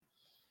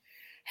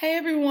Hey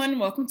everyone,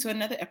 welcome to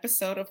another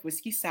episode of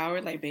Whiskey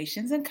Sour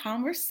Libations and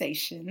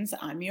Conversations.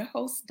 I'm your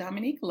host,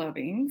 Dominique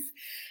Lovings.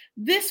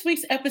 This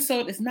week's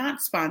episode is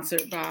not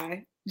sponsored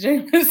by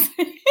Jameson.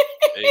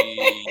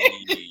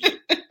 Hey,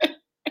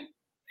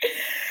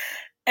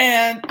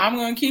 And I'm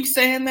going to keep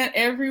saying that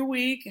every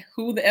week,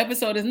 who the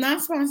episode is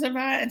not sponsored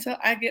by until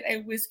I get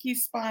a whiskey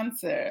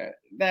sponsor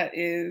that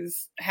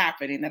is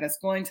happening, that is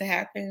going to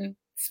happen,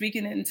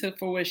 speaking it into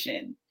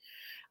fruition.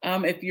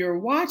 If you're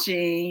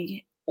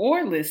watching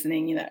or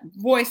listening, that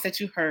voice that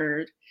you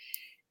heard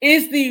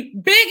is the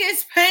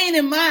biggest pain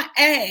in my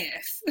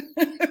ass.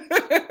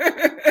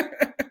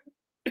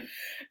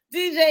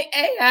 DJ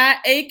AI,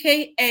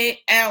 aka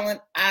Alan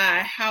I.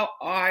 How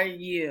are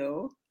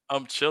you?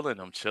 I'm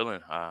chilling. I'm chilling.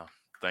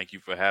 Thank you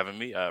for having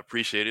me. I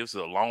appreciate it. It's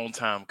a long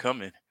time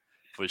coming,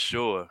 for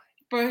sure.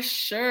 For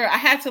sure. I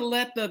had to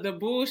let the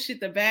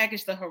bullshit, the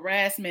baggage, the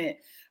harassment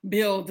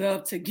build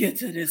up to get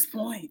to this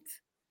point.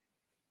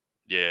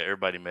 Yeah,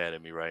 everybody mad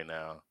at me right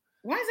now.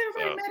 Why is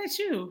everybody So mad at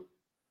you?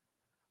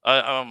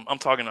 I'm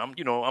talking.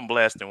 I'm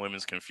blasting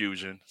women's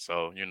confusion.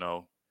 So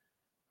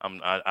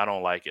I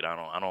don't like it.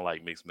 I don't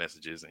like mixed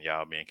messages and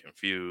y'all being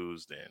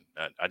confused,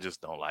 and I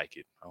just don't like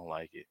it. I don't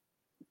like it.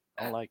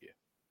 I don't like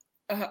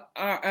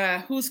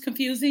it. Who's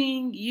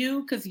confusing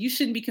you? Because you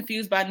shouldn't be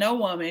confused by no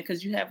woman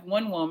because you have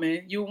one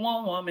woman. You're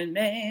one woman,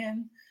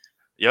 man.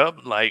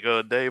 Yep, like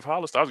Dave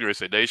Hollister. I was gonna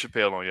say Dave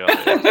Chappelle on y'all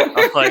ass.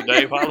 I'm like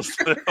Dave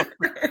Hollister.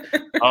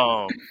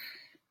 um,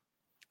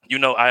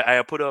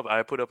 I put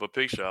up a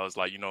picture. I was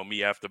like,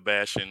 me after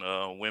bashing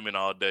women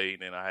all day,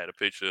 and then I had a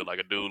picture of, like,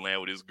 a dude laying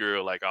with his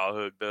girl, like, all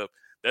hooked up.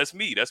 That's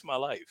me. That's my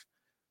life.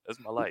 That's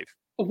my life.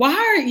 Why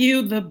are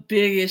you the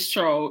biggest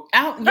troll?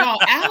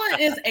 Y'all, Alan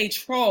is a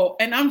troll.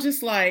 And I'm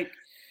just like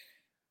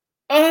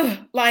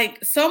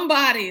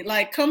somebody,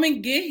 like, come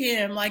and get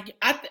him. Like,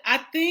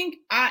 I think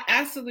I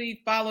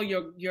actually follow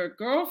your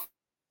girlfriend.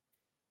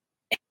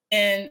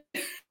 And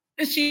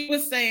she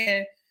was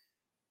saying,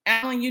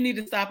 Alan, you need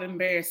to stop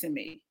embarrassing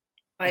me.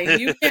 Like,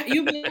 you can't,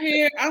 you be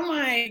here. I'm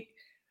like,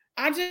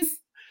 I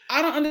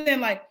don't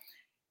understand. Like,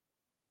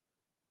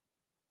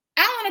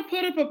 I want to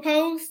put up a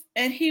post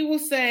and he will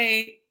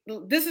say,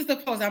 this is the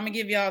post. I'm going to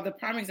give y'all the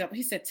prime example.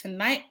 He said,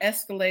 tonight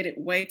escalated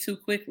way too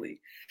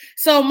quickly.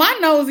 So my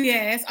nosy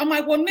ass, I'm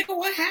like, well, nigga,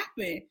 what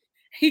happened?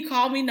 He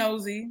called me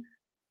nosy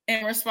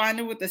and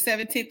responded with the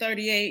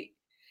 1738.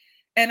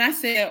 And I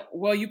said,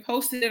 well, you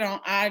posted it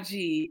on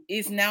IG.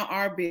 It's now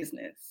our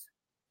business.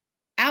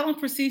 Alan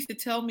proceeds to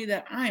tell me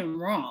that I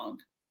am wrong.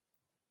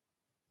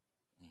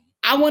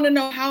 I want to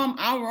know how am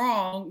I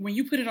wrong when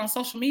you put it on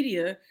social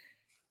media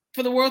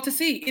for the world to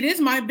see. It is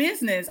my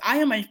business. I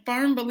am a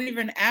firm believer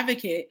and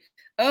advocate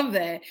of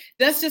that.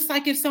 That's just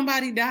like if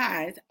somebody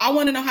dies. I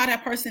want to know how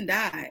that person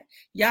died.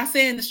 Y'all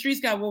saying the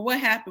streets got, well, what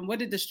happened? What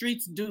did the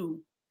streets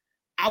do?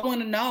 I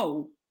want to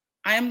know.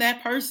 I am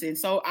that person.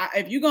 So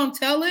if you're going to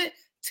tell it,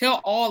 tell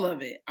all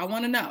of it. I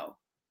want to know.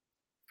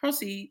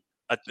 Proceed.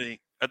 I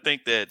think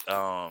that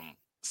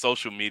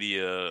social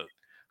media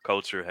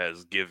culture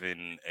has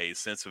given a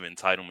sense of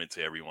entitlement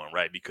to everyone,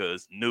 right?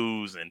 Because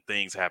news and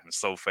things happen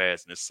so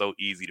fast, and it's so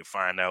easy to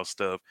find out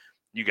stuff.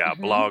 You got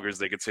Mm-hmm. bloggers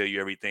that can tell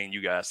you everything.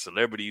 You got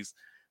celebrities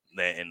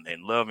that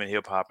and love and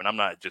hip hop, and I'm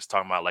not just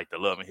talking about like the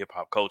love and hip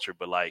hop culture,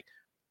 but like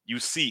you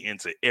see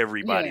into Yeah.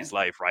 everybody's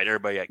life, right?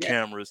 Everybody got Yeah.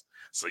 cameras,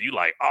 so you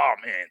like, oh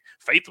man,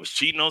 Faith was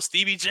cheating on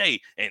Stevie J,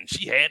 and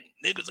she had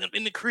niggas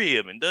in the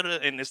crib, and da da,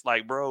 and it's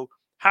like, bro,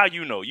 how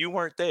you know? You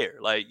weren't there.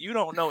 Like, you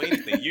don't know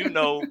anything. You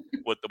know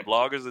what the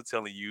bloggers are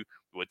telling you,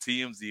 what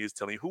TMZ is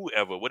telling you,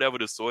 whoever, whatever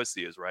the source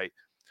is, right?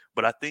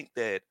 But I think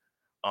that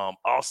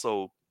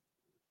also,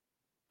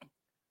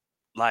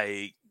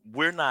 like,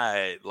 we're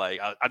not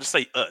like, I just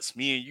say us,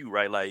 me and you,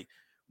 right? Like,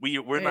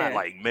 we're not Yeah.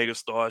 like mega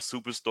stars,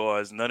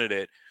 superstars, none of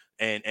that.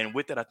 And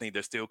with that, I think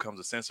there still comes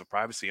a sense of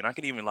privacy. And I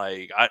can even,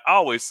 like, I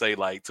always say,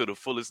 like, to the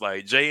fullest,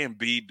 like, J and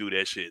B do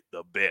that shit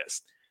the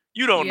best.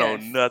 You don't know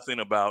Yes.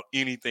 nothing about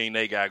anything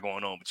they got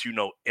going on, but you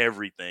know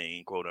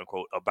everything, quote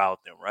unquote,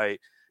 about them,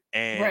 right?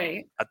 And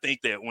Right. I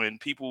think that when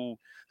people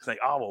say,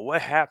 "Oh, well,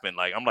 what happened?"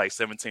 Like, I'm like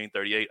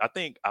 1738. I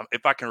think,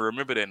 if I can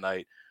remember that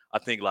night, I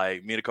think,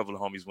 like, me and a couple of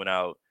homies went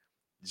out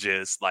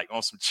just like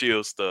on some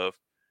chill stuff,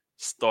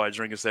 started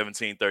drinking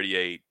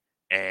 1738,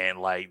 and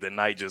like the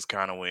night just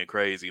kind of went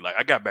crazy. Like,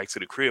 I got back to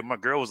the crib, my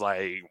girl was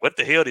like, "What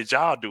the hell did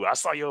y'all do? I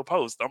saw your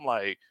post." I'm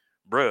like,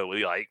 "Bro,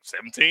 we like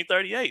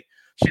 1738."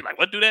 She like,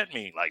 "What do that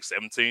mean?" Like,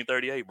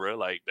 1738, bro.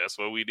 Like, that's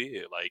what we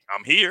did. Like,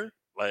 I'm here.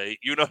 Like,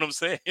 you know what I'm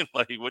saying?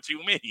 Like, what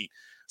you mean?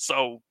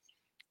 So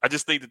I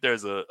just think that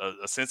there's a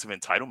sense of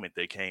entitlement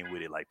that came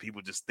with it. Like,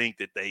 people just think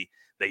that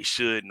they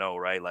should know,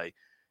 right? Like,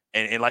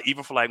 and like,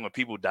 even for like when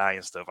people die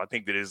and stuff, I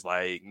think that it's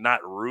like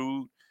not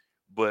rude,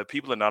 but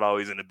people are not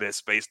always in the best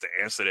space to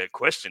answer that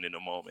question in the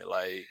moment.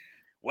 Like,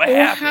 what Or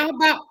happened? how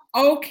about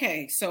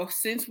okay, so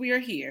since we are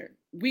here,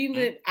 we Mhm.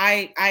 live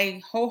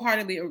I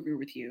wholeheartedly agree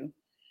with you.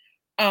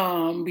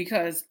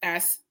 Because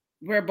as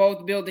we're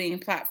both building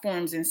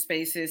platforms and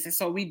spaces. And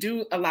so we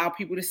do allow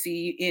people to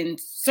see in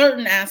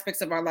certain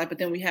aspects of our life, but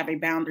then we have a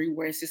boundary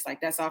where it's just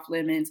like, that's off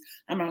limits.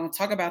 I'm not going to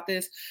talk about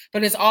this,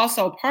 but it's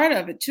also part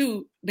of it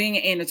too, being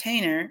an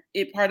entertainer.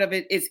 Part of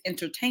it is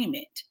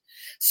entertainment.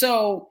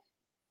 So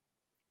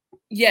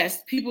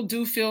yes, people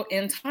do feel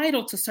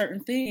entitled to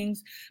certain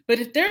things, but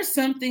if there's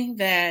something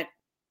that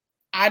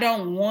I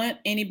don't want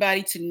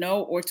anybody to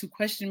know or to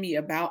question me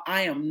about,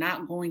 I am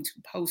not going to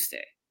post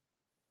it.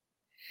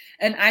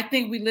 And I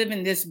think we live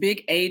in this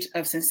big age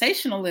of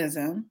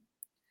sensationalism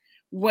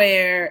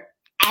where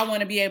I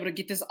want to be able to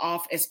get this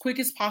off as quick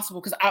as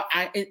possible because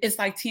it's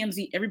like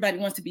TMZ. Everybody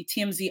wants to be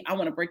TMZ. I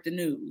want to break the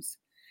news,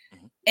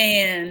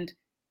 and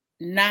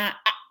not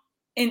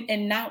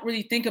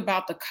really think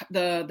about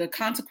the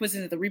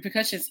consequences and the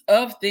repercussions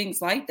of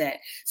things like that.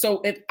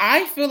 So if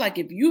I feel like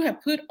if you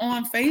have put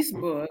on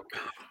Facebook,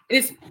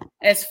 it's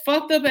as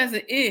fucked up as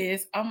it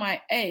is, I'm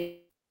like, hey,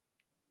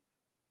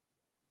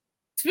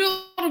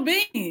 spill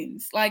the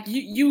beans. Like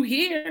you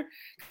here,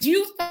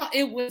 you thought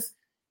it was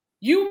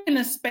you in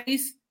a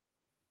space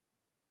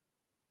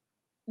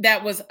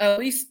that was at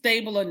least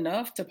stable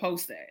enough to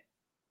post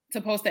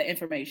that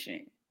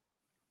information.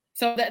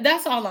 So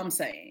that's all I'm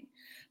saying.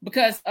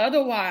 Because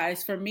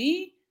otherwise, for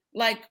me,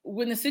 like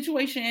when the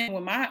situation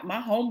when my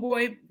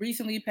homeboy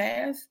recently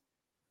passed,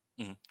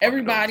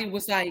 everybody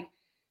was like,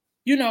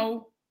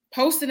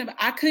 posting about.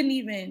 I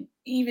couldn't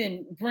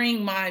even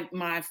bring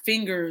my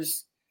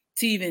fingers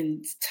to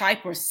even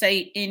type or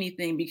say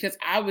anything because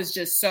I was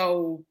just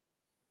so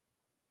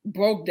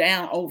broke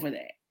down over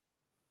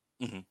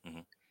that.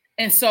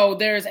 And so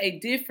there's a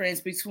difference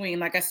between,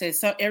 like I said,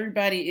 so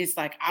everybody is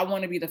like, I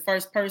want to be the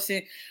first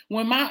person.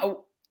 I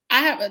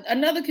have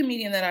another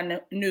comedian that I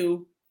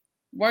knew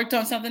worked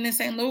on something in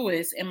St.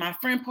 Louis, and my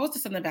friend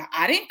posted something about,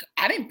 I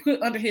didn't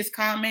put under his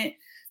comment,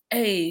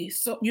 hey,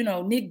 so,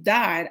 Nick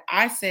died.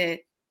 I said,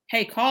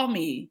 hey, call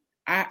me.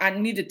 I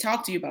need to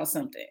talk to you about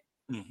something.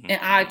 And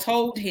I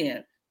told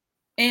him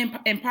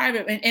in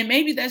private, and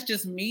maybe that's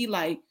just me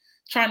like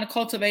trying to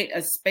cultivate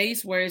a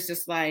space where it's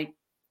just like,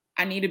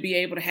 I need to be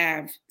able to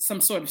have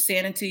some sort of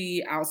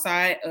sanity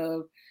outside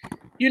of,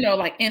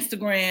 like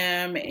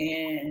Instagram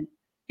and,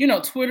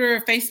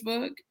 Twitter,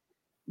 Facebook.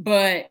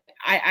 But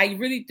I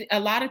really, a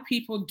lot of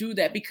people do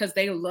that because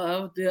they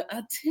love the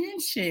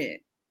attention.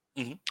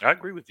 I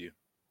agree with you.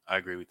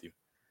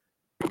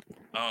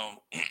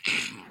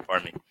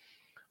 Pardon me.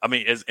 I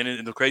mean,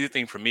 and the crazy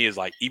thing for me is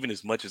like, even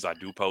as much as I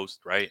do post,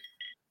 right?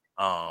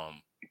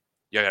 You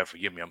gotta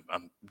forgive me.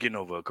 I'm getting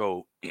over a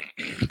cold.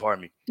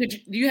 Pardon me. Do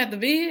you have the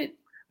vid?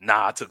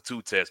 Nah, I took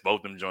 2 tests. Both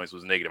of them joints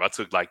was negative. I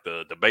took like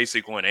the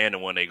basic one and the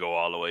one they go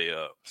all the way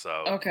up. So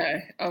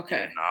okay.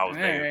 Yeah, no, I was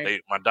negative.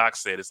 Right. My doc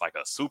said it's like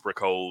a super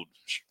cold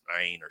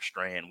strain or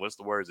strand. What's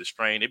the word? Is it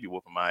strain? They be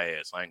whooping my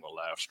ass. I ain't gonna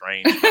lie.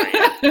 Strain.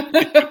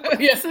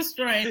 Yes, a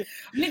strain.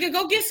 Nigga,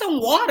 go get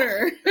some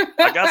water.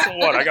 I got some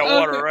water. I got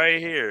water right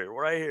here.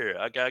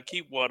 I gotta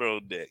keep water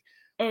on deck.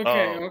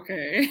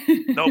 Okay.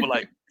 No, but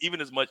like even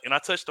as much, and I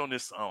touched on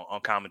this on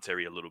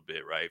commentary a little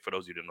bit, right? For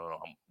those of you that know,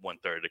 I'm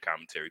 1/3 of the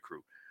commentary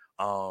crew.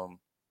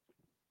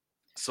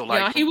 So like,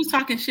 yeah, he was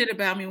talking shit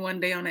about me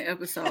one day on an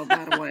episode,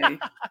 by the way.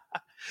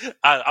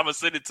 I'm gonna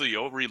send it to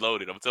you. I'll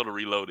reload it. I'm gonna tell to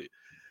reload it.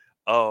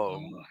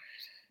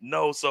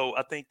 No, so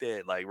I think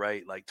that like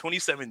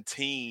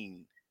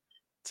 2017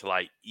 to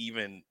like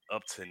even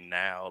up to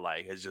now,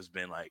 like has just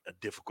been like a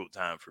difficult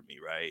time for me,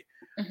 right?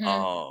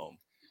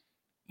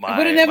 I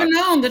would have never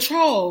known the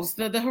trolls,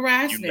 the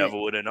harassment. You never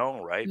would have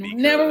known, right? Because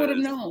never would have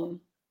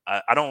known.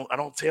 I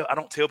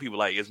don't tell people,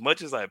 like, as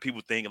much as like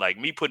people think like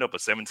me putting up a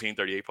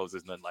 1738 post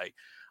is nothing. Like,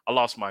 I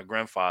lost my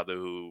grandfather,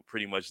 who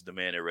pretty much is the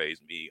man that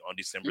raised me, on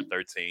December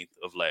 13th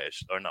of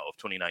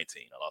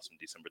 2019. I lost him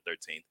December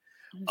 13th.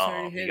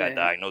 He got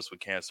diagnosed with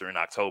cancer in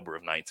October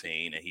of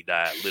 19, and he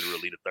died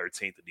literally the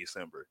 13th of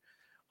December.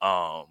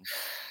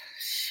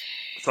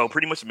 So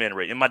pretty much the man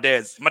raised, and my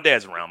dad's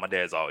around. My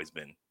dad's always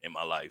been in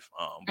my life.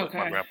 But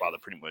my grandfather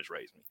pretty much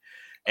raised me,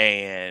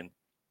 and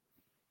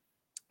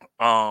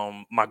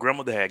my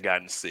grandmother had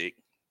gotten sick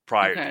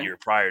the year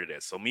prior to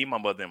that. So me, my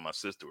mother, and my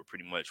sister were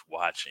pretty much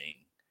watching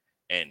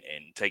and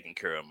taking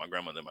care of my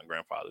grandmother and my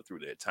grandfather through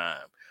that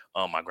time.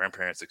 My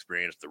grandparents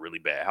experienced a really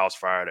bad house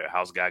fire. Their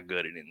house got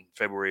gutted in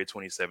February of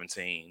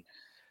 2017.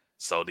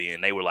 So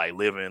then they were like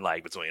living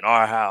like between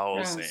our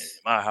house and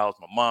my house,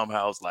 my mom's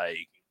house,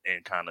 like,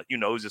 and kind of, it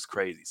was just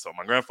crazy. So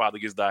my grandfather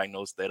gets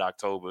diagnosed that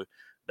October,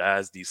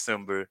 dies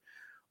December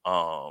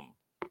of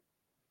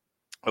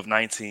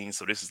 19.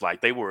 So this is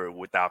like, they were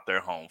without their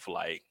home for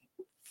like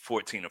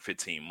 14 or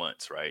 15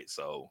 months, right?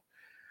 So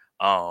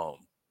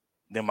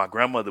then my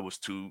grandmother was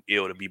too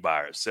ill to be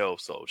by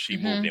herself, so she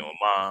moved in with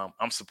mom.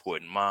 I'm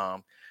supporting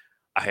mom.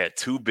 I had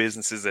 2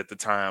 businesses at the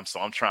time, so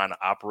I'm trying to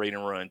operate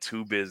and run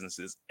 2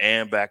 businesses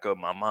and back up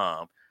my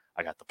mom.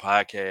 I got the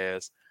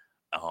podcast.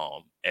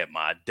 At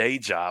my day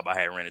job, I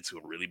had ran into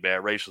a really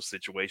bad racial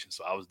situation,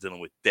 so I was dealing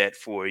with that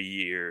for a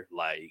year,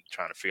 like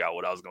trying to figure out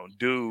what I was gonna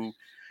do.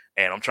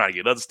 and I'm trying to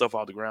get other stuff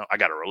off the ground. I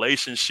got a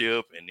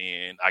relationship, and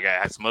then I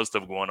got some other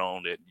stuff going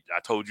on that I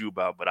told you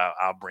about, but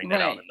I'll bring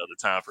that out Right. another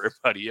time for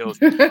everybody else.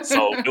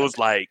 So it was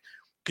like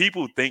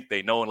people think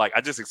they know, and like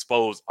I just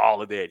exposed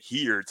all of that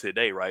here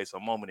today, right? So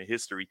a moment in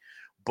history,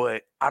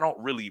 but I don't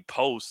really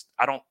post.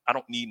 I don't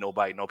need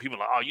nobody to know. People are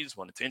like, oh, you just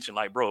want attention.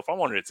 Like, bro, if I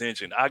wanted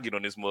attention, I'd get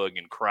on this mug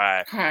and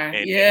cry Okay.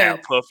 and have Yeah.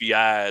 puffy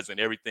eyes and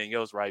everything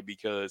else, right?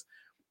 Because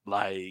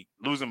like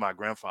losing my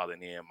grandfather,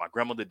 and then my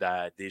grandmother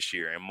died this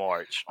year in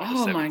March on the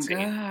Oh my 17th,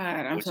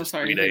 God. I'm which so is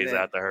sorry three to hear days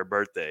that. after her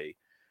birthday.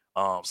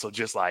 So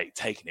just like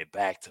taking it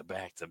back to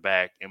back to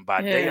back. And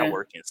by day I Yeah.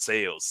 work in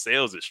sales.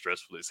 Sales is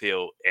stressful as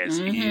hell as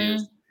it Mm-hmm.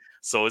 is.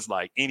 So it's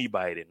like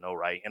anybody that know,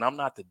 right? And I'm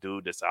not the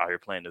dude that's out here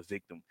playing the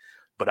victim,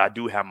 but I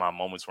do have my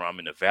moments where I'm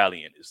in the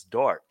valley and it's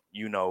dark,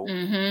 you know.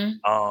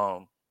 Mm-hmm.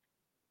 Um,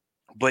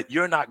 but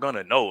you're not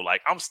gonna know.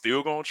 Like I'm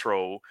still gonna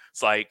troll.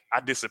 It's like I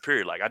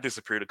disappeared. Like I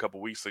disappeared a couple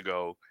weeks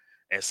ago,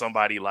 and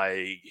somebody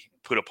like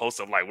put a post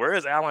up like, "Where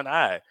is Alan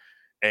I?"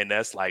 And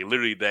that's like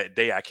literally that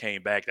day I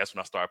came back. That's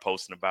when I started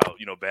posting about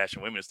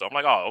bashing women and stuff. I'm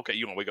like, "Oh, okay,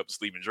 you gonna wake up to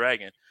Sleeping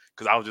Dragon?"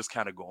 Because I was just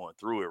kind of going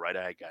through it. Right,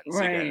 I had gotten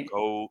sick, I had a Right.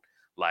 cold,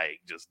 like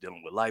just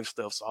dealing with life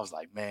stuff. So I was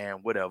like,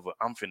 "Man, whatever.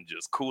 I'm finna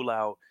just cool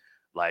out."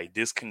 Like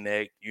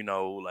disconnect,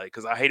 like,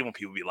 because I hate it when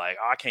people be like,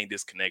 oh, I can't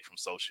disconnect from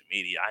social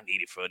media. I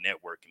need it for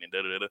networking and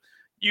da da da.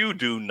 You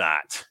do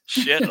not.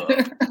 Shut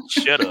up.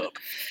 Shut up.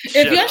 If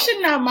Shut y'all up.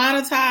 should not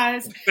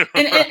monetize,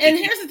 and, and Right. and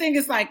here's the thing,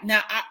 it's like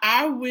now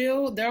I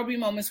will. There'll be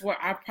moments where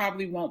I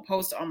probably won't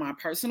post on my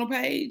personal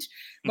page,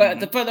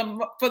 but Hmm.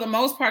 for the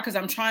most part, because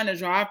I'm trying to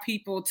drive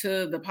people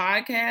to the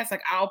podcast,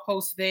 like I'll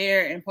post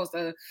there and post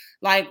a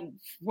like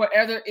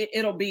whatever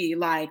it'll be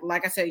like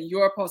I said,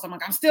 your post. I'm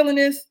like I'm still in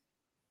this.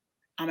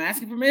 I'm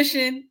asking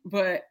permission,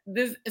 but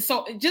this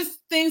so just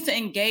things to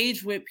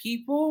engage with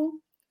people.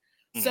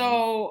 Hmm.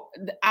 So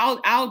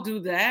I'll do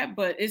that,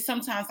 but it's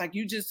sometimes like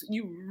you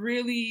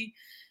really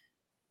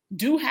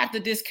do have to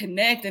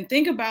disconnect and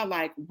think about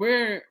like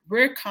we're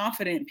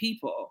confident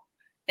people,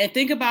 and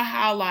think about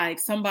how like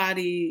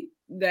somebody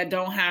that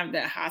don't have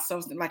that high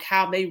self, like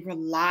how they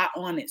rely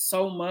on it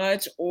so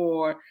much,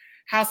 or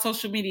how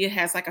social media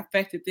has like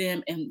affected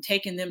them and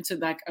taken them to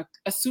like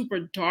a super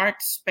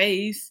dark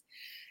space.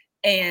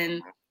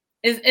 And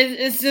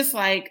it's just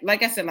like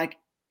I said, like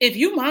if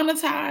you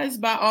monetize,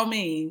 by all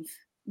means,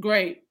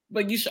 great.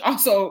 But you should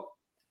also,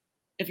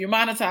 if you're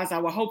monetized, I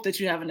would hope that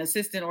you have an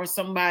assistant or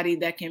somebody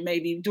that can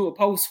maybe do a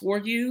post for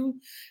you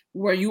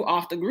where you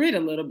off the grid a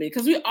little bit.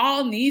 Cause we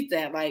all need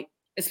that. Like,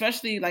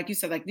 especially like you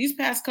said, like these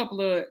past couple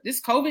of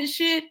this COVID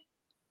shit,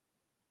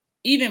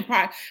 even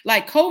prior,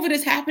 like COVID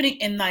is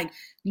happening and like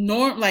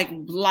like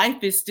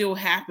life is still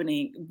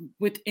happening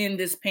within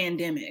this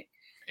pandemic.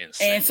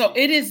 And so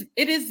Insanity.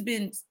 it has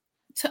been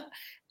t-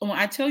 when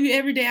I tell you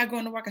every day I go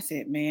into work, I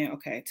said, man,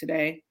 okay,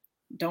 today,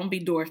 don't be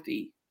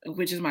Dorothy,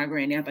 which is my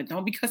granny. I'm like,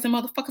 don't be cussing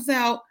motherfuckers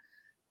out.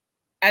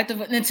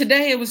 And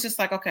today it was just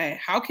like, okay,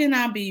 how can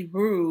I be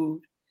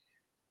rude,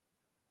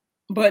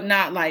 but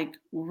not like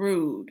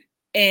rude?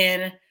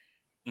 And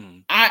Hmm.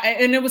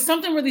 and it was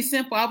something really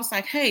simple. I was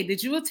like, hey,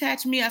 did you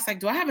attach me? I was like,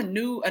 do I have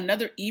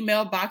another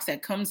email box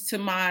that comes to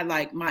my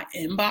like my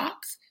inbox?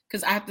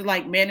 Because I have to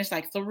like manage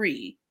like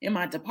 3 in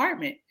my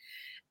department.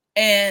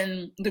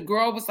 And the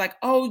girl was like,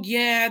 oh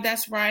yeah,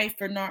 that's right,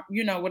 for not,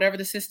 whatever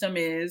the system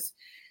is.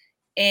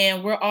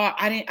 And we're all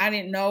I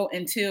didn't know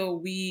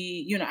until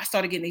I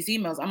started getting these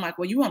emails. I'm like,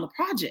 well, you on the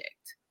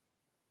project.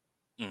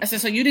 I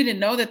said, so Hmm. you didn't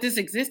know that this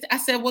existed? I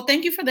said, well,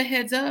 thank you for the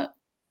heads up.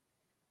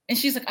 And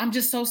she's like, I'm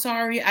just so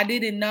sorry. I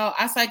didn't know.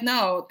 I was like,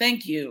 no,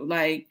 thank you.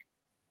 Like,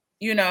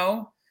 you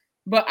know,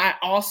 but I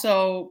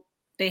also,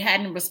 they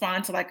hadn't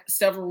responded to like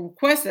several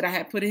requests that I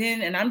had put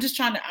in. And I'm just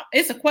trying to,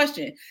 it's a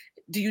question.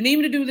 Do you need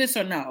me to do this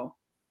or no?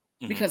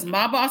 Because Hmm.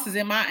 my boss is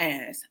in my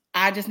ass.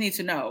 I just need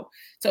to know.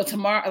 So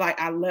tomorrow, like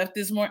I left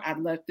this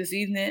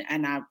evening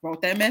and I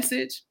wrote that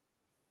message.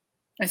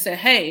 I said,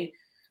 hey,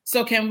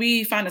 so can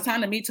we find a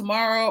time to meet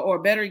tomorrow? Or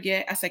better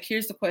yet, I said,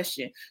 here's the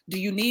question. Do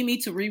you need me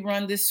to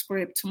rerun this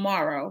script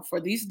tomorrow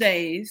for these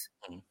days?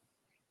 Hmm.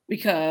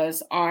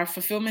 Because our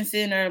fulfillment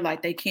center,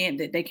 like they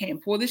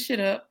can't pull this shit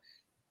up.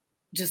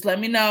 Just let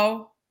me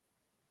know.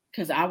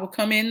 Cause I will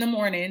come in the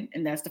morning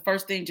and that's the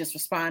first thing. Just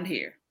respond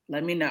here.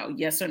 Let me know.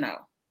 Yes or no.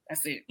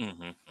 That's it. Hmm.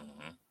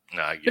 Hmm.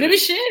 No, I But get it it. be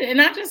shit.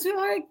 And I just feel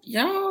like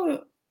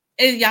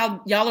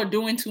y'all are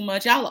doing too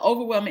much. Y'all are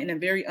overwhelming in a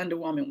very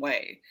underwhelming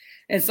way.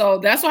 And so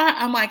that's why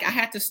I'm like, I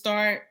had to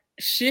start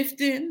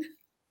shifting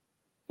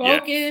Yeah.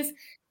 focus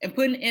and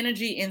putting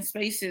energy in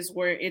spaces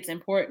where it's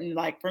important.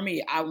 Like for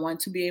me, I want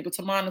to be able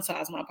to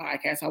monetize my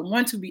podcast. I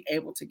want to be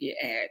able to get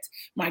ads,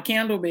 my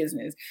candle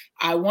business.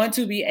 I want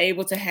to be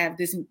able to have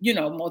this,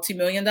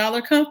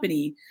 multi-million-dollar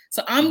company.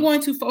 So I'm Hmm.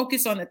 going to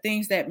focus on the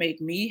things that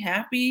make me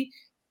happy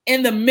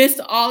in the midst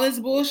of all this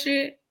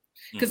bullshit,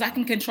 because I Hmm.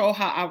 can control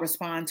how I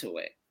respond to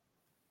it.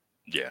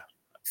 Yeah.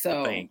 I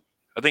So think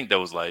I think that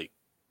was like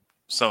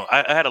so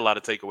I had a lot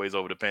of takeaways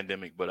over the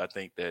pandemic, but I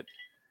think that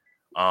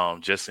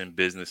just in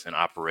business and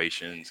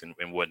operations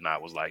and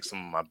whatnot was like some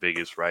of my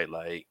biggest, right?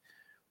 Like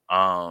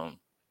um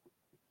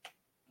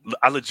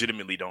I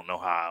legitimately don't know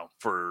how.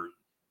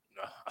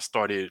 I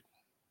started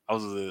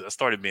I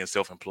started being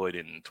self-employed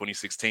in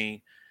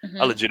 2016. I Mm-hmm.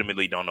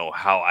 legitimately don't know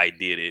how I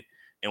did it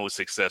and was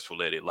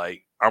successful at it.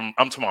 Like I'm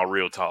talking about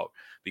real talk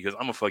because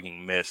I'm a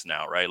fucking mess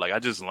now, right? Like I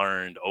just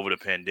learned over the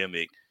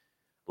pandemic,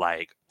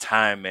 like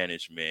time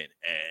management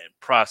and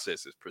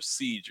processes,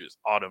 procedures,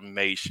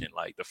 automation,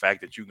 like the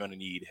fact that you're gonna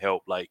need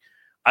help. Like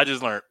I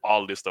just learned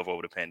all of this stuff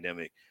over the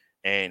pandemic.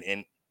 And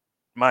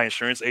my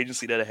insurance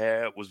agency that I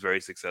had was very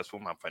successful.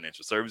 My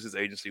financial services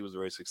agency was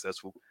very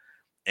successful.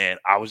 And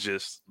I was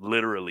just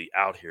literally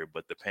out here.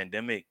 But the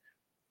pandemic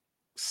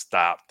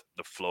stopped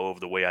the flow of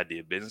the way I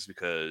did business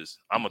because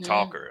I'm a Mm-hmm.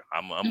 talker.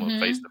 I'm a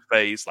face Mm-hmm. to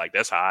face. Like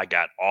that's how I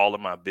got all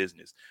of my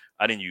business.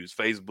 I didn't use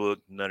Facebook,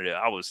 none of that.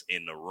 I was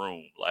in the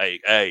room.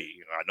 Like, hey,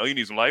 I know you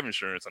need some life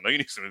insurance. I know you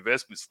need some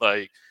investments.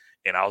 Like,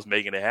 and I was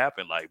making it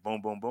happen. Like,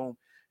 boom, boom, boom.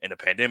 And the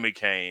pandemic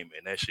came,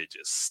 and that shit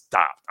just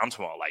stopped. I'm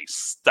talking about like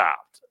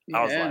stopped.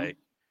 Yeah.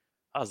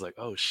 I was like,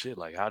 oh shit,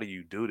 like how do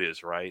you do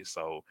this, right?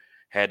 So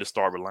had to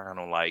start relying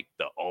on like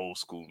the old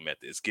school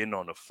methods, getting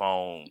on the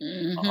phone,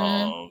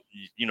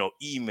 Mm-hmm.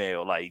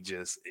 email, like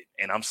just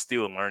and I'm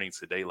still learning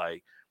today.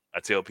 Like I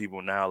tell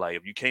people now, like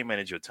if you can't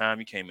manage your time,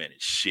 you can't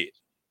manage shit.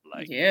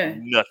 Like Yeah.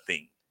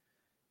 nothing.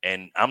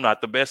 And I'm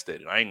not the best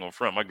at it. I ain't gonna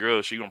front. My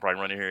girl, she gonna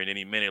probably run in here in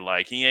any minute.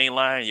 Like he ain't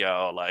lying,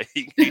 y'all. Like,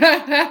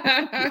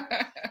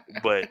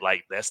 but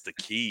like that's the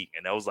key,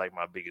 and that was like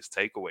my biggest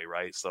takeaway,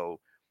 right? So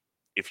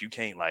if you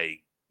can't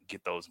like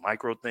get those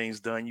micro things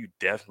done, you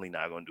definitely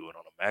not gonna do it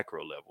on a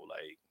macro level.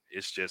 Like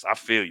it's just I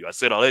feel you. I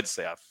said all that to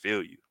say I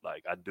feel you.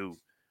 Like I do.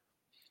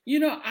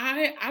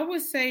 I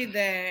would say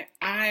that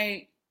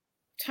I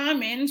time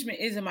management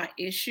isn't my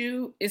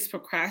issue. It's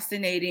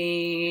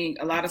procrastinating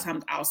a lot of Mhm.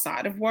 times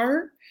outside of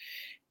work.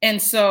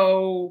 And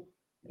so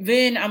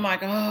then I'm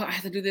like, oh, I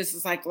have to do this.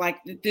 It's like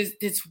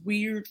this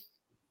weird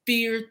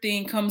fear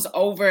thing comes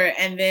over,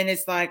 and then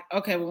it's like,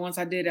 okay, well, once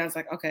I did it, I was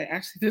like, okay,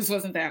 actually, this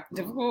wasn't that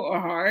difficult or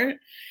hard.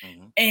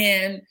 Mhm.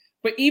 And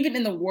but even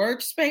in the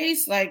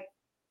workspace, like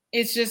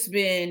it's just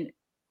been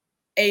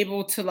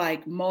able to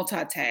like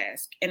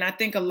multitask. And I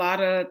think a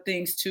lot of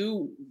things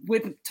too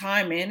with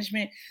time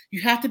management,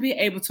 you have to be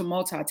able to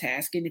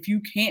multitask. And if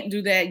you can't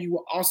do that, you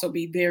will also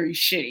be very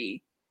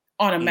shitty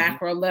on a Mhm.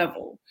 macro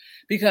level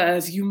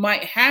because you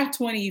might have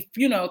 20,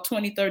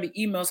 20, 30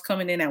 emails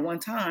coming in at one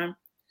time,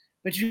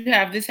 but you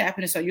have this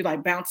happening. So you're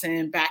like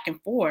bouncing back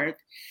and forth.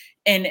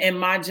 And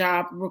my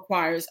job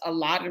requires a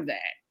lot of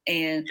that.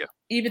 And Yeah.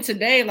 even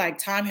today, like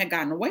time had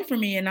gotten away from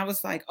me and I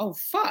was like, oh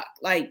fuck,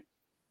 like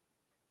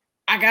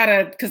I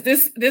gotta, because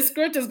this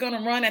script is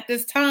gonna run at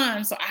this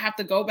time, so I have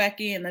to go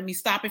back in. Let me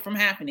stop it from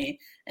happening,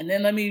 and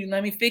then let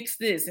me fix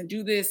this and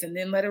do this, and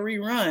then let it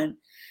rerun.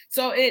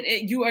 So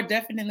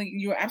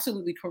you're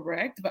absolutely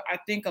correct, but I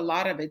think a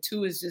lot of it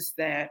too is just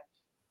that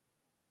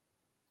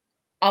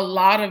a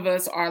lot of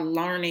us are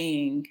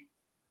learning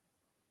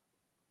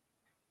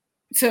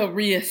to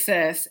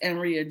reassess and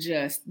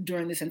readjust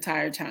during this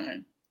entire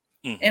time.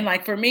 And Mhm.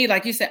 like for me,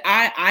 like you said,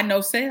 I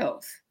know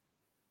sales.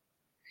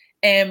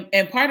 And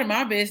part of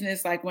my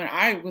business, like when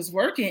I was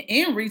working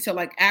in retail,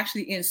 like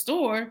actually in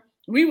store,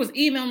 we was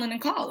emailing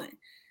and calling.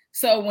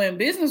 So when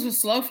business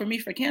was slow for me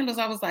for candles,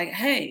 I was like,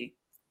 hey,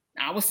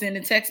 I was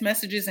sending text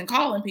messages and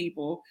calling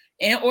people,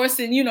 and or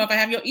send, if I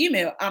have your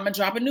email, I'm gonna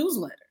drop a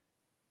newsletter.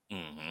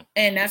 Mhm.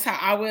 And that's how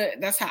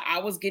I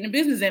was getting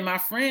business. And my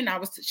friend,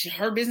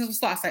 her business was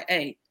slow. I said,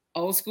 hey,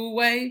 old school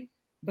way,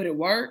 but it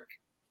worked.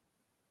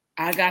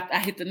 I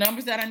hit the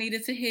numbers that I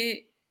needed to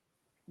hit.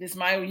 This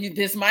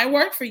might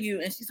work for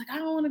you. And she's like, I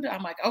don't want to do it.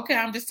 I'm like, okay,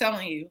 I'm just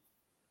telling you.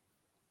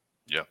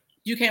 Yeah.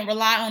 You can't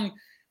rely on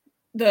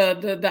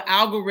the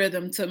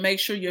algorithm to make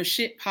sure your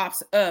shit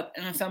pops up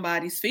on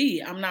somebody's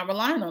feed. I'm not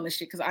relying on this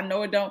shit because I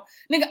know it don't.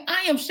 Nigga,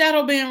 I am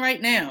shadow banned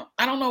right now.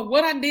 I don't know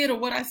what I did or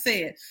what I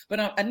said, but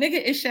a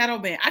nigga is shadow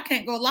banned. I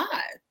can't go live.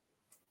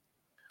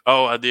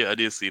 Oh, I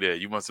did see that.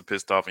 You must have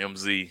pissed off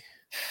MZ.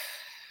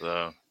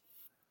 So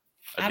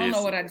I I don't did know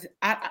see what I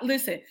did.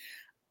 Listen.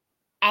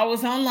 I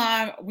was on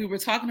live. We were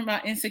talking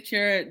about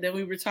Insecure. Then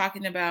we were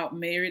talking about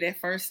Married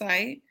at First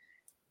Sight.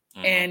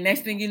 that. Mhm. And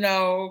next thing you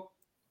know,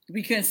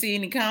 we couldn't see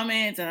any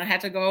comments, and I had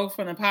to go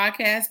from the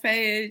podcast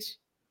page.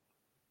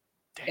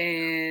 Damn.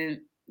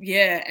 And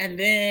yeah, and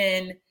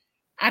then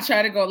I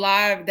tried to go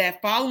live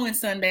that following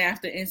Sunday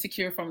after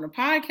Insecure from the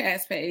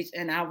podcast page,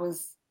 and I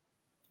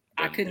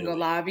Couldn't couldn't go do it.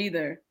 live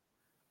either.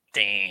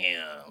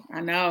 Damn.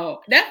 I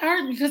know that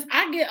hurt because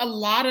I get a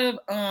lot of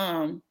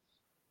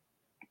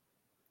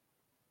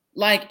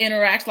like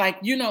interact,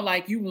 like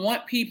like you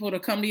want people to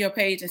come to your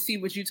page and see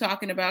what you're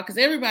talking about because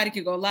everybody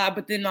could go live,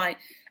 but then like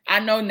I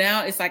know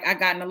now it's like I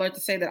got an alert to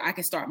say that I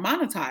can start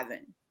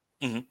monetizing.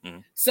 Mhm.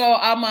 Mhm. So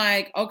I'm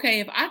like, okay,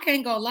 if I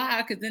can't go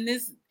live, because then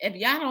if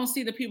y'all don't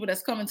see the people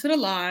that's coming to the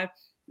live,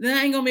 then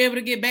I ain't gonna be able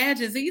to get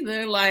badges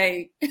either.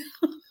 Like,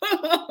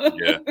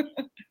 Yeah.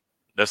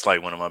 That's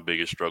like one of my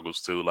biggest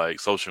struggles too. Like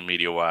social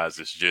media wise,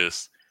 it's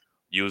just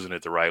using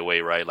it the right way,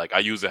 right? Like I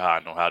use it how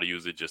I know how to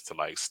use it just to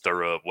like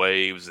stir up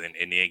waves and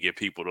then get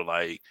people to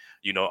like,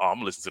 oh, I'm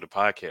gonna listen to the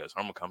podcast.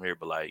 I'm gonna come here,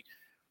 but like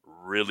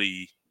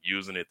really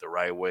using it the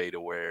right way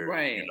to where,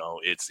 Right.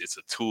 it's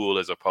a tool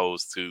as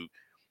opposed to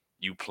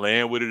you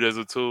playing with it as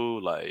a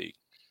tool, like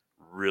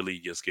really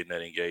just getting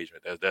that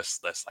engagement. That's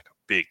like a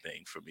big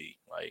thing for me.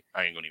 Like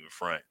I ain't gonna even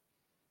front.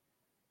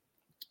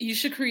 You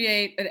should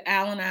create an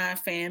Al and I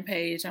fan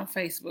page on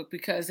Facebook,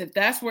 because if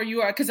that's where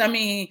you are, because I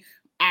mean,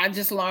 I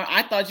just learned,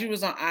 I thought you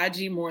was on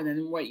IG more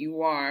than what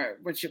you are,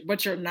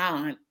 but you're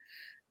not.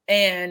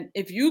 And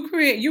if you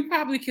create, you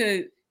probably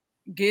could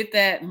get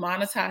that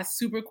monetized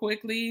super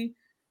quickly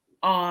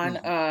on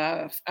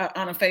a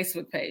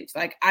Facebook page.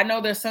 Like I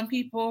know there's some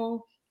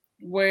people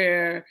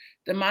where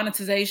the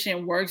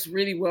monetization works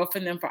really well for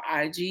them for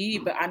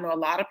IG, but I know a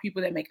lot of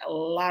people that make a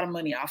lot of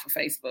money off of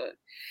Facebook.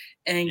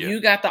 And Yeah. you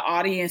got the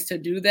audience to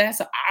do that.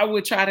 So I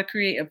would try to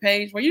create a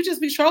page where you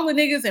just be trolling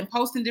niggas and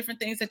posting different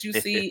things that you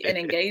see and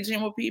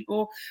engaging with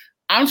people.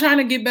 I'm trying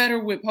to get better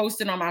with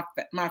posting on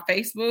my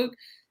Facebook,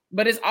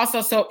 but it's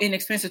also so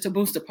inexpensive to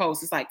boost a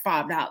post. It's like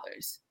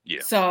 $5.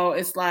 Yeah. So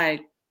it's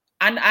like,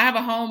 I have a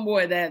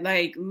homeboy that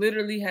like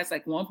literally has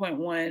like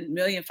 1.1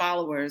 million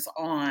followers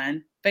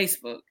on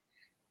Facebook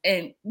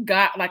and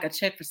got like a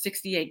check for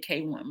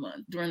 $68K one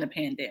month during the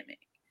pandemic.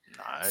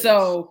 Nice.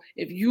 So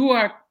if you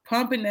are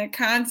pumping that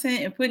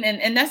content and putting,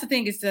 and that's the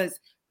thing, it says,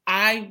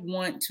 I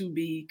want to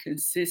be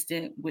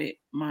consistent with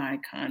my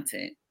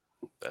content.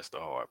 That's the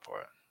hard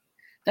part.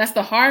 That's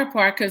the hard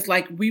part, because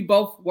like we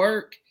both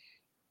work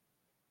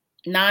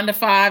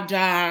 9-to-5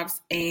 jobs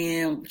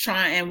and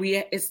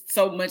it's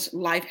so much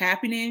life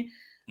happening.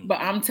 But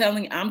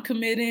I'm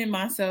committing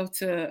myself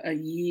to a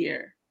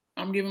year.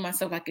 I'm giving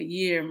myself like a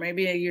year,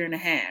 maybe a year and a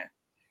half,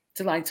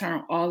 to like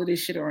turn all of this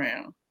shit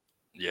around.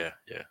 Yeah.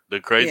 The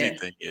crazy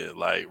thing is,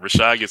 like,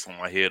 Rashad gets on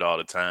my head all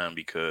the time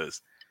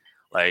because,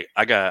 like,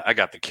 I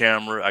got the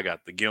camera, I got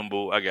the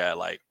gimbal, I got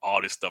like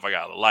all this stuff. I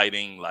got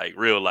lighting, like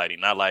real lighting,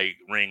 not like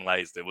ring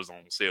lights that was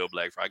on sale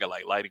Black Friday. I got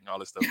like lighting, all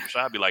this stuff.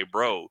 Rashad be like,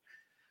 bro,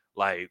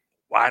 like,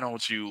 why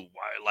don't you?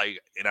 Like,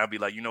 and I'd be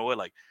like, you know what?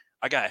 Like,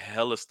 I got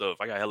hella stuff.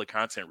 I got hella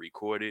content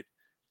recorded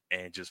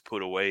and just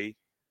put away.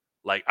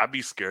 Like, I'd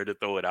be scared to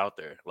throw it out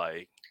there.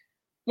 Like,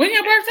 when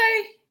your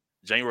birthday?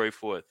 January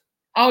 4th.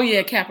 Oh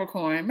yeah,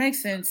 Capricorn.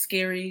 Makes sense.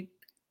 Scary.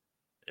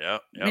 Yeah.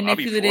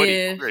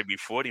 Manipulative. I'll be 40. I'll be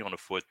 40 on the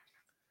foot.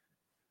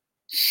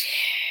 Shit.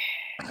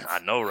 I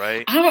know,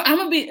 right? I'm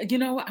gonna be, you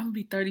know what? I'm gonna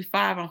be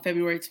 35 on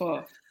February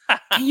 12th.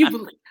 Can you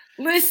believe?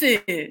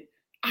 Listen,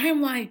 I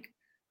am like,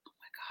 oh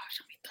my gosh,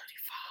 I'll be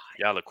 35.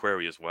 Y'all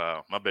Aquarius,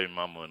 wow. My baby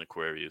mama in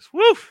Aquarius.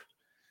 Woof.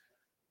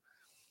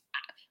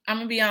 I'm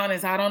gonna be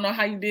honest. I don't know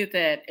how you did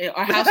that,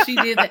 or how she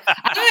did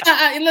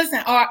that.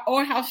 Listen,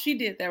 or how she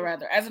did that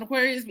rather. As an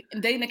Aquarius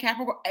dating a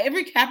Capricorn,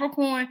 every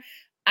Capricorn,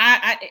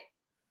 Hey,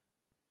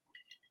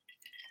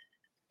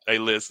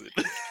 listen,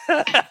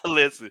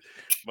 listen.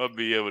 My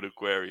BM with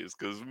Aquarius,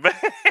 cause man,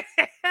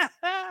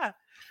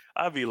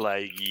 I'd be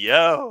like,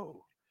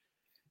 yo.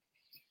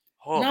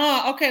 Oh.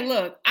 No, okay,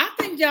 look. I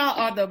think y'all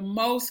are the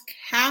most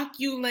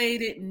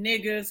calculated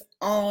niggas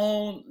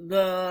on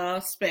the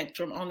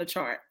spectrum, on the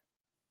chart.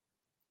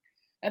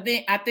 I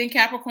think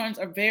Capricorns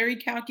are very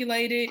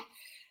calculated,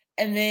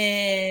 and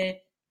then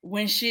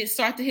when shit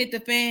start to hit the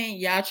fan,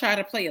 y'all try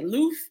to play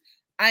aloof.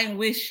 I ain't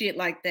with shit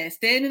like that.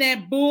 Stand in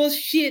that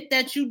bullshit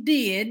that you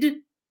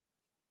did,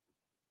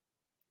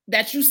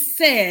 that you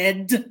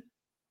said.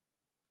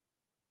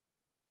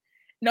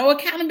 No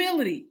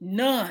accountability,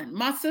 none.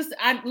 My sister,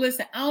 I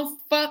don't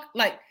fuck,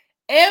 like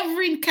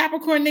every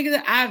Capricorn nigga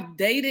that I've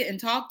dated and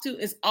talked to,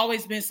 it's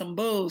always been some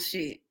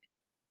bullshit.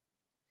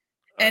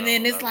 And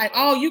then it's like,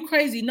 oh, you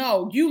crazy.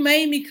 No, you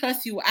made me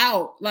cuss you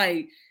out.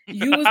 Like,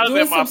 you was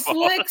doing some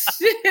slick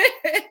shit.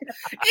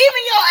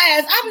 Even your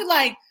ass. I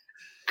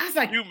was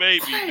like, you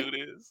made me do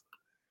this.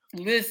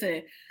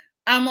 Listen,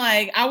 I'm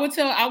like, I would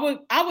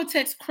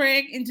text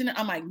Craig and Jenna.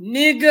 I'm like,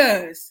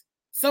 niggas,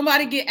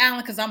 somebody get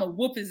Alan, because I'm going to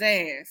whoop his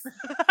ass.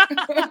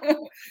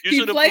 You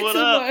should have pulled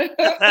up.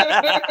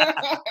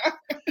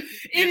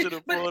 You should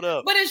have pulled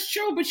up. But it's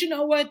true. But you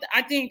know what?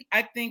 I think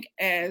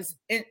as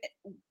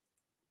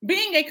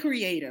being a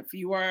creative,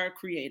 you are a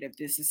creative.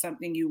 This is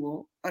something you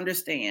will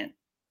understand.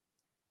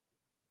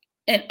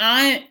 And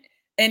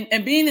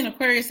being an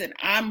Aquarius, and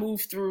I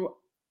move through,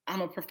 I'm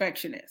a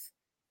perfectionist.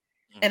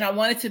 And I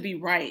want it to be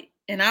right.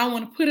 And I don't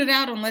want to put it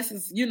out unless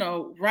it's,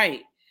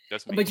 right.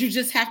 That's me. But you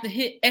just have to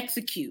hit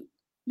execute.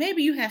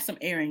 Maybe you have some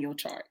air in your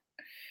chart.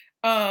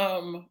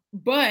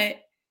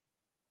 But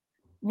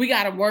we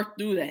got to work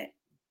through that.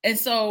 And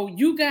so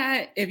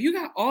if you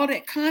got all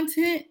that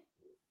content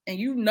and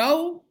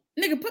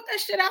nigga, put that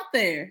shit out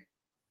there.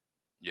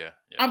 Yeah.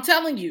 I'm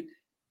telling you,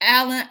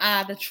 Alan,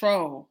 the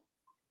troll.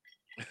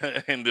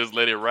 And just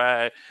let it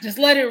ride. Just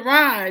let it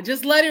ride.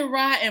 Just let it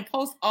ride and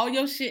post all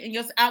your shit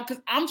and out,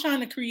 because I'm trying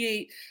to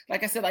create,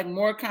 like I said, like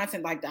more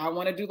content like that. I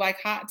want to do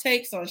like hot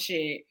takes on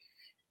shit.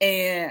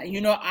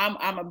 And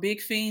I'm a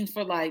big fiend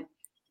for like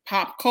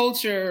pop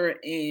culture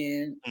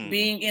and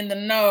being in the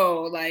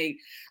know. Like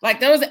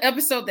there was an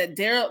episode that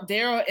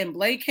Daryl and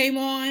Blake came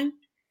on,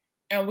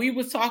 and we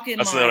was talking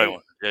I saw that like,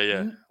 one.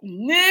 Yeah.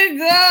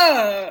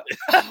 nigga,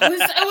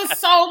 it was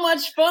so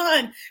much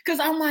fun because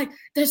I'm like,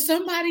 there's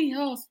somebody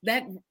else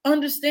that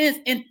understands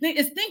and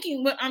is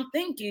thinking what I'm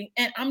thinking,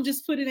 and I'm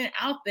just putting it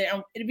out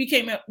there. It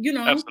became a,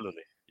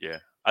 Absolutely. Yeah.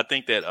 I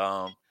think that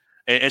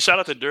and shout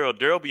out to Daryl.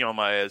 Daryl be on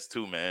my ass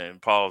too, man.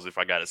 Pause if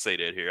I gotta say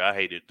that here. I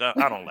hate it.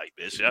 I don't like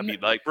this shit. I be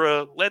like,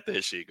 bro, let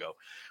that shit go.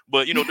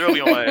 But Daryl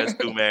be on my ass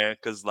too, man.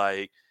 Cause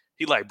like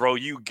he like, bro,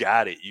 you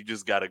got it. You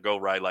just gotta go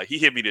right. Like he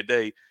hit me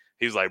today.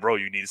 He was like, bro,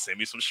 you need to send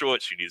me some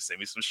shorts. You need to send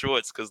me some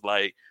shorts. Cause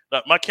like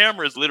my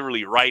camera is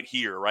literally right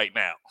here, right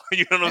now.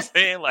 You know what I'm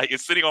saying? Like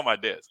it's sitting on my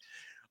desk.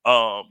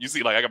 You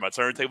see, like I got my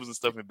turntables and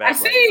stuff in I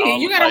back, like see all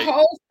you of, got a like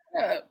whole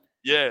setup.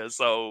 yeah.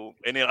 So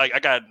and then like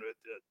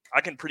I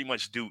can pretty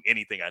much do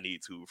anything I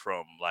need to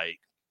from like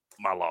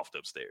my loft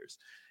upstairs.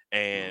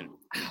 And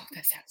Oh,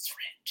 that sounds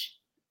rich.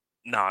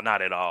 no,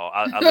 not at all.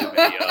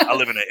 I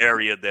live in an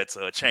area that's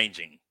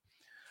changing.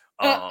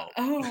 Um,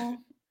 Oh,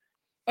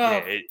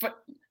 yeah. but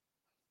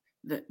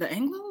the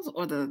Anglos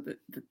or the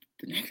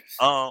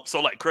niggas? So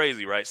like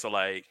crazy, right? So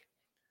like,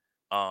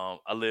 I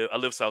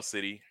live South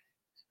City,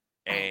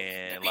 Oh, the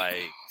and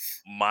like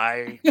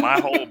Anglos. my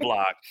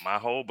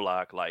whole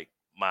block, like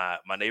my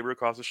neighbor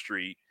across the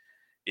street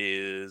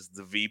is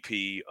the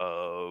VP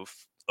of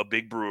a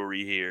big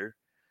brewery here.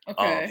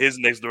 Okay. His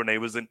next door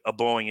neighbor's a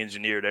Boeing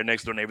engineer. Their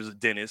next door neighbor's a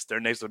dentist. Their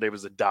next door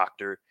neighbor's a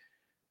doctor.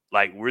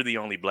 Like we're the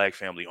only black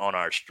family on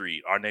our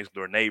street. Our next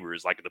door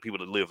neighbors, like the people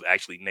that live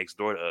actually next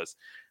door to us,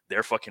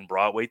 they're fucking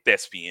Broadway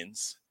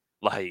thespians.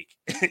 Like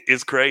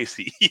it's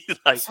crazy.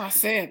 Like, So I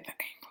said the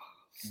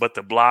Anglos. but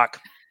the block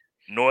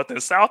north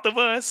and south of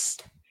us,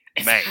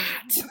 It's man,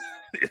 hot.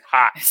 it's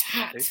hot. It's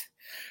hot. It's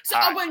So,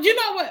 hot. but you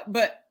know what?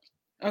 But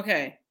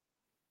okay,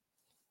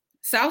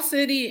 South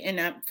City,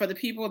 and for the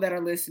people that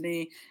are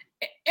listening,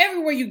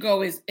 everywhere you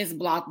go is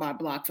block by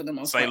block for the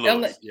most St. part. LA,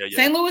 Louis, yeah.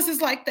 St. Louis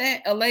is like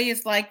that. LA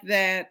is like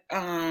that.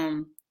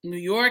 New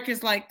York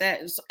is like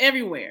that. It's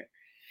everywhere.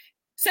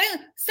 South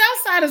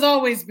Side has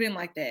always been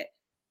like that.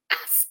 I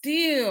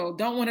still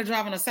don't want to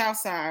drive on the South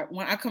Side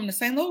when I come to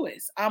St.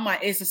 Louis. I'm like,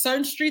 it's a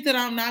certain street that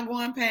I'm not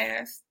going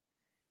past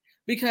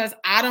because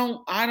I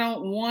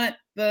don't want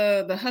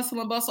the hustle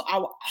and bustle. I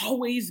will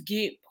always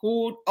get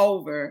pulled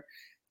over,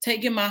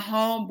 taking my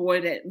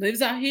homeboy that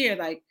lives out here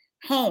like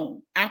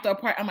home after a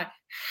party. I'm like,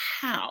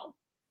 how?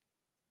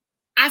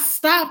 I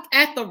stopped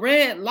at the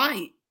red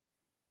light.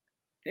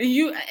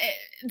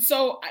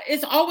 So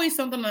it's always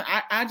something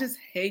that I just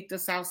hate the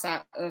South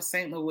Side of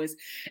St. Louis.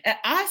 And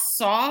I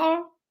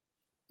saw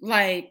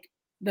like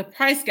the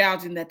price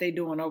gouging that they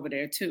doing over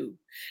there too.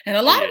 And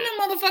a lot of them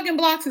motherfucking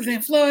blocks is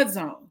in flood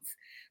zones.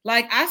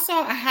 Like I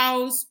saw a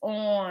house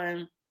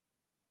on,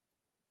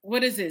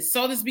 what is it?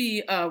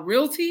 Sotheby's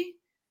Realty.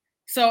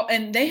 So,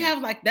 and they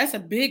have like, that's a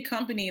big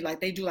company.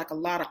 Like they do like a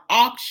lot of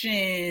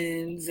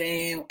auctions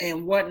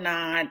and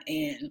whatnot.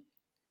 And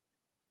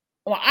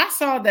when I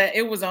saw that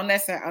it was on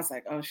that side, I was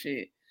like, oh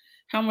shit,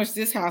 how much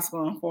this house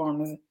going for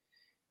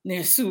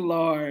near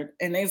Soulard?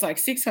 And they was like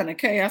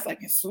 600K. I was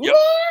like, in Soulard?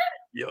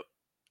 Yep.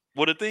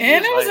 Well, the thing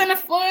and is, it was like, in a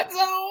flood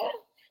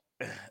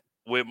zone.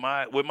 With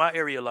my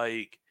area,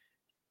 like,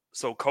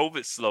 so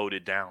COVID slowed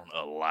it down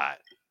a lot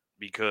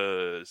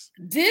because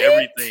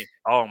everything.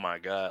 Oh my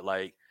god!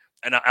 Like,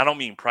 and I don't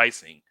mean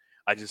pricing.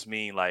 I just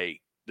mean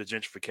like the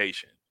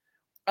gentrification.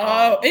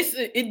 Oh,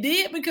 it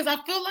did because I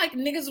feel like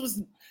niggas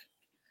was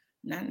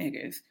not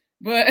niggas,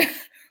 but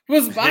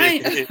was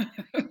buying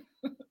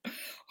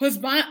was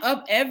buying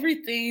up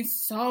everything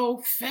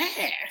so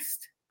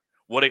fast.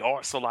 Well, they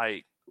are. So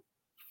like,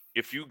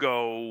 if you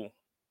go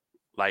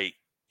like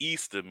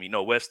west of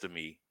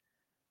me,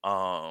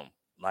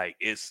 like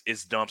it's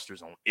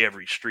dumpsters on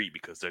every street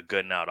because they're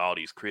gutting out all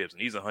these cribs,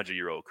 and these are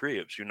 100-year-old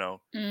cribs,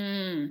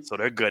 so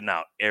they're gutting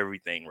out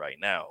everything right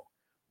now.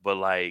 But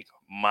like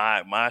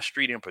my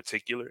street in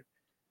particular,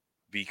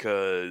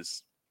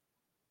 because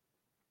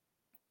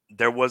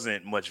there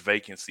wasn't much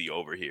vacancy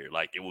over here.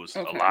 Like it was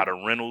a lot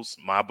of rentals.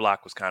 My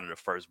block was kind of the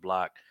first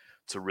block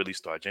to really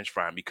start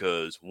gentrifying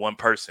because one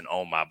person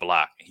owned my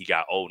block and he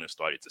got old and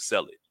started to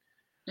sell it.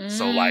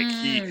 So like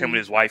him and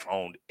his wife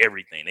owned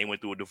everything. They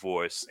went through a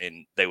divorce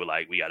and they were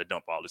like, we got to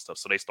dump all this stuff.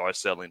 So they started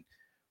selling.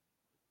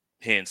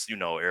 Hence,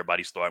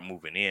 everybody started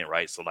moving in,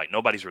 right? So like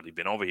nobody's really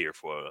been over here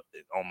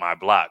on my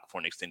block for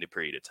an extended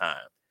period of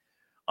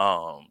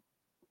time.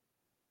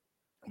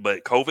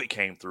 But COVID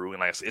came through and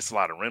like it's a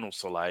lot of rentals.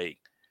 So like,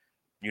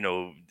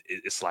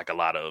 it's like a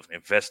lot of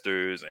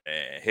investors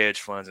and hedge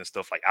funds and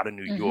stuff like out of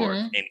New York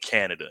and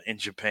Canada and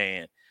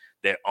Japan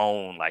that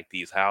own like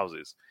these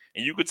houses.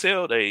 And you could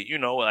tell they,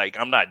 like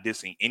I'm not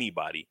dissing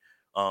anybody,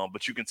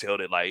 but you can tell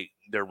that like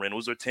their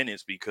rentals are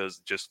tenants because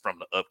just from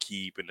the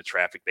upkeep and the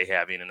traffic they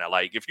have in and out.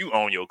 Like if you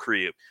own your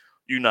crib,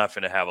 you're not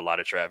finna have a lot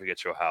of traffic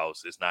at your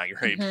house. It's not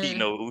going to be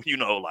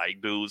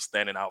like dudes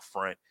standing out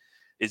front.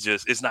 It's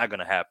not going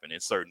to happen in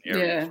certain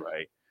areas,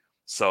 right?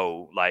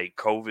 So like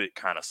COVID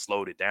kind of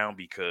slowed it down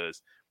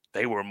because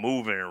they were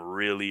moving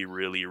really,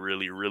 really,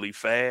 really, really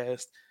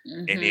fast.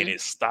 And then it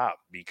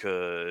stopped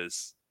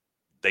because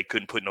they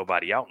couldn't put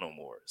nobody out no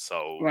more.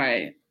 So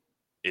Right.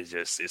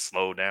 it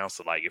slowed down.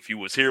 So like if you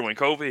was here when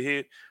COVID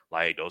hit,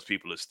 like those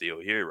people are still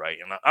here, right?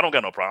 And I don't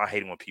got no problem. I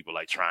hate it when people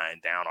like trying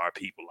down our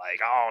people, like,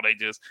 oh, they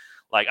just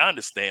like, I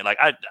understand. Like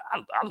I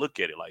look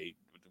at it like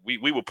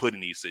we were put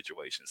in these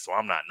situations, so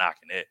I'm not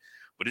knocking it.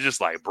 But it's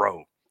just like,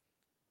 bro,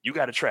 you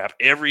got to trap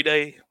every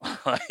day.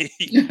 Like,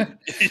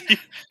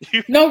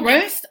 no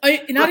rest?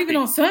 Not even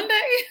right. on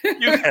Sunday?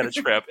 You got to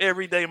trap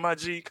every day, my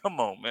G. Come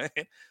on, man.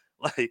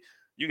 Like,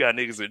 you got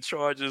niggas in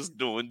charges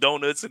doing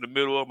donuts in the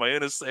middle of my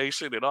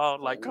intersection and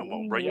all. Like, come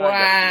on, bro. Y'all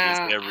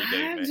got to do this every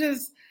day, man.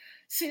 Just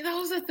see,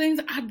 those are things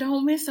I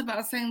don't miss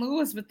about St.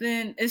 Louis, but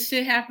then it's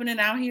shit happening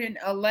out here in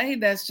LA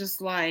that's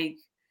just like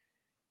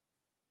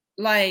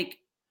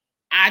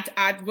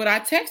I what I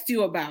text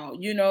you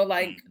about, you know,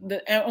 like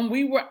and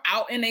we were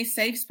out in a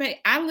safe space.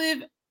 I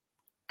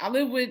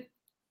live with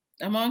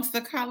amongst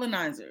the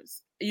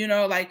colonizers, you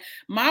know, like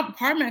my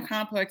apartment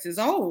complex is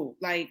old.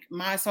 Like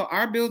so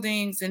our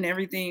buildings and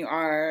everything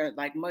are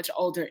like much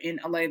older in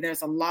LA.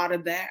 There's a lot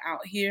of that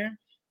out here.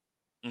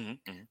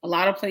 A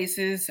lot of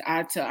places.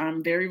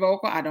 I'm very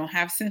vocal. I don't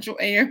have central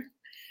air.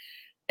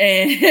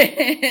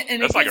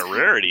 And that's like a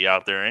rarity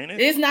out there, ain't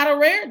it? It's not a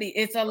rarity.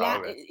 It's a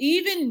lot. Okay.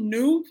 Even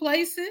new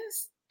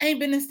places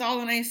ain't been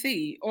installing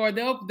AC, or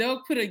they'll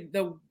put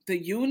the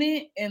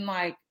unit in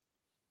like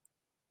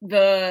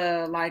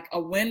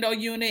a window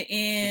unit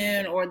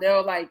in, or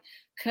they'll like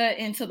cut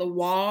into the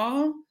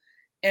wall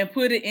and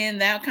put it in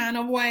that kind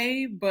of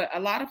way. But a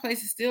lot of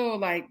places still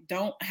like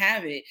don't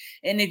have it.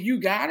 And if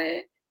you got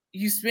it,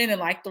 you spending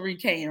like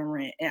 $3,000 in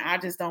rent, and I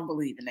just don't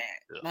believe in that.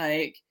 Yeah.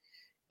 Like,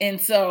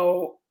 and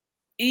so.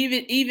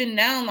 Even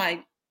now,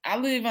 like I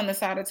live on the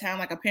side of town,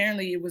 like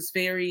apparently it was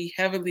very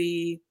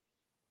heavily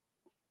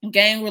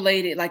gang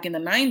related, like in the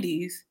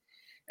 90s,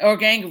 or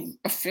gang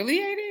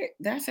affiliated.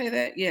 Did I say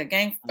that? Yeah,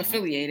 gang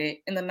affiliated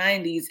in the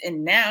 90s.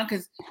 And now,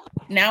 because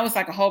now it's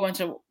like a whole bunch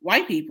of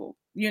white people,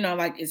 you know,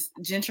 like it's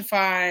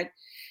gentrified.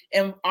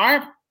 And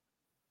our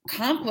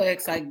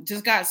complex like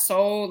just got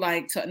sold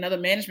like to another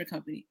management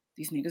company.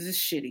 These niggas is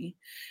shitty.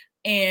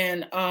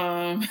 And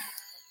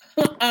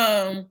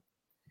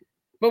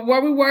but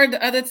where we were,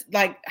 the other,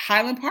 like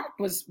Highland Park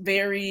was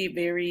very,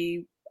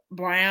 very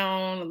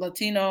brown,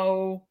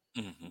 Latino,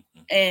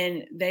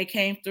 and they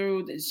came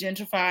through, the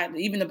gentrified.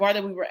 Even the bar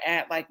that we were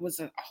at, like, was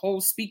a whole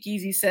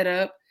speakeasy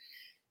setup.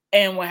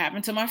 And what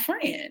happened to my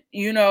friend?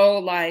 You know,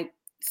 like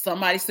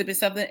somebody slipping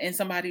something and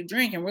somebody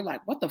drink, and we're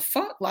like, what the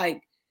fuck?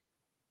 Like,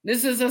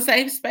 this is a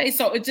safe space.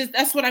 So it just,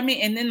 that's what I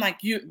mean. And then like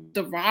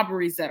the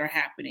robberies that are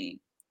happening.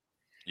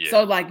 Yeah.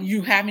 So like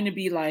you having to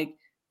be like,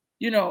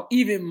 you know,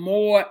 even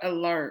more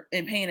alert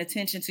and paying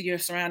attention to your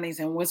surroundings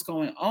and what's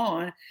going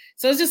on.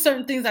 So it's just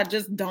certain things I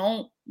just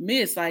don't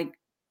miss, like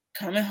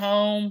coming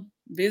home,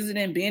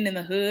 visiting, being in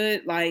the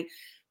hood. Like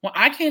when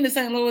I came to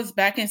St. Louis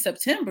back in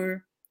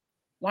September,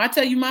 when I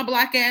tell you my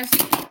black ass,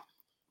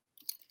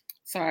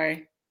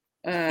 sorry,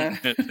 I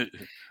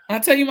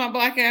tell you my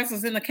black ass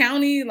was in the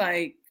county,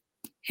 like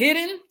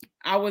hidden.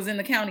 I was in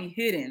the county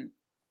hidden.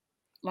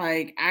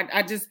 Like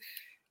I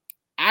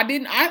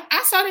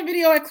saw the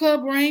video at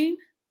Club Rain.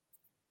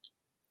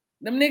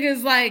 Them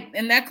niggas like,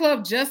 and that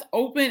club just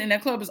opened and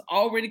that club is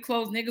already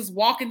closed. Niggas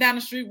walking down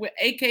the street with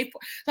AK.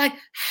 Like,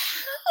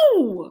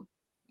 how?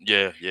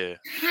 Yeah.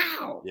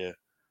 How? Yeah.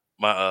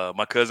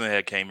 My cousin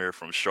had came here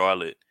from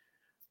Charlotte.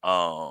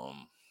 I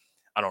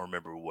don't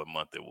remember what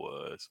month it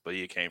was, but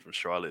he came from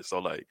Charlotte. So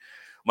like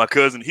my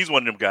cousin, he's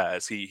one of them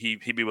guys.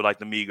 He be with like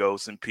the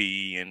Migos and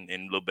P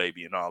and Lil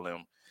Baby and all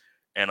them.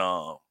 And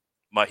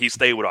he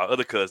stayed with our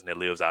other cousin that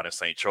lives out in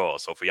St.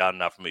 Charles. So for y'all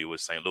not familiar with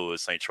St.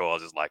 Louis, St.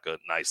 Charles is like a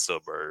nice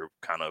suburb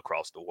kind of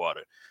across the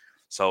water.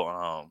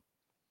 So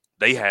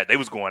they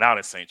was going out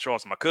in St.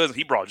 Charles. My cousin,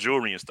 he brought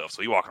jewelry and stuff.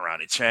 So he walking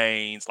around in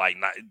chains. Like,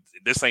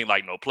 this ain't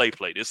like no play.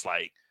 This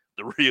like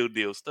the real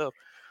deal stuff.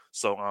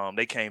 So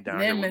they came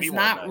down here with me one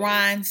night. Not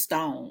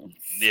rhinestones.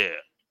 Yeah.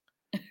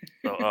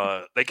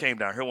 So they came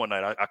down here one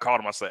night. I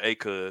called him. I said, hey,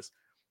 cuz,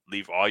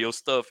 leave all your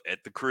stuff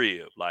at the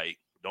crib. Like,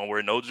 don't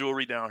wear no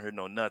jewelry down here,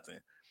 no nothing.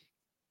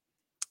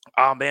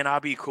 Oh man,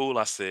 I'll be cool.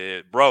 I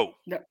said, bro,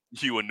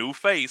 you a new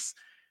face.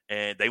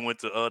 And they went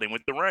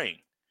to Rain.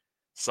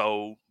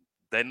 So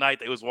that night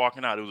they was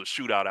walking out, it was a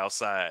shootout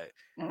outside.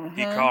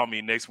 He called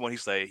me next one. He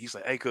said,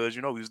 hey, cuz,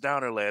 you know, we was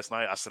down there last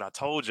night. I said, I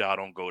told y'all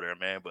don't go there,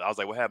 man. But I was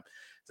like, what happened?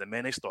 He said,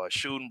 man, they started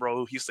shooting,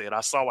 bro. He said,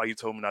 I saw why you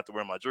told me not to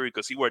wear my jewelry,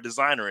 because he wear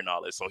designer and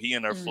all that. So he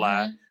in there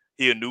fly.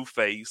 He a new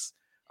face.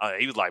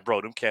 He was like,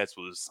 bro, them cats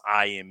was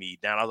eyeing me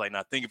down. I was like,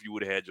 now think if you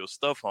would have had your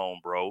stuff home,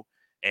 bro,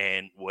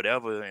 and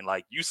whatever. And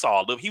like, you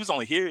saw, look, he was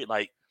only here,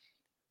 like,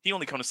 he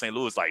only come to St.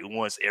 Louis like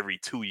once every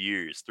 2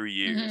 years, 3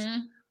 years.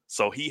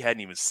 So he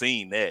hadn't even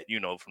seen that, you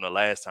know, from the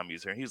last time he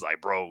was here. He was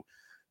like, bro,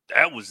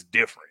 that was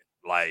different.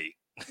 Like,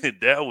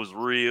 that was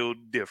real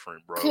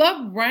different, bro.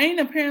 Club Rain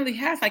apparently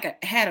had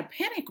a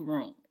panic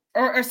room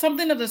or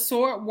something of the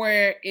sort,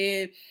 where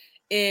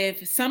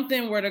if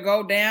something were to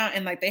go down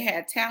and like they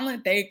had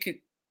talent, they could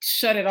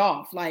shut it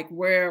off, like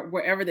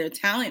wherever their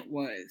talent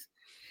was.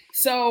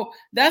 So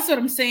that's what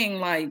I'm saying.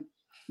 Like,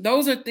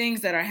 those are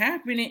things that are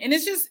happening, and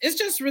it's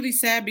just really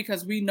sad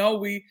because we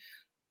know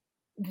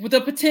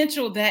the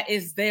potential that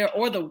is there,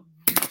 or the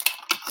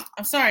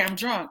I'm sorry, I'm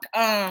drunk.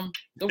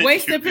 The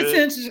wasted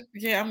potential.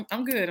 Yeah,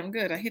 I'm good. I'm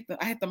good. I hit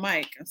the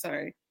mic. I'm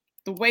sorry.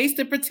 The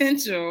wasted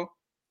potential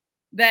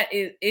that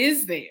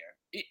is there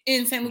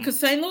in St. Louis, because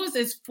St. Louis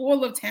is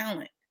full of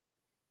talent.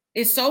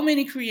 It's so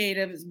many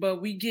creatives,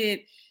 but we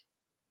get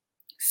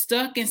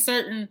stuck in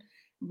certain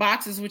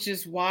boxes, which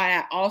is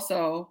why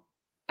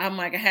I'm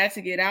like, I had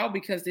to get out,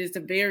 because there's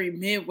a very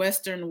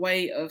Midwestern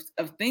way of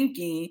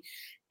thinking.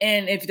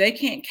 And if they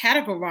can't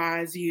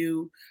categorize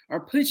you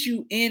or put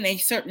you in a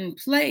certain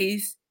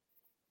place,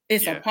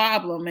 it's a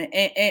problem.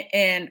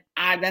 And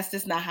that's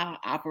just not how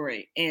I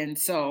operate. And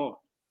so,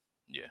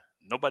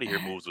 nobody here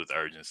moves with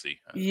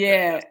urgency.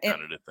 Yeah, that's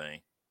kind of the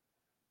thing.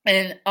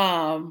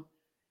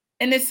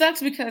 And it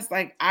sucks because,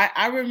 like,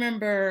 I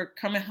remember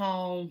coming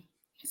home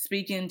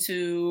speaking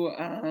to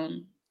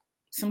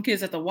some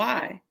kids at the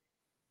Y,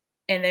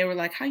 and they were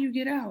like, "How you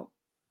get out?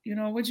 You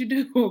know, what'd you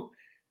do?"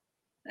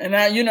 And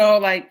I,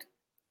 like,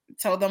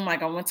 told them,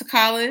 like, I went to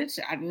college.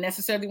 I didn't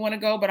necessarily want to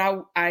go, but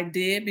I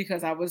did,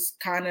 because I was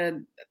kind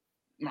of,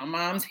 my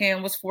mom's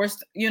hand was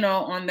forced,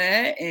 on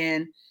that.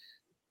 And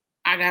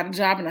I got a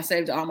job and I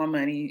saved all my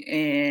money.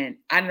 And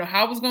I didn't know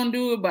how I was going to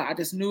do it, but I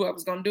just knew I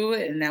was going to do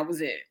it. And that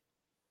was it.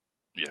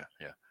 Yeah.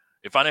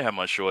 If I didn't have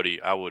my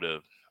shorty, I would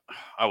have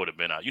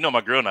been out.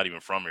 My girl not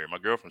even from here. My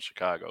girl from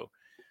Chicago.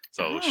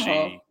 So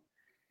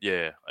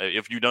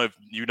if you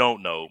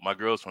don't know, my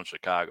girl's from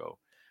Chicago.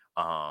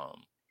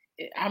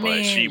 I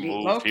mean, she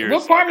moved here.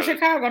 What part of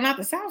Chicago? Not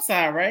the South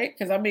Side, right?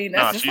 Because I mean,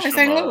 that's just like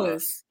St.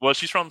 Louis. Well,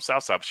 she's from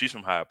South Side, but she's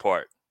from Hyde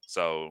Park.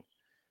 So,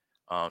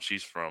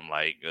 she's from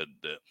like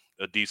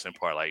a decent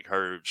part. Like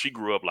she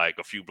grew up like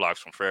a few blocks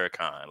from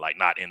Farrakhan, like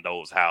not in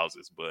those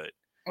houses, but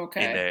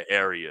in that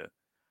area.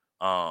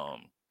 Not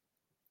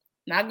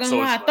gonna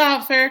lie, I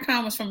thought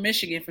Farrakhan was from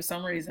Michigan for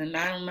some reason.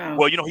 I don't know.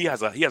 Well, he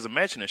has a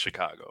mansion in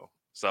Chicago.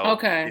 So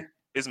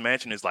his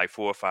mansion is like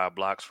 4 or 5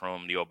 blocks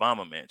from the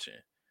Obama mansion.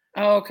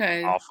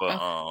 Okay. Off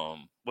of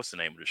what's the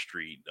name of the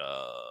street?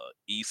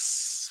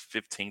 East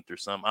 15th or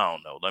something. I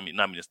don't know.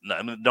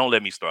 Don't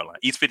let me start lying.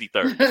 East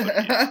 53rd.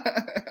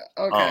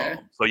 Okay.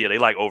 So yeah, they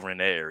like over in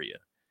that area.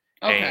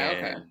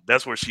 Okay.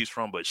 That's where she's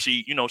from. But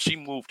she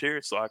moved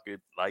here so I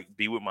could like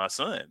be with my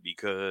son,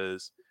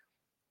 because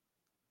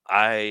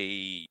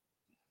I've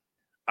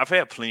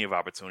had plenty of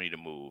opportunity to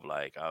move.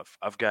 Like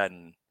I've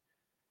gotten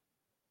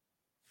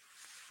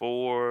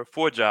four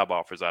job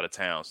offers out of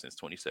town since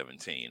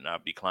 2017, and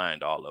I've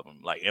declined all of them.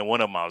 Like, and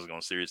one of them I was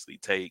going to seriously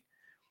take,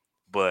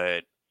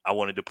 but I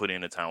wanted to put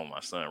in the time with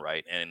my son,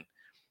 right? And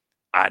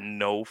I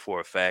know for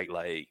a fact,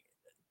 like,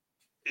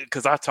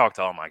 because I talk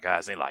to all my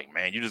guys, they're like,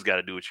 man, you just got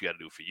to do what you got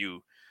to do for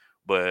you.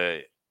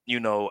 But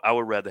I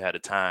would rather have the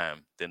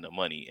time than the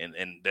money, and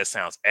that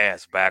sounds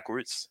ass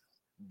backwards,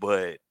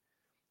 but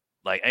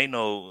like, ain't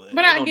no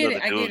I get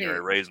it.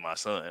 gonna raise my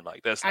son.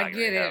 Like, that's not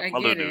gonna happen. My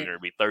little dude's gonna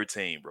be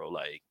 13, bro.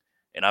 Like,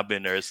 and I've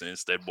been there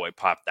since that boy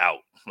popped out.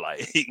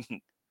 Like,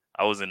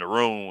 I was in the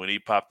room when he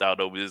popped out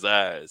over his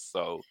eyes.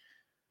 So,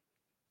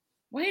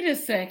 wait a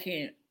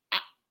second.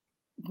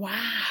 Wow.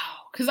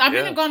 Because I've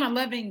been gone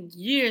 11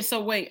 years.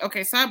 So wait,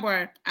 okay,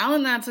 sidebar.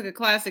 Alan and I took a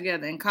class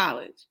together in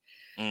college.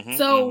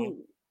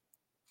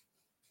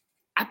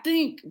 I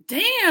think,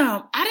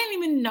 damn, I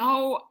didn't even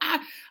know.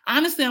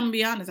 Honestly, I'm gonna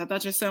be honest. I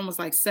thought your son was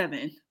like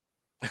 7.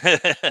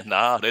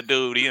 Nah, that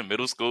dude, he in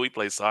middle school. He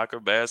plays soccer,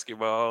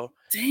 basketball.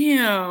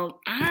 Damn.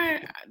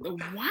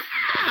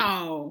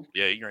 Wow.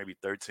 Yeah, he's gonna be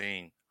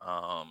 13.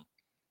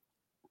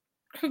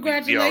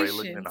 Congratulations. He already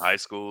looking in high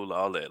school,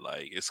 all that.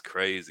 Like, it's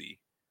crazy.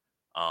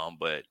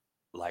 But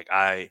like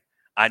I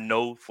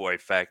know for a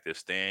fact that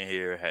staying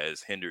here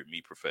has hindered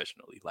me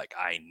professionally. Like,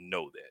 I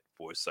know that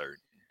for certain.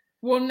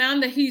 Well, now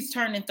that he's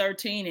turning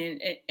 13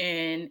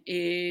 and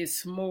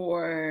is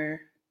more,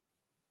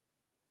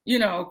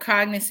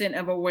 cognizant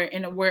of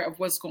aware of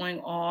what's going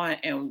on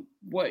and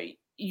what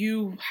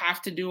you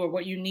have to do or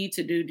what you need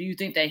to do, do you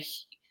think that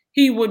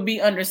he would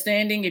be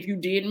understanding if you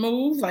did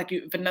move? Like,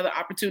 if another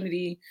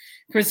opportunity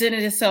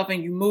presented itself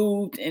and you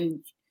moved,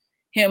 and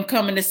him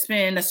coming to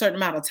spend a certain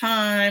amount of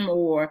time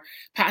or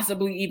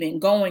possibly even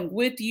going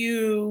with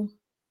you?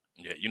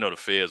 Yeah, the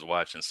Fed's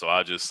watching, so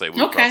I'll just say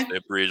we'll cross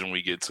that bridge when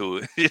we get to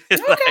it. Okay.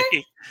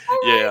 Like,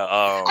 yeah.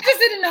 I just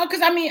didn't know, because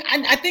I mean,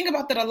 I think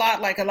about that a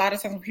lot. Like, a lot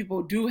of times when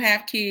people do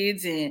have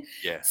kids, and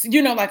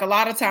like a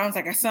lot of times,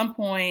 like at some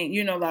point,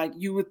 like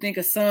you would think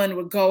a son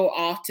would go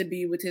off to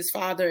be with his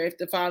father if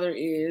the father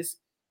is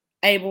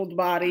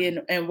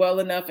able-bodied and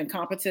well enough and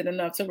competent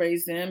enough to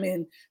raise them.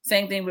 And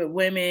same thing with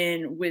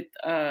women with,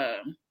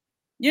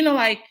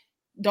 like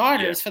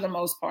daughters for the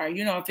most part.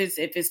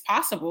 If it's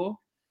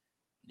possible.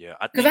 Yeah,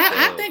 because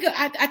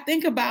I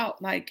think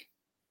about like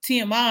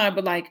TMI,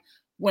 but like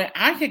when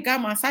I had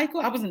got my cycle,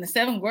 I was in the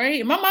 7th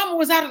grade, and my mama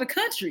was out of the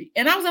country,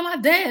 and I was at my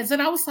dad's,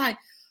 and I was like,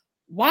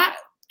 why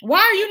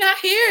are you not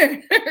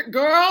here,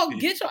 girl?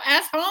 Get your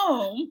ass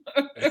home.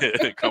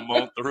 Come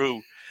on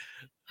through,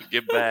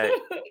 get back.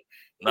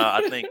 No,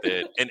 I think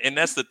that, and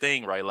that's the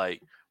thing, right?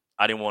 Like,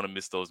 I didn't want to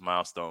miss those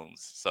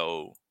milestones.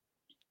 So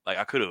like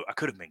I could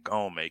have been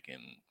gone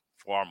making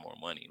far more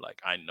money.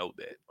 Like I know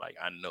that. Like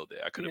I know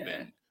that I could have Yeah.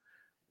 been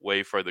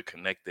way further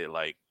connected.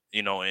 Like,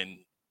 you know, and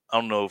I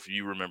don't know if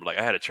you remember, like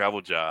I had a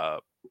travel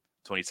job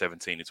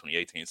 2017 to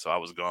 2018. So I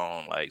was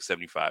gone like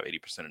 75,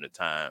 80% of the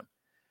time.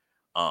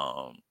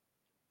 Um,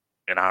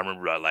 and I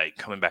remember like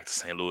coming back to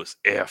St. Louis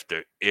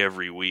after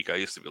every week. I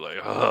used to be like,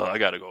 oh, I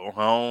gotta go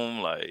home,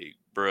 like,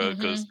 bruh,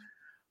 because Mm-hmm.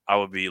 I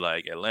would be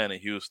like Atlanta,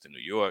 Houston, New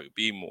York,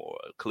 Bmore,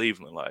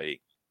 Cleveland,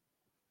 like,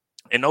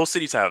 and those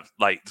cities have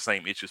like the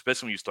same issue,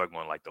 especially when you start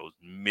going like those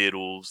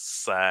middle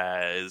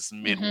size,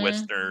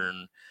 Mm-hmm.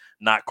 Midwestern,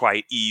 not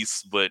quite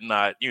east, but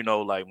not, you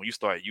know, like when you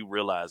start, you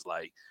realize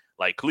like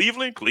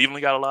Cleveland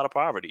got a lot of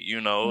poverty,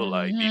 you know,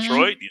 like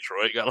Mm-hmm.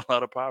 Detroit got a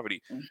lot of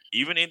poverty.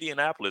 Even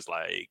Indianapolis,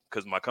 like,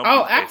 because my company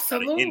Oh, is based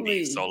out of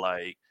Indy. So absolutely.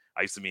 like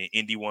I used to be in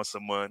Indy once a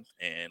month,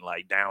 and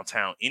like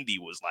downtown Indy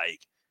was like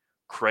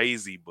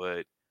crazy,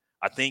 but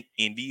I think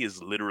Indy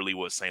is literally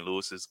what St.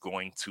 Louis is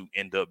going to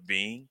end up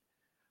being,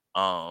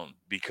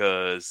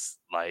 because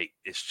like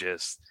it's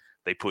just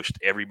they pushed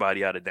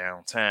everybody out of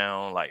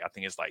downtown. Like I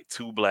think it's like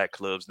two black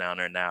clubs down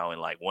there now,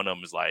 and like one of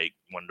them is like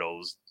one of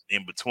those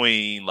in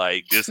between,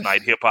 like this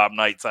night hip hop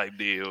night type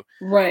deal.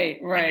 Right,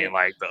 And then right.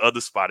 like the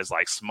other spot is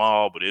like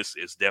small, but it's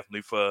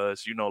definitely for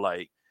us, you know,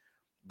 like.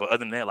 But other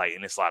than that, like,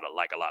 and it's a lot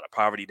of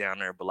poverty down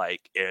there. But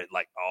like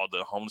all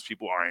the homeless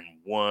people are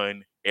in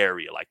one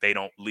area. Like they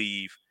don't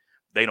leave,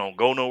 they don't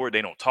go nowhere,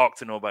 they don't talk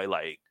to nobody.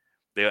 Like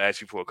they'll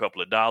ask you for a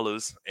couple of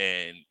dollars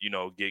and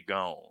get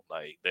gone.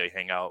 Like they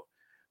hang out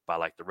by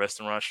like the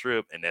restaurant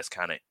strip, and that's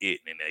kind of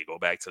it. And they go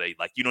back to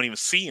like you don't even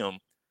see them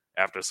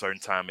after a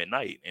certain time at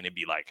night, and it'd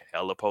be like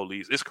hella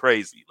police. It's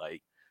crazy.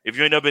 Like if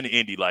you ain't never been to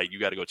Indy, like you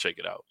got to go check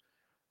it out.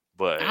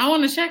 But I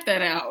want to check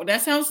that out.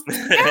 That sounds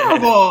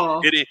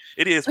terrible.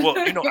 it is. Well,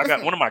 I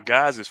got one of my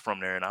guys is from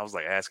there, and I was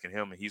like asking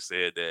him, and he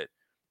said that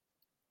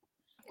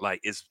like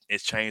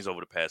it's changed over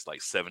the past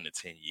like 7 to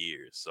 10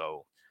 years.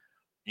 So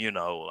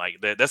like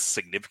that's a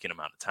significant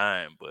amount of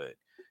time. But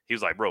he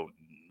was like, bro,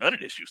 none of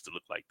this used to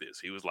look like this.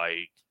 He was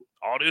like,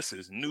 all this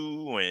is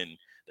new, and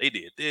they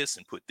did this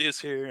and put this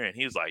here, and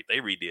he was like, they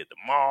redid the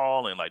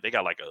mall, and like they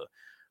got like a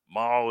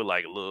mall with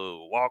like a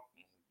little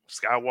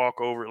skywalk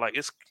over. Like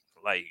it's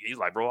like he's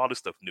like, bro, all this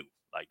stuff new.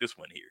 Like this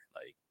one here,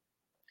 like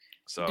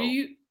Do so.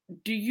 you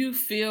do you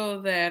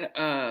feel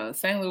that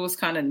St. Louis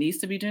kind of needs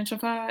to be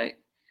gentrified?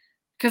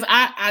 Because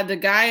I the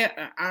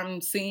guy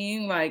I'm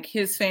seeing, like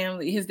his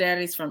family, his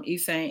dad is from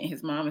East Saint and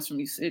his mom is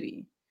from East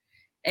City,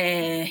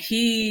 and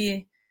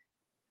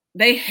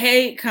they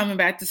hate coming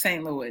back to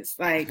St. Louis,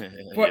 like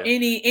for Yeah.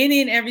 any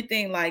and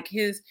everything. Like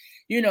he's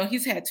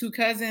had two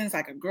cousins,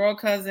 like a girl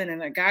cousin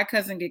and a guy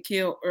cousin, get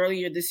killed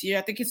earlier this year.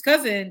 I think his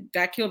cousin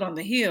got killed on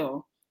the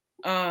hill,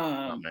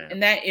 Oh man. in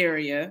that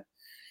area.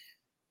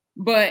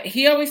 But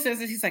he always says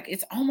that he's like,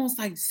 it's almost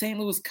like St.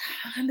 Louis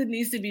kind of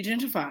needs to be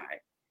gentrified.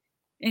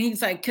 And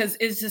he's like, because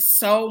it's just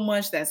so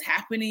much that's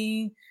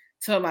happening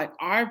to like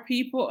our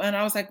people. And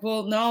I was like,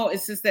 well, no,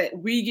 it's just that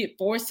we get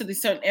forced to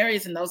these certain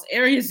areas, and those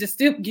areas just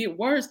still get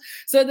worse.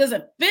 So it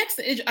doesn't fix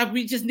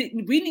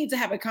it. We need to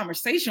have a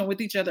conversation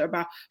with each other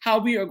about how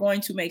we are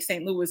going to make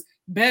St. Louis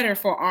better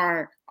for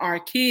our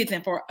kids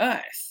and for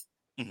us.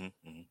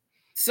 Hmm.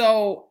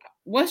 So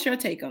what's your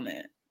take on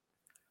that?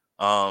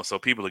 So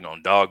people are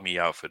gonna dog me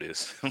out for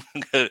this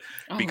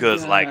Oh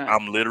because like God.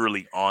 I'm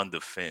literally on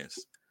the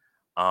fence.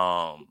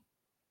 Um,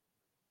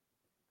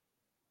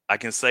 I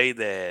can say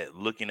that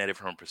looking at it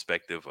from a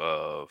perspective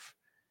of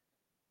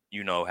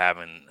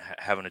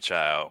having a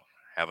child,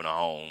 having a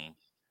home,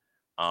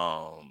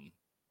 um,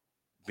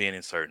 being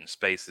in certain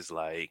spaces.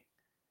 Like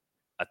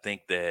I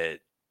think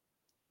that,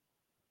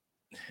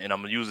 and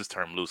I'm gonna use this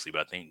term loosely,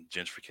 but I think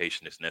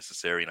gentrification is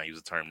necessary, and I use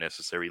the term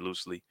necessary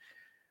loosely.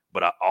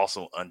 But I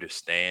also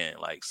understand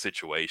like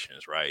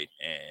situations, right?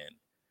 And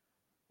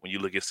when you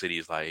look at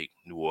cities like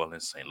New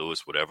Orleans, St.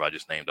 Louis, whatever, I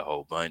just named a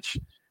whole bunch,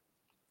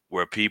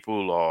 where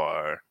people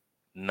are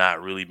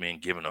not really being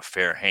given a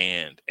fair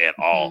hand at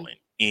all Mhm. in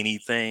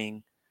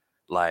anything.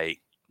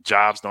 Like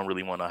jobs don't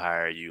really want to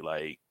hire you.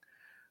 Like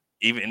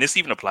and this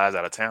even applies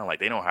out of town. Like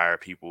they don't hire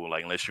people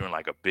like unless you're in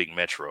like a big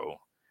metro.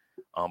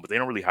 But they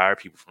don't really hire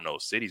people from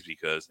those cities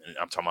because, and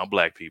I'm talking about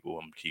black people.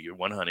 I'm keep it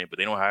 100, but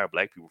they don't hire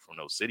black people from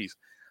those cities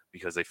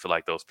because they feel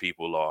like those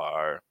people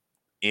are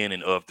in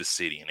and of the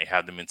city and they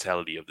have the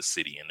mentality of the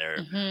city and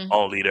they're Mhm.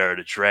 only there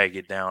to drag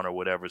it down or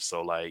whatever.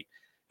 So like,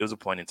 there was a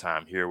point in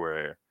time here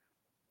where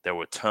there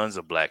were tons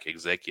of black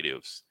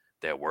executives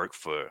that worked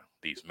for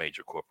these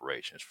major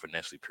corporations, for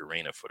Nestle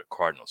Purina, for the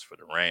Cardinals, for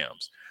the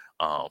Rams,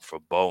 for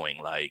Boeing,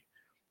 like,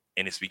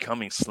 and it's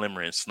becoming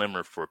slimmer and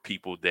slimmer for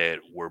people that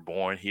were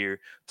born here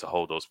to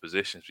hold those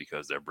positions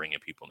because they're bringing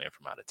people in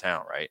from out of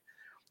town, right?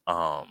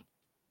 Um,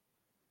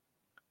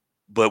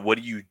 but what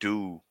do you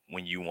do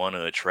when you want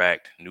to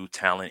attract new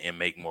talent and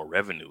make more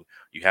revenue?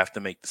 You have to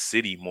make the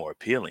city more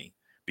appealing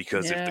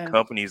because if the Yeah.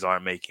 companies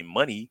aren't making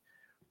money,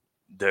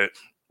 there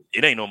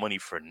it ain't no money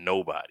for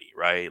nobody,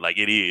 right? Like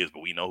it is,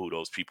 but we know who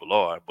those people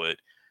are, but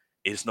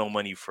it's no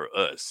money for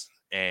us.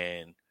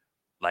 And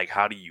like,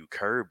 how do you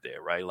curb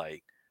that, right?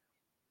 Like,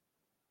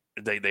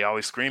 they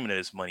always screaming that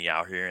it's money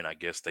out here, and I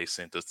guess they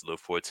sent us the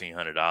little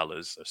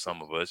 $1,400, or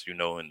some of us, and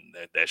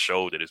that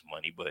showed that it's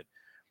money, but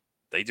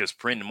they just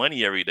print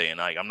money every day. And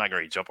like, I'm not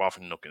going to jump off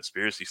into no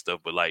conspiracy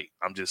stuff, but like,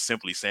 I'm just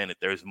simply saying that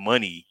there's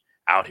money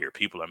out here.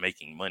 People are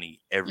making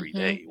money every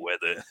day,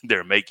 whether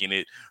they're making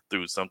it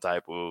through some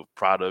type of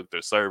product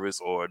or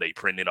service, or they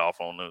print it off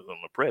on the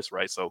press,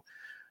 right? So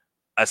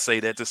I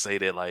say that to say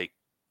that, like,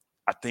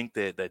 I think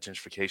that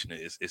gentrification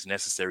is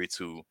necessary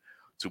to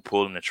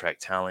pull and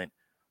attract talent.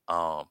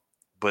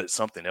 But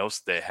something else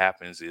that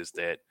happens is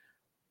that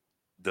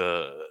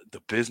the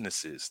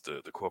businesses,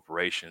 the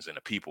corporations, and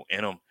the people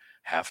in them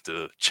have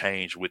to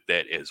change with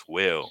that as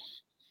well.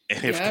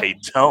 And if they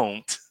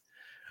don't,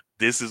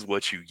 this is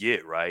what you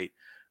get, right?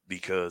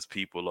 Because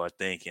people are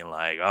thinking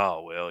like,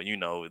 oh, well,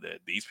 that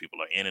these people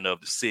are in and of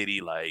the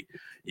city. Like,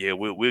 yeah,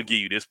 we'll give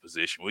you this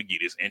position. We'll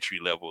give you this entry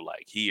level,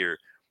 like, here.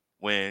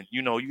 When,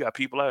 you got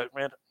people like,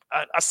 man,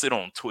 I sit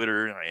on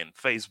Twitter and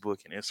Facebook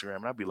and Instagram,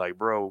 and I'd be like,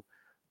 bro,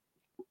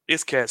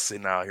 it's cats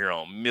sitting out here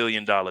on $1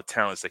 million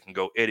talents that can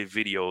go edit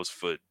videos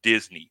for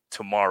Disney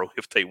tomorrow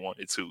if they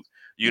wanted to.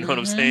 You know what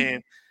I'm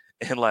saying?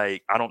 And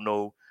like, I don't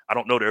know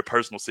their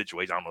personal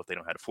situation. I don't know if they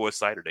don't have the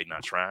foresight or they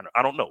not trying.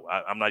 I don't know.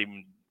 I'm not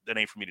even, that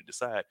ain't for me to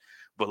decide.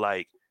 But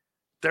like,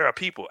 there are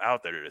people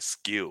out there that are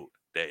skilled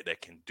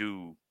that can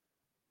do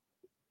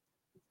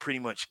pretty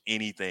much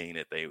anything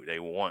that they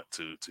want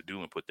to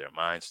do and put their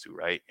minds to,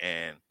 right?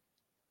 And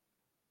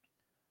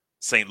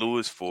St.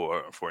 Louis,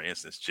 for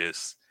instance,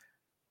 just,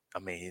 I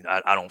mean,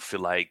 I don't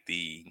feel like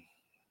the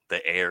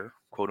air,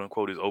 quote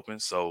unquote, is open.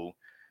 So,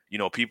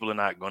 people are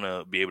not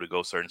gonna be able to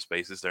go certain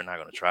spaces. They're not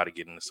gonna try to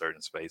get into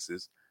certain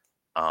spaces.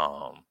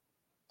 And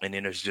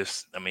then there's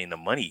just, I mean, the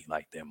money,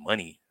 like their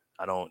money.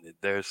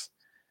 Their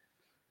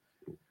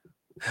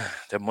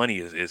money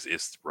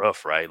is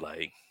rough, right?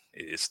 Like,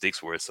 it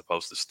sticks where it's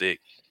supposed to stick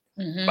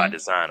by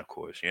design, of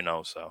course,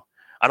 so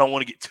I don't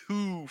want to get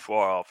too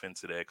far off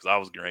into that because I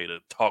was getting ready to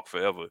talk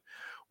forever.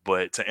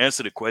 But to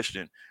answer the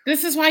question,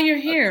 this is why you're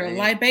here.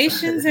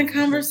 Libations and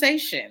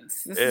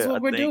conversations. This is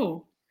what we're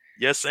doing.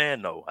 Yes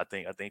and no. I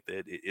think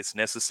that it's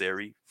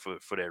necessary for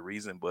that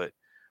reason, but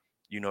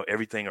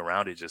everything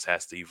around it just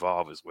has to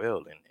evolve as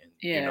well.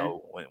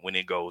 And when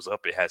it goes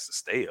up, it has to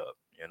stay up,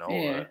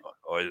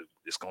 or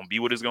it's gonna be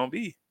what it's gonna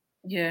be.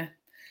 Yeah.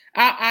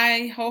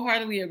 I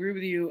wholeheartedly agree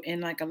with you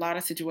in like a lot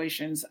of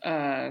situations,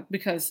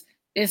 because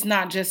it's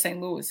not just St.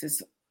 Louis,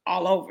 it's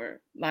all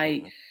over.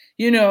 Like,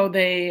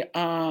 they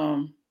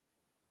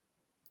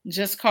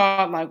just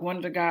called like one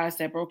of the guys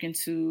that broke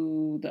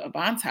into the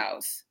Avant's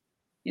house,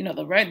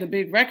 the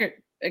big record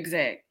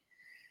exec.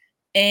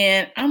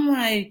 And I'm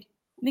like,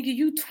 nigga,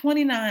 you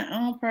 29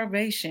 on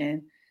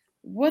probation.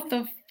 What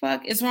the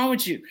fuck is wrong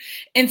with you?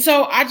 And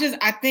so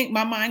I think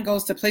my mind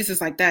goes to places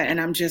like that. And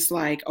I'm just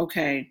like,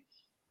 okay,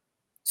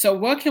 so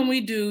what can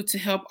we do to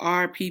help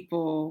our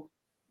people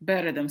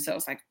better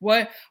themselves? Like,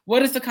 what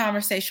is the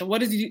conversation?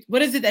 What is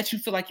it that you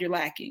feel like you're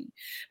lacking?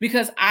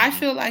 Because I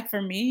feel like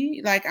for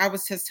me, like I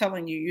was just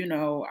telling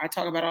you, I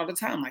talk about all the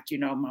time, like,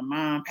 my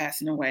mom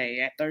passing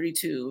away at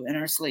 32 in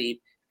her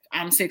sleep.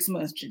 I'm 6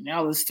 months,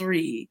 Janelle is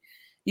 3.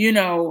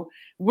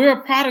 We're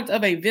a product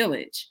of a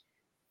village.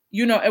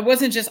 It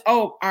wasn't just,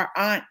 oh, our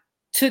aunt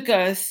took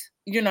us,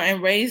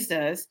 and raised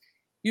us,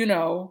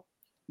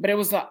 but it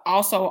was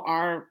also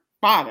our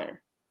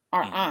father,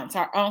 our aunts,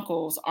 our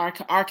uncles,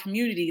 our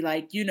community.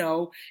 Like,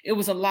 it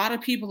was a lot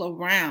of people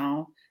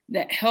around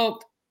that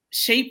helped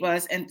shape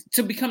us and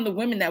to become the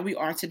women that we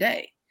are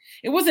today.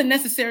 It wasn't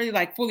necessarily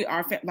like fully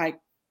like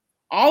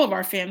all of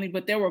our family,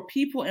 but there were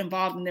people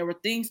involved and there were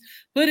things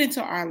put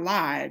into our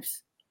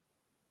lives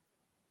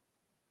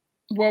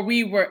where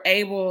we were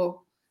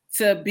able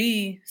to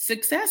be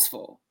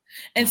successful.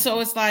 And so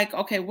it's like,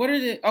 okay,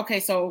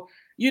 so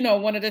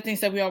one of the things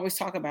that we always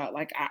talk about,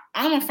 like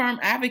I'm a firm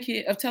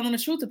advocate of telling the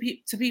truth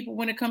to people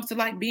when it comes to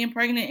like being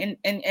pregnant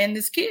and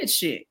this kid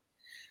shit.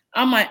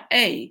 I'm like,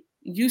 hey,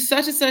 you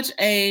such and such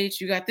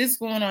age, you got this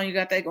going on, you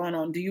got that going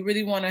on. Do you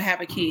really want to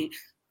have a kid?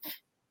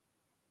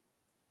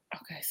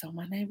 Okay, so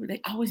my neighbor,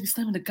 they always be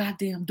slamming the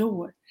goddamn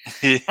door.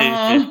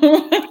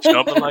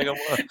 Jumping like a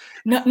what?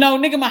 No,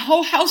 nigga, my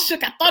whole house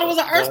shook. I thought it was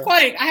an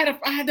earthquake. I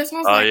had this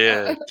house. Oh like,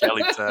 yeah,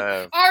 Kelly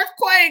time.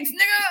 Earthquakes,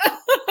 nigga.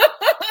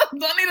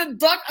 Don't need a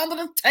duck under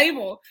the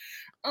table.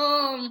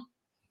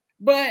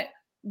 But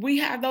we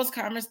have those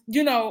comments,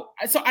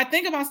 So I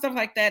think about stuff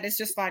like that. It's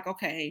just like,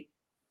 okay,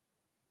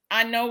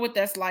 I know what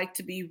that's like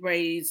to be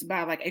raised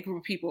by like a group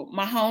of people.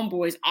 My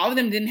homeboys, all of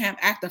them didn't have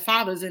active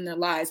fathers in their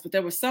lives, but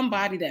there was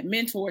somebody that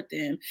mentored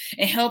them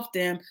and helped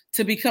them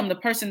to become the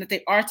person that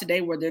they are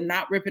today, where they're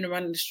not ripping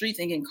around in the streets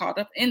and getting caught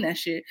up in that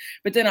shit.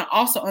 But then I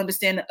also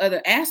understand the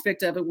other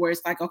aspect of it, where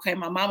it's like, okay,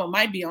 my mama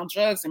might be on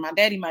drugs and my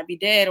daddy might be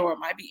dead or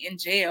might be in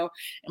jail,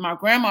 and my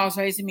grandma's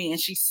raising me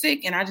and she's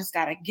sick and I just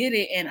got to get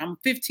it. And I'm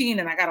 15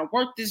 and I got to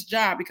work this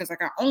job because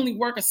like I only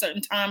work a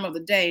certain time of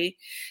the day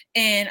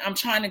and I'm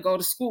trying to go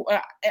to school.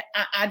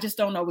 I just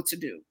don't know what to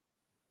do.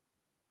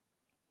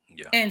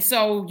 Yeah. And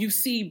so you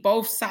see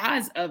both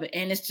sides of it,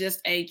 and it's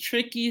just a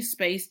tricky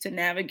space to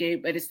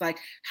navigate. But it's like,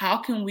 how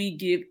can we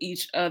give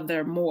each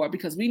other more?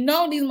 Because we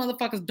know these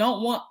motherfuckers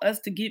don't want us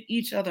to give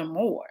each other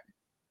more.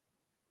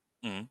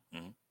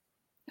 Mm-hmm.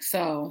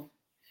 So,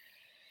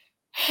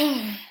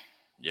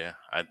 yeah,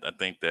 I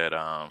think that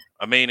I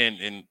mean,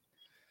 and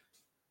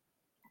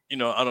you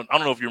know, I don't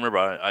know if you remember.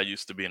 I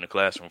used to be in the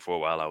classroom for a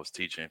while. I was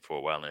teaching for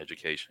a while in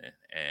education,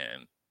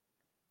 and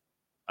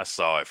I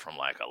saw it from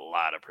like a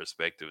lot of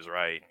perspectives,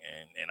 right?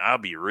 And I'll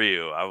be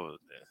real, I was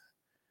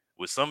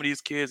with some of these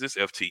kids, it's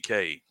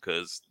FTK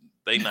because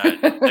they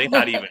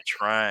not even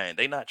trying.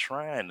 They not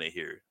trying to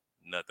hear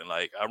nothing.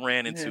 Like I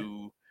ran yeah.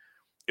 into,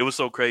 it was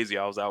so crazy.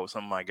 I was out with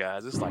some of my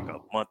guys. It's like a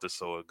month or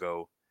so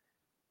ago,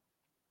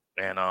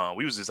 and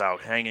we was just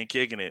out hanging,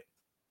 kicking it.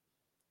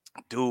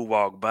 Dude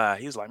walked by.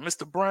 He's like,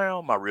 "Mr.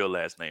 Brown," my real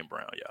last name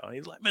Brown, y'all.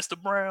 He's like,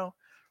 "Mr. Brown."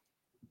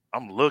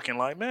 I'm looking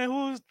like, man,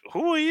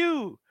 who are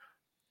you?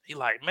 He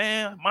like,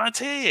 man,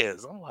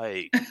 Montez. I'm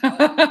Okay.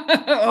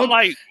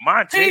 like,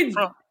 Montez Hey,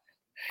 from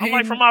I'm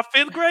like, from hey. my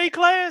 5th grade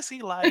class.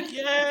 He like,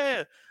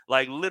 yeah.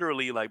 Like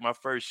literally, like my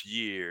first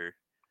year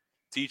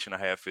teaching, I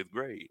had 5th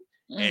grade.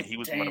 And he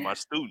was one of Damn. my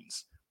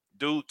students.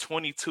 Dude,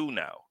 22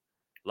 now.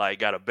 Like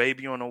got a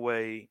baby on the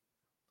way,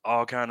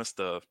 all kind of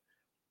stuff.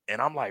 And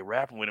I'm like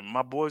rapping with him.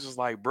 My boys was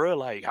like, bro,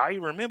 like, how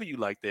you remember you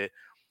like that?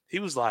 He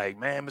was like,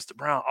 man, Mr.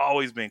 Brown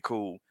always been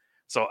cool.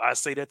 So I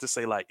say that to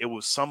say, like, it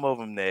was some of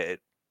them that,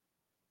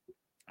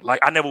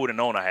 like, I never would have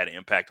known I had an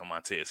impact on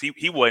Montez.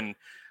 He wasn't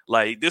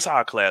like this. How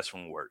a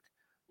classroom work.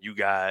 You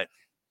got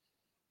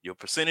your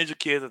percentage of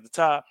kids at the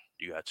top.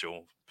 You got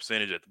your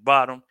percentage at the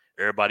bottom.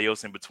 Everybody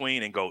else in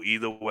between, and go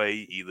either way,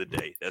 either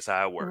day. That's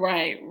how it worked.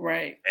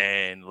 Right.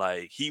 And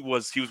like he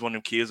was one of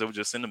them kids that was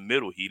just in the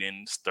middle. He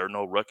didn't stir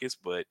no ruckus,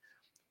 but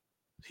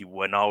he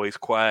wasn't always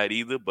quiet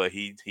either, but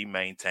he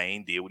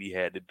maintained, did what he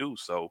had to do.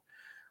 So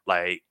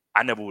like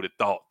I never would have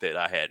thought that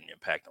I had an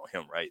impact on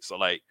him, right? So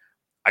like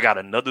I got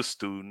another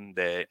student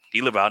that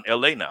he live out in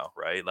LA now,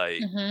 right?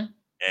 Like Mm-hmm.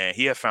 and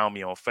he had found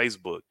me on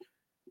Facebook.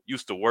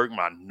 Used to work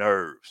my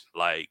nerves.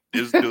 Like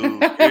this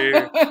dude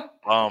here,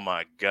 oh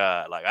my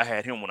God. Like I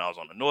had him when I was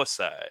on the north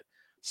side.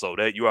 So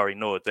that you already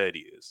know what that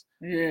is.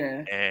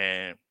 Yeah.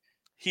 And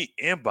he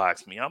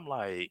inboxed me. I'm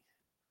like,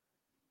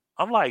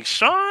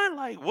 Sean,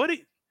 like what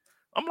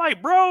I'm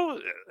like, bro,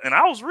 and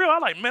I was real. I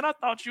like, man, I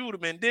thought you would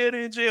have been dead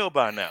in jail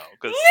by now.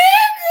 Cause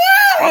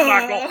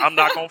Nigga! I'm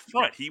not gonna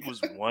front. He was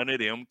one of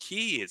them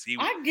kids.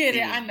 I get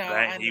He it. was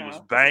I he was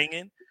know.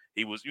 banging.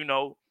 He was,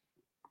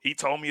 he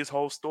told me his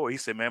whole story. He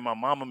said, man, my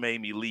mama made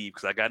me leave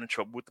because I got in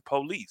trouble with the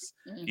police.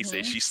 He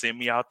said Mm-hmm. she sent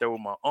me out there with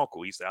my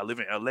uncle. He said, I live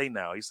in LA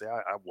now. He said,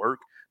 I work,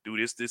 do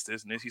this,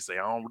 and this. He said,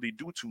 I don't really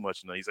do too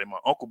much now. He said, my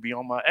uncle be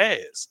on my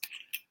ass.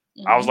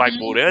 I was like,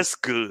 well, Mm-hmm. that's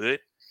good.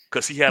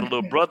 Because he had a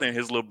little brother, and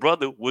his little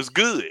brother was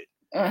good.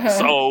 Uh-huh.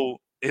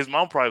 So his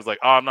mom probably was like,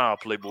 oh, nah,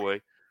 Playboy,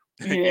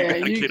 you Yeah,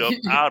 got to get up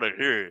out of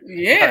here.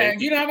 yeah, Like,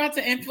 you're not about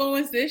to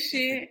influence this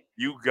shit.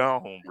 you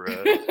gone,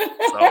 bruh.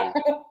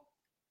 So,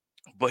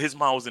 but his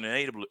mom was an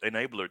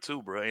enabler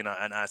too, bro. And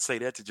I say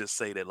that to just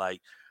say that,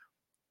 like,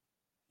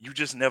 you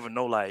just never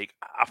know. Like,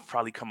 I've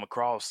probably come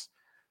across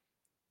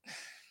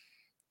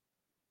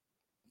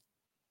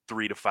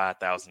 3 to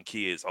 5,000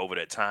 kids over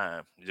that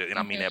time. And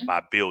I mean that Mm-hmm.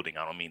 by building.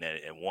 I don't mean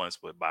that at once,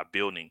 but by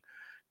building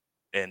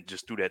and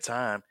just through that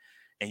time.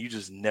 And you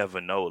just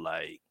never know,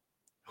 like,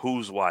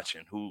 who's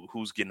watching,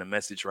 who's getting the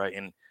message right.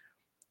 And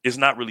it's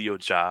not really your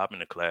job in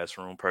the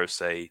classroom per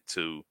se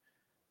to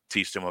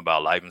teach them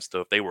about life and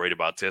stuff. They worried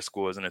about test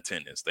scores and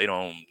attendance. They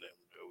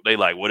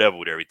like whatever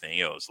with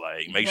everything else.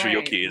 Like make sure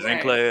your kids in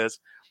Right. class,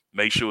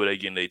 make sure they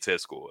getting their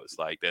test scores.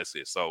 Like that's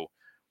it. So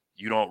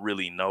you don't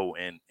really know.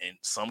 And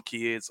some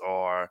kids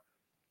are,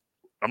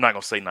 I'm not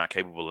gonna say not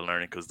capable of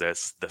learning because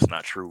that's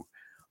not true.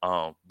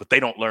 But they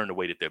don't learn the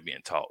way that they're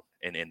being taught,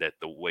 and that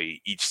the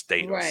way each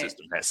state or Right.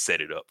 system has set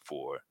it up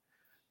for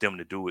them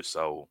to do it.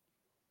 So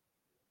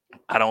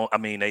I don't. I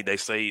mean, they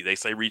say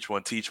reach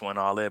one, teach one,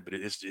 all that, but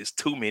it's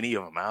too many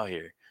of them out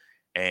here,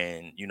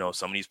 and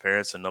some of these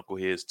parents are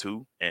knuckleheads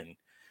too, and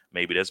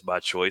maybe that's by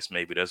choice,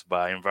 maybe that's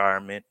by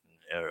environment,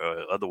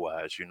 or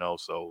otherwise.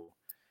 So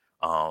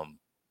um,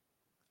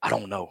 I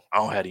don't know. I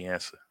don't have the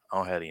answer. I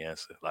don't have the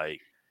answer.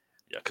 Like,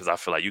 yeah, because I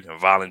feel like you can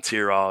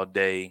volunteer all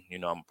day.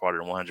 I'm a part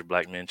of the 100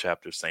 Black Men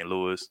chapter of St.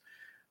 Louis.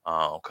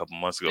 A couple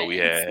months ago, we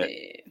had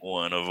Fancy.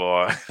 one of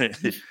our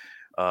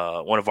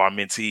one of our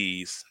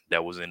mentees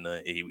that was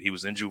he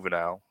was in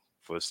juvenile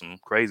for some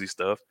crazy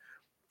stuff.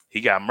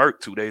 He got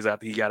murked 2 days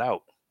after he got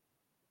out.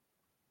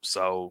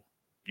 So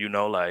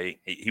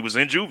like he was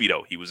in juvie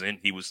though. He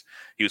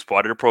was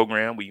part of the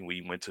program.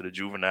 We went to the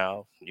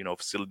juvenile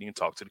facility and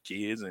talked to the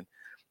kids, and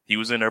he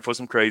was in there for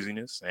some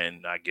craziness.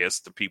 And I guess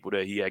the people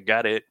that he had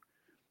got it,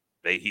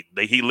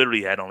 he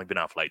literally had only been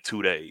out for like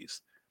 2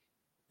 days.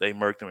 They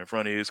murked him in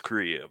front of his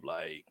crib,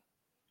 like.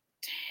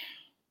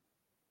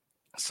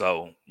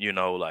 So,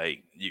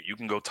 like you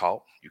can go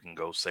talk, you can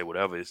go say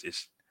whatever.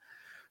 It's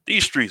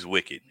these streets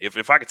wicked.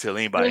 If I could tell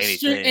anybody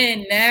anything,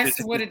 And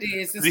that's what it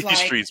is. It's these like,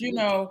 streets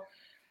wicked.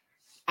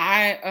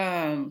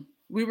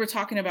 We were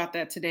talking about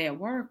that today at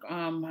work.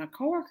 My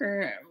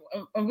coworker,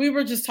 we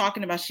were just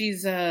talking about,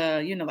 she's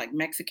like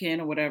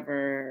Mexican or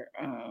whatever.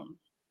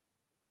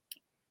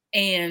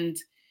 And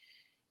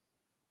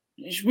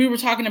we were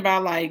talking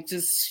about like,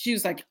 just, she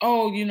was like,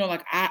 oh,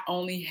 like I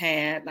only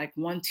had like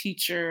one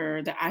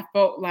teacher that I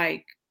felt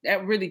like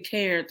that really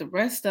cared. The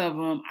rest of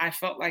them, I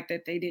felt like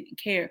that they didn't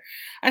care.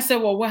 I said,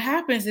 well, what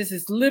happens is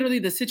it's literally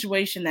the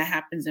situation that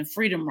happens in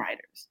Freedom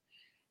Riders.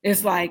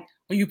 It's like,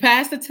 when you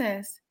pass the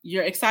test,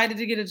 you're excited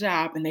to get a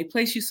job, and they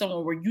place you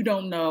somewhere where you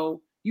don't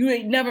know, you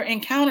ain't never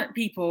encountered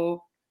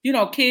people,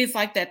 kids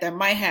like that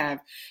might have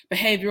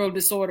behavioral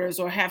disorders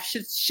or have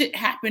shit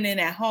happening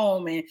at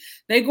home, and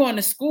they going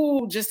to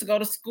school just to go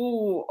to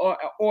school,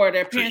 or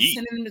their parents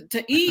sending them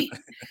to eat,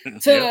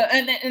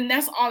 and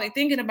that's all they're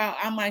thinking about.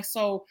 I'm like,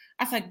 so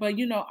I was like, but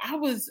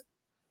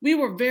we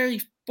were very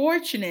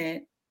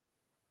fortunate,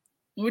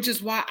 which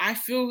is why I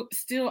feel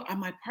still,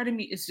 my part of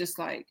me is just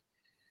like,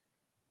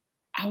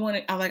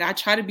 I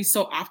try to be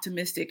so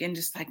optimistic and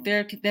just like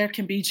there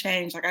can be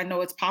change. Like I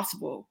know it's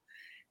possible.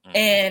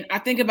 And I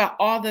think about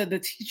all the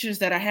teachers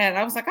that I had.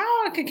 I was like,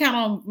 oh, I can count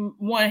on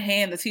one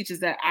hand the teachers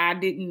that I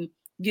didn't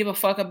give a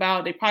fuck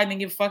about. They probably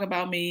didn't give a fuck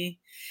about me.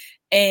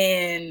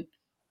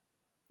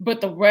 But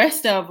the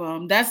rest of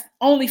them, that's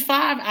only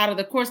 5 out of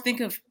the course.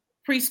 Think of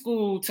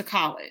preschool to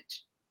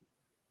college.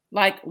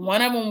 Like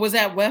one of them was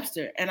at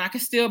Webster, and I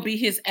could still beat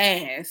his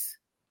ass.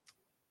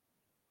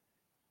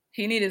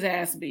 He need his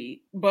ass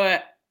beat.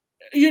 But,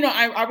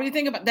 I really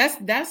think about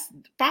that's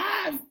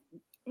 5,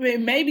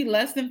 maybe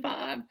less than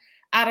 5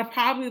 out of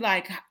probably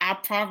I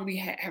probably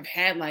have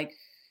had like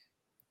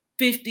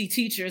 50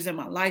 teachers in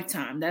my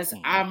lifetime.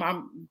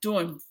 I'm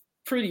doing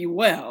pretty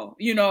well,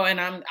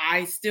 and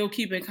I still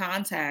keep in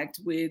contact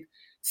with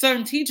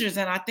certain teachers.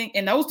 And I think,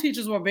 and those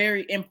teachers were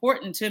very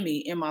important to me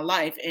in my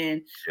life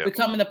and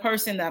becoming the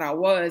person that I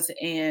was.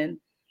 And,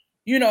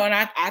 and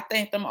I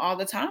thank them all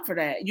the time for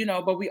that,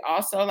 but we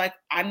also, like,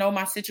 I know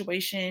my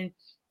situation,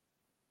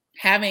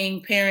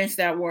 having parents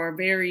that were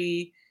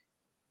very,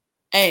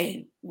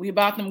 hey, we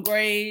about them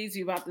grades,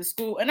 you about the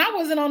school. And I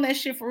wasn't on that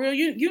shit for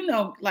real.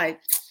 Like,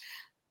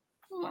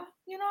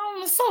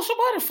 I'm a social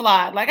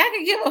butterfly. Like I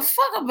could give a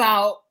fuck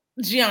about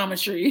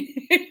geometry.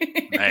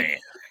 Man,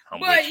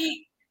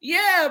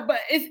 but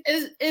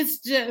it's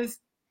just,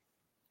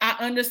 I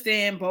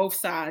understand both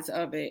sides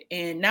of it.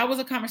 And that was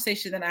a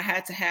conversation that I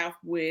had to have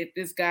with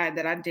this guy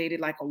that I dated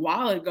like a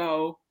while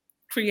ago,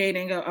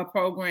 creating a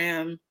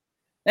program.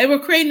 They were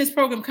creating this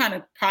program kind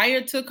of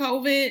prior to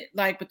COVID,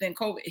 but then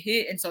COVID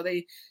hit. And so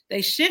they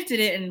shifted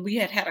it, and we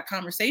had a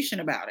conversation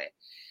about it.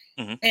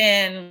 Mm-hmm.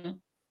 And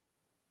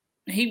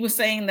he was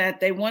saying that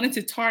they wanted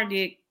to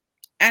target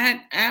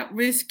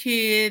at-risk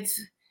kids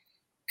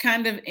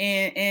kind of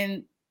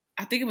in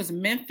I think it was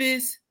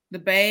Memphis, the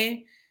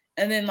Bay,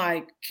 and then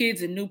like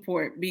kids in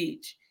Newport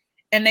Beach.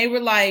 And they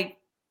were like,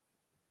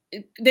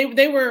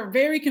 they were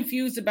very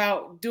confused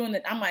about doing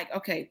it. I'm like,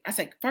 okay. I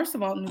said, first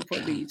of all,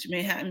 Newport Beach,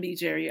 Manhattan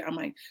Beach area. I'm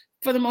like,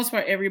 for the most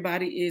part,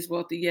 everybody is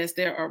wealthy. Yes,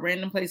 there are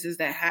random places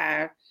that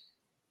have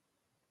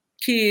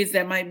kids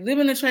that might live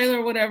in a trailer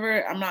or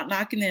whatever. I'm not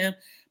knocking them,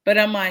 but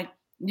I'm like,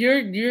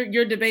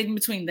 you're debating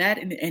between that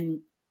and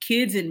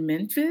kids in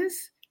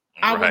Memphis.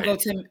 I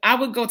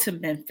would go to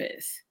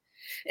Memphis.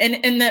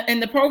 And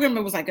the program,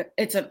 it was like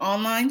it's an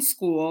online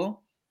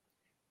school,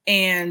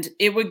 and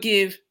it would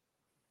give,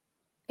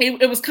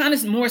 it was kind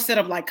of more set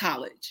up like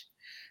college.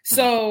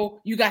 So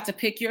you got to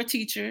pick your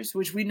teachers,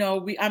 which we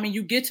know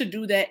you get to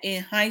do that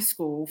in high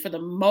school for the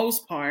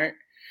most part,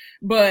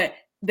 but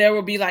there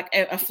will be like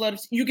a flood of,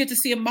 you get to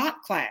see a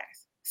mock class.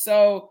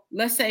 So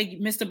let's say,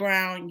 Mr.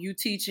 Brown, you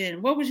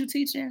teaching, what was you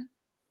teaching?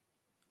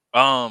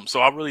 So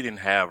I really didn't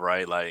have,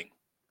 right? Like,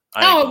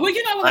 like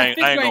fifth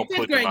grade.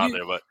 Fifth grade.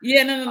 There, but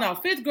no.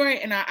 5th grade,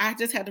 and I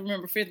just had to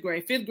remember 5th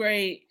grade. 5th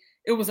grade,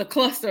 it was a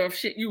cluster of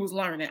shit you was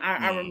learning.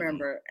 I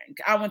remember.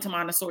 I went to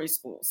Montessori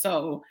school,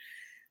 so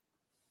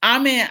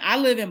I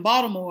live in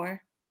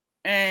Baltimore,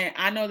 and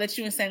I know that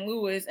you in St.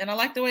 Louis, and I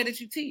like the way that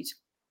you teach.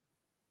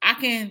 I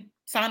can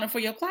sign up for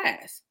your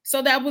class.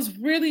 So that was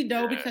really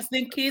dope, because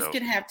then kids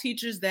can have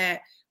teachers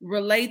that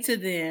relate to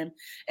them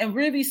and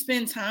really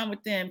spend time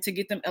with them to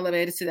get them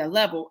elevated to that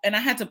level. And I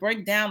had to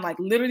break down like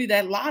literally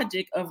that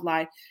logic of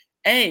like,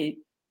 hey,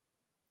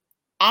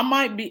 I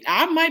might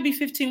be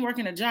 15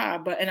 working a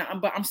job, but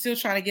I'm still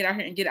trying to get out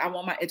here and I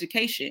want my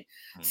education.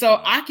 Mm-hmm.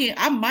 So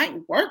I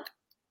might work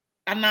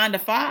a 9 to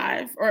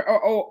 5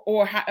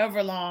 or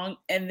however long,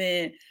 and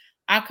then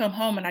I come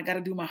home and I got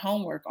to do my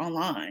homework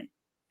online,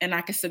 and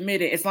I can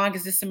submit it as long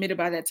as it's submitted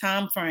by that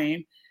time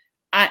frame.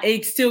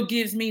 It still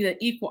gives me the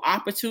equal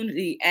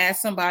opportunity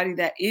as somebody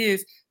that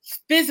is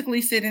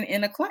physically sitting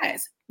in a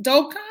class.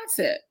 Dope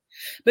concept.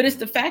 But it's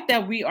the fact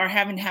that we are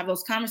having to have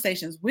those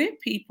conversations with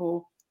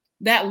people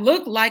that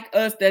look like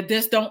us, that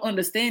just don't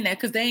understand that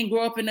because they ain't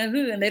grow up in the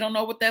hood and they don't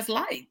know what that's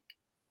like.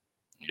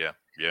 Yeah.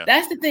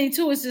 That's the thing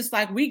too. It's just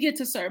like we get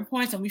to certain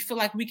points and we feel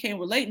like we can't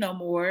relate no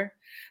more.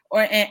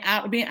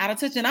 being out of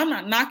touch. And I'm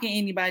not knocking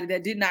anybody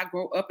that did not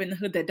grow up in the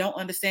hood that don't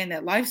understand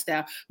that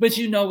lifestyle, but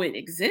it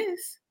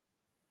exists.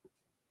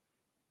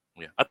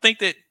 Yeah, I think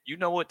that, you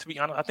know what, to be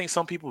honest, I think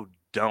some people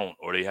don't,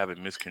 or they have it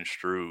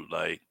misconstrued.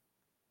 Like,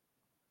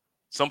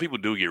 some people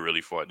do get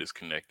really far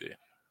disconnected,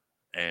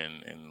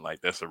 and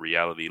like that's a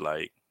reality.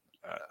 Like,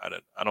 I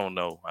don't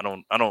know. I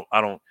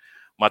don't.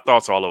 My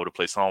thoughts are all over the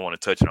place. So I don't want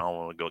to touch it. I don't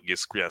want to go get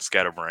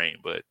scatterbrained.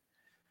 But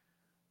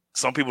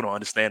some people don't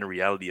understand the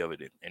reality of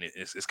it, and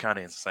it's kind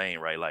of insane,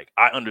 right? Like,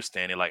 I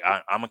understand it. Like,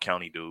 I'm a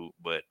county dude,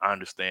 but I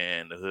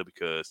understand the hood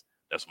because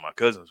that's where my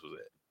cousins was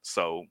at.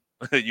 So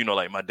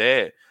like my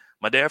dad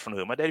from the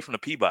hood, my daddy from the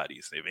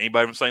Peabodys. If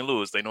anybody from St.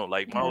 Louis, they know,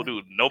 like, my Yeah. old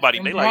dude. Nobody,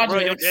 From they like, bro,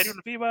 your daddy projects.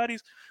 from the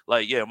Peabodys?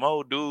 Like, yeah, my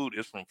old dude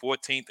is from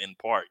 14th and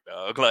Park,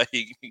 dog. Like,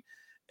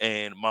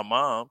 and my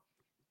mom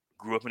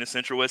grew up in the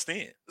Central West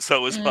End,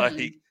 so it's like,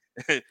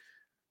 Mm.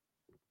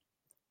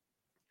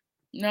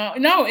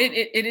 No,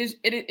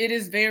 it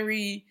is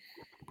very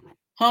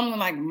humbling.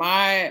 Like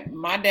my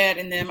dad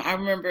and them, I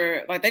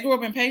remember, like, they grew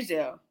up in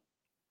Pagedale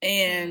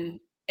and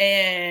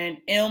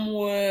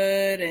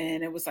Elmwood,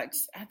 and it was like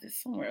I did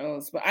somewhere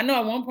else. But I know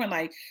at one point,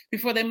 like,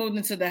 before they moved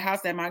into the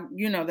house that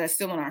that's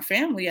still in our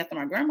family after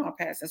my grandma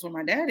passed, that's where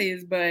my dad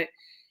is. But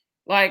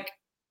like,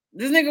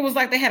 this nigga was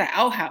like, they had an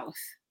outhouse.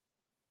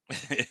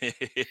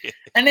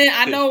 And then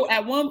I know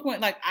at one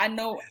point, like, I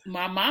know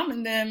my mom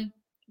and them,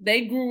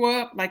 they grew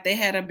up, like, they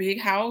had a big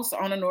house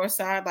on the north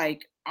side,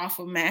 like off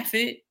of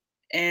Maffitt.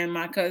 And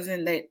my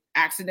cousin, they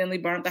accidentally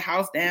burnt the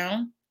house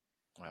down.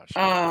 Wow,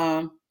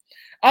 shit.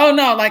 Oh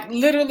no, like,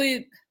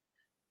 literally,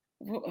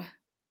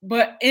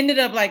 but ended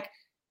up like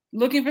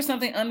looking for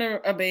something under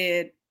a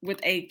bed with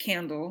a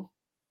candle,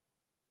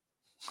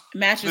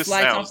 mattress, This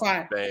lights on sounds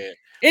fire. bad.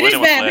 It When is it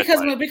was bad last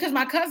night. because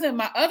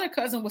my other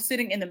cousin was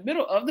sitting in the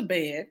middle of the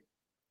bed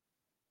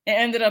and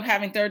ended up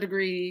having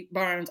 3rd-degree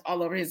burns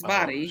all over his Oh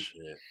body.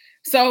 shit.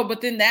 So, but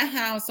then that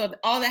house, so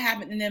all that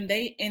happened to them,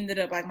 they ended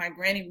up, like, my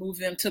granny moved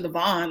them to the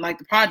Vaughn, like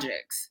the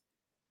projects.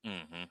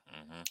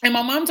 And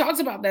my mom talks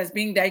about that as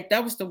being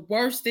that was the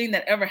worst thing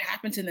that ever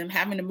happened to them,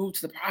 having to move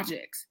to the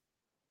projects.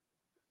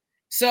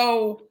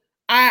 So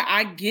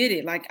I get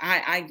it. Like,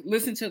 I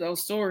listen to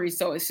those stories.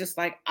 So it's just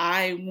like,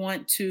 I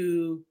want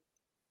to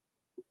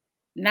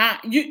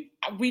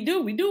we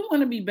do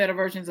want to be better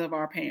versions of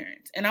our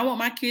parents. And I want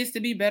my kids to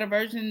be better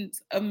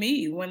versions of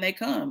me when they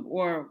come,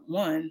 or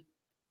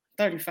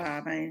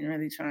 35. I ain't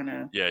really trying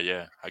to,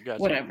 Yeah, I got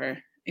you. whatever.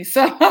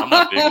 So I'm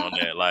not big on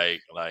that.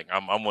 Like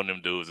I'm one of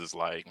them dudes. It's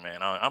like,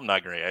 man, I'm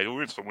not great. Hey,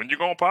 so when you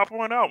gonna pop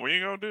one out? What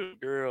you gonna do,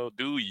 girl?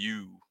 Do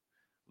you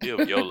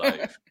live your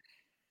life?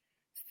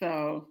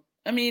 So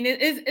I mean,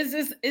 it's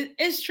just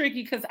it's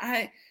tricky because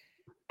I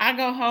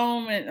go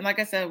home and, like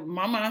I said,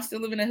 my mom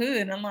still live in the hood,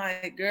 and I'm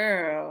like,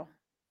 girl,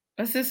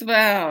 what's this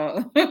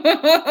about?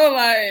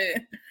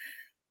 Like,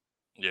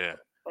 Yeah,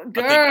 I think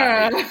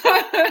girl.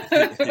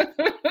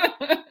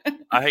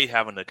 I hate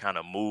having to kind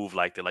of move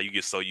like that. Like, you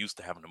get so used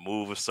to having to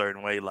move a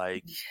certain way.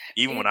 Like,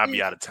 even when I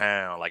be out of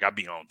town, like, I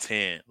be on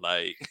 10.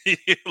 Like, I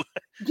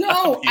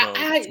Yo, be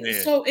on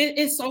 10. so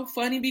it's so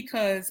funny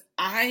because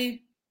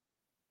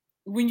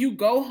when you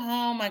go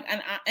home, like,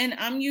 and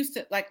I'm used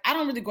to, like, I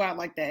don't really go out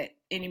like that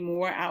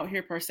anymore out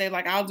here per se.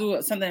 Like, I'll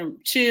do something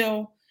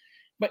chill.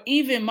 But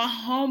even my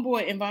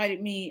homeboy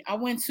invited me. I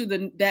went to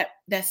that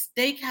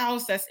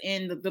steakhouse that's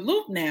in the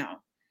Loop now,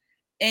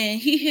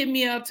 and he hit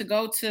me up to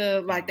go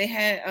to, like, they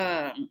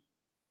had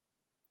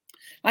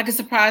like a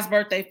surprise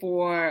birthday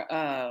for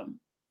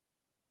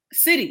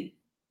City.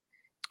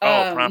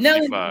 Oh, Prime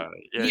Nelly, 55.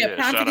 Yeah, yeah,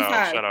 Prime Shout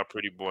 55. out,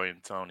 Pretty Boy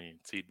and Tony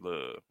T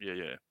Love.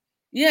 Yeah.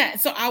 Yeah,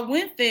 so I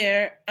went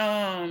there,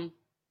 and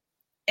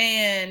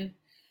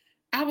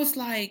I was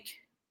like,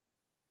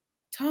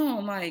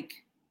 Tom, like,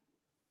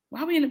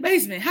 why are we in the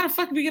basement? How the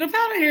fuck did we get up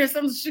out of here?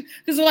 Some shit.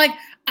 Because, like,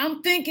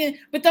 I'm thinking,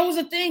 but those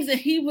are things that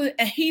he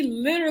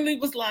literally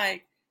was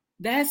like,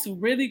 that's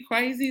really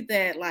crazy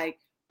that, like,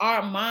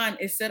 our mind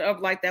is set up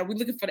like that. We're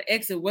looking for the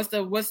exit.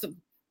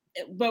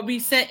 But we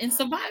set in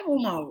survival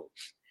mode.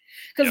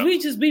 Because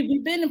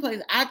we've been in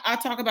places. I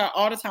talk about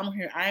all the time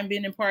here. I ain't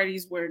been in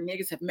parties where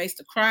niggas have maced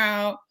the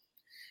crowd.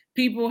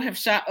 People have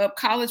shot up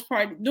college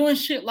parties, doing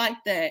shit like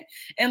that.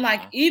 And,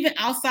 like, even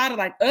outside of,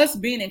 like, us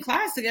being in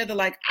class together,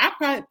 like,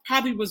 I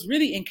probably was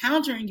really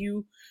encountering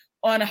you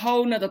on a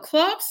whole nother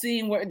club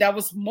scene where that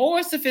was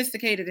more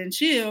sophisticated and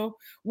chill,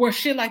 where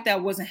shit like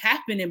that wasn't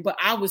happening. But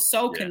I was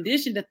so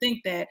conditioned to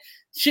think that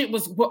shit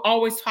would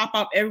always pop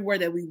up everywhere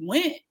that we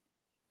went.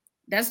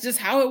 That's just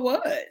how it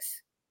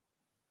was.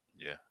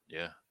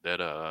 Yeah. That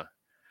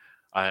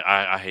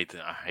I hate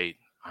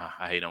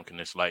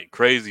unconditional, like,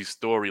 crazy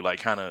story, like,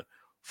 kind of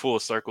full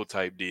circle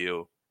type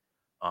deal.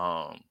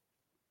 The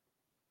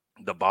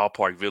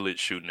Ballpark Village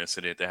shooting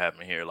incident that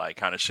happened here, like,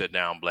 kind of shut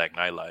down Black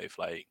nightlife.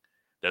 Like,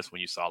 that's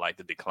when you saw, like,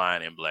 the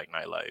decline in Black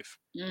nightlife.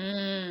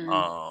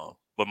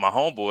 But my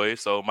homeboy,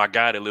 so my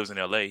guy that lives in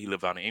LA, he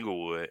lives out in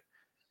Inglewood.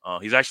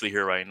 He's actually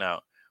here right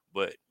now.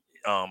 But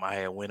I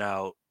had went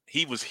out.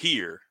 He was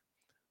here.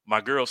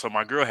 My girl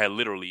had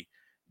literally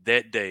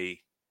that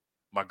day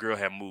my girl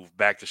had moved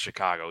back to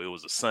Chicago. It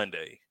was a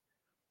Sunday.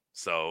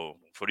 So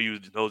for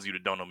those of you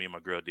that don't know, me and my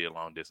girl did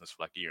long distance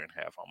for like a year and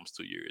a half, almost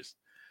 2 years.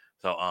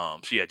 So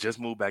she had just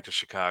moved back to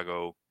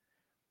Chicago,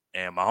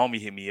 and my homie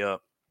hit me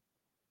up.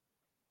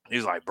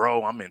 He's like,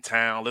 bro, I'm in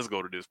town. Let's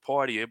go to this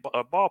party at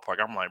a ballpark.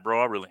 I'm like,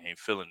 bro, I really ain't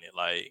feeling it.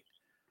 Like,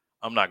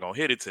 I'm not gonna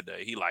hit it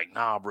today. He like,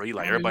 nah, bro. He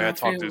like, I'm everybody I not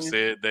talked to feeling.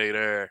 said they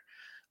there.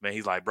 Man,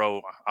 he's like,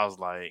 bro. I was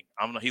like,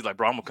 he's like,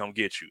 bro, I'm gonna come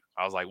get you.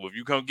 I was like, well, if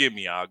you come get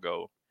me, I'll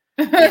go.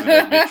 We was in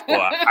that bitch for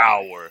an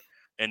hour,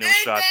 and them Ain't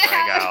shots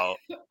rang that out.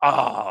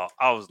 Oh,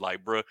 I was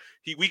like, bro.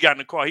 We got in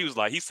the car. He was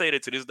like, he said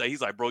it to this day.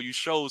 He's like, bro, you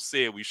sure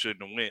said we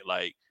shouldn't have went.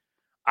 Like,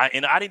 I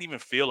didn't even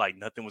feel like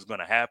nothing was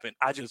gonna happen.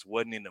 I just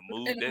wasn't in the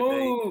mood in the that day,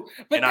 mood?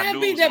 and But I that knew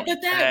it be was gonna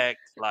that. be packed.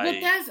 But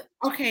Like, that's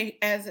okay.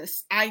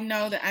 I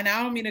know that, and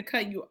I don't mean to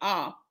cut you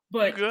off, you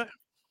but good?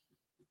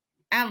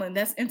 Alan,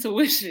 that's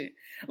intuition.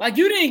 Like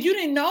you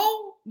didn't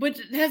know, but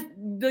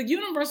the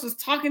universe was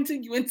talking to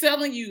you and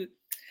telling you,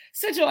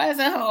 sit your ass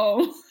at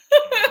home.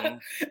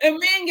 Mm-hmm. And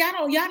men,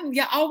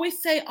 y'all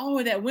always say,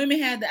 oh, that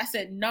women have that. I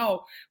said,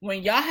 no.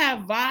 When y'all have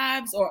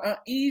vibes or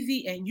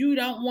uneasy and you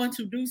don't want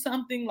to do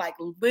something, like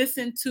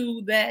listen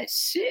to that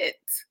shit.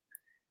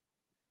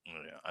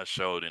 Yeah, I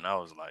showed, and I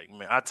was like,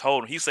 man, I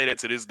told him. He say that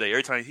to this day.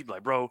 Every time he'd be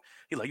like, bro,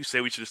 he like, you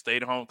said we should have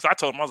stayed at home. Because I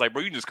told him, I was like,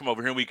 bro, you can just come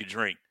over here and we could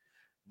drink.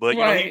 But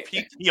you know, Right.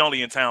 he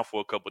only in town for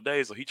a couple of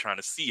days, so he trying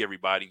to see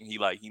everybody. And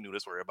he knew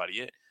that's where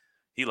everybody at.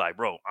 He like,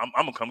 bro, I'm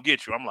gonna come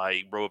get you. I'm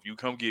like, bro, if you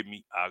come get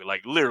me,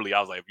 like literally, I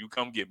was like, if you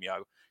come get me,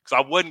 because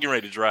I wasn't getting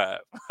ready to drive,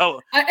 and I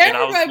was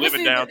Everybody, but living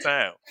see,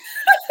 downtown.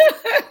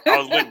 I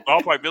was living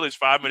Ballpark Village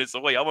 5 minutes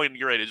away. I wasn't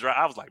getting ready to drive.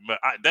 I was like, man,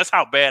 that's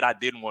how bad I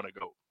didn't want to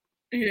go.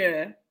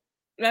 yeah.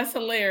 That's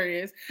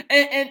hilarious.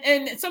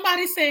 And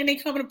somebody saying they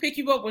coming to pick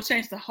you up will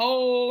change the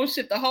whole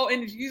shit, the whole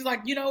energy. He's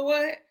like, you know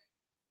what?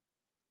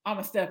 I'm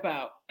gonna step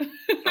out.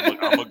 I'm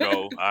gonna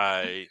go.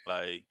 I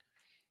like.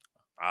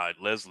 All right,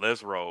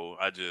 let's roll.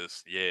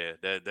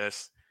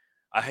 That's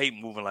I hate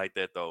moving like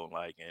that though.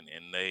 Like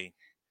and they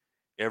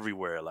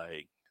everywhere.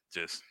 Like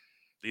just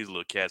these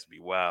little cats be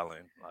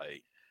wilding.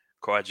 Like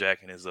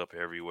carjacking is up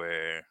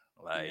everywhere.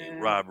 Like Yeah.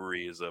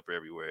 robbery is up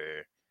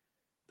everywhere.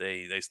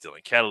 They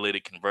stealing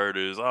catalytic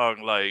converters. Oh,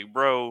 like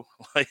bro,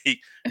 like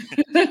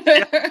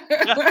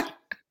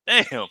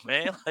damn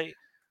man, like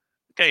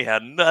can't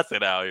have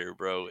nothing out here,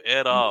 bro,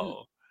 at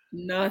all.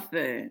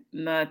 Nothing.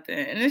 And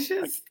it's I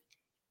just,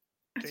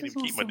 I can't just even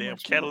want keep my so damn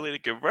much more.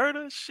 catalytic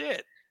converter.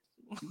 Shit.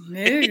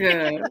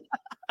 Nigga.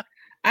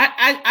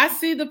 I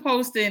see the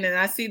posting and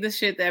I see the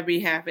shit that be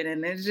happening.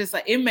 And it's just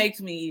like it makes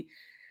me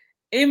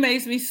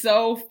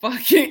so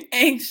fucking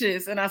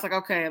anxious. And I was like,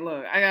 okay,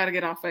 look, I gotta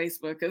get off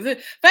Facebook because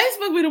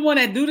Facebook be the one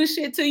that do the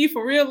shit to you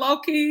for real low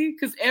key.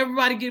 Because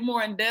everybody get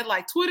more in debt.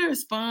 Like Twitter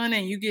is fun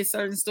and you get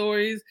certain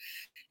stories.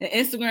 And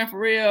Instagram for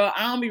real,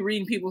 I don't be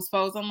reading people's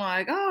posts. I'm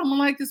like, oh, I'm gonna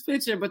like this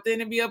picture, but then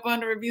it be up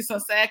under review some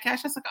sad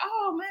cash. I was like,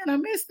 oh man, I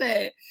missed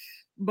that.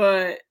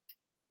 But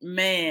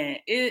man,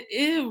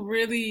 it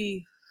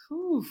really,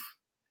 whew,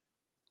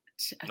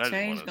 a And I just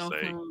change want to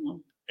gonna say,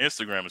 come.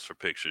 Instagram is for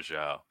pictures,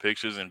 y'all.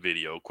 Pictures and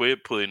video.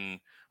 Quit putting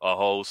a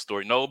whole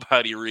story.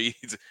 Nobody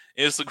reads.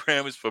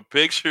 Instagram is for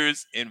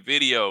pictures and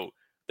video.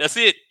 That's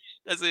it.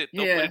 That's it.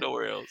 Don't put Yeah. it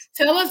nowhere else.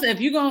 Tell us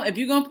if you're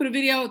gonna put a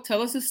video,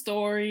 tell us a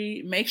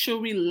story. Make sure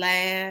we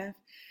laugh.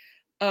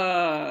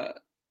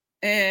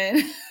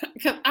 And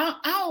because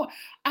I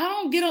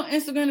don't get on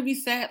Instagram to be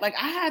sad. Like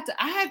I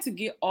had to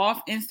get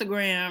off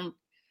Instagram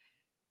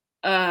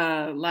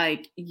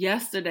like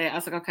yesterday. I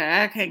was like,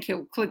 okay, I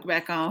can't click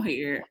back on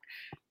here.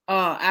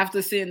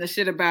 After seeing the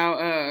shit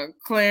about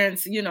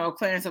Clarence,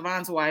 Clarence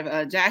Avant's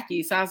wife,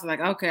 Jackie. So I was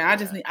like, okay,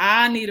 Yeah.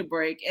 I need a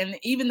break. And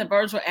even the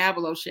Virgil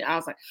Abloh shit, I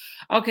was like,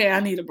 okay, I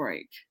need a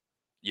break.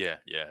 Yeah.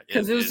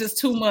 Because it was just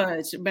too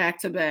much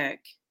back to back.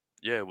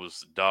 Yeah, it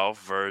was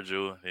Dolph,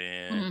 Virgil,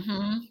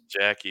 and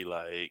Jackie.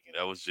 Like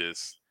that was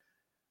just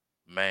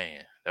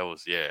man. That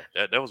was that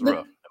was rough. That was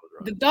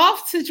rough. The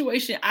Dolph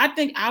situation, I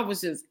think I was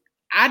just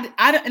and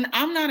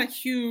I'm not a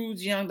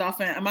huge Young Dolph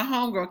fan. My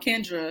homegirl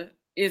Kendra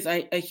is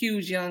a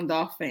huge Young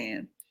Dolph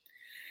fan.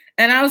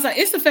 And I was like,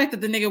 it's the fact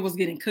that the nigga was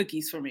getting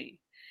cookies for me.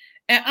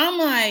 And I'm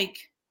like,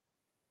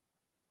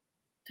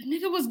 the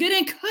nigga was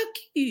getting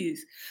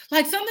cookies.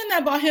 Like something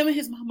that brought him and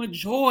his mama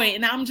joy.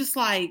 And I'm just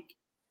like,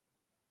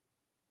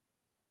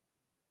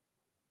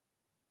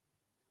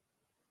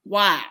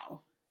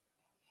 wow.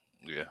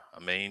 Yeah. I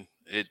mean,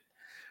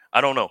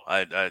 I don't know.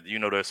 I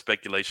there's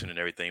speculation and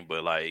everything,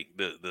 but like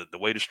the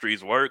way the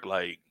streets work,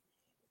 like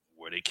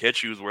where they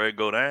catch you is where it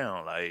go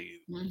down. Like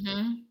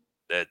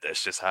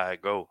that's just how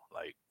it go.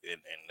 Like and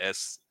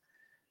that's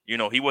he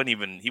wasn't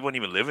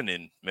even living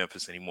in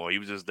Memphis anymore. He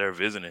was just there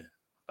visiting.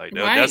 Like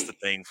that's the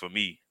Right. thing for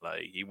me.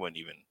 Like he wasn't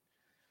even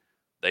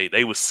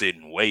they was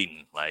sitting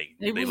waiting. Like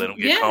It they was, let him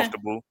get yeah.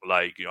 comfortable.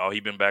 Like, he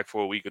been back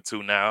for a week or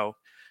two now.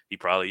 He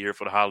probably here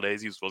for the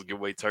holidays. He was supposed to give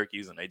away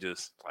turkeys and they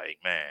just like,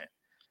 man,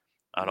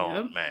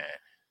 Yep. man.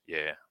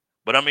 Yeah.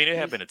 But I mean, there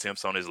have been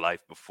attempts on his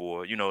life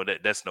before.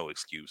 That's no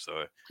excuse.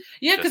 Or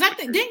Yeah, because I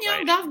think didn't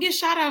Young Dolph get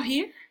shot out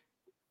here?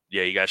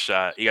 Yeah, he got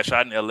shot. He got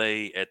shot in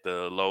L.A. at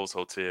the Lowe's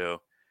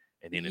Hotel,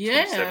 and then in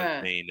Yeah.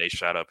 2017 they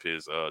shot up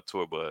his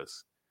tour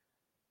bus.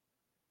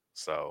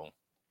 So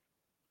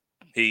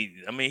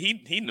I mean,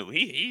 he knew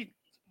he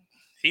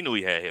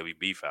had heavy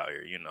beef out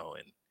here,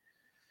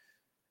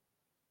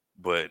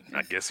 but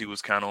I guess he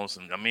was kind of on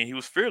some. I mean, he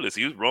was fearless.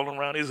 He was rolling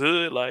around his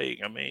hood like,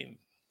 I mean,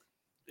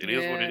 it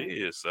is what it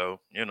Yeah. is. So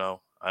I ain't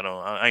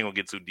gonna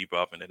get too deep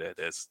off into that.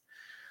 That's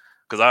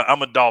because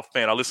I'm a Dolph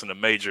fan. I listen to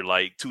Major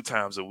like 2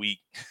 times a week.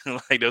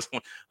 Like that's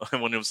one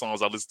of them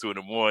songs I listen to in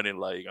the morning.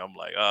 Like I'm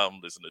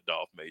listening to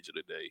Dolph Major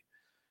today.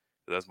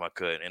 That's my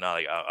cut, and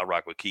I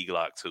rock with Key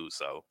Glock too.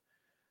 So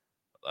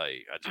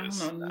like I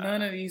don't know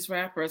none of these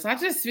rappers. I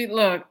just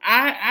look.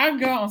 I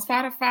go on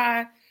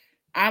Spotify.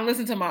 I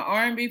listen to my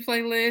R&B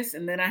playlist,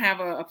 and then I have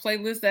a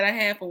playlist that I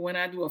have for when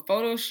I do a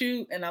photo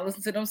shoot, and I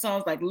listen to them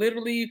songs. Like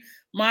literally,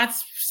 my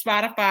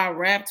Spotify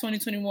Rap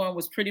 2021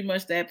 was pretty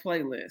much that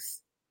playlist.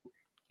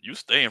 You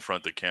stay in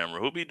front of the camera.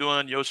 Who be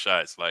doing your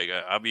shots? Like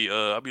I'll be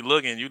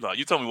looking. You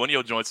told me one of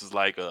your joints is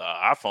like a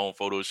iPhone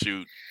photo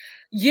shoot.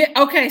 Yeah.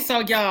 Okay.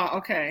 So y'all.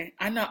 Okay.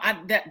 I know.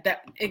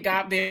 That it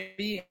got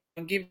very.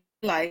 I'll give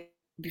like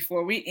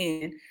before we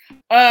end.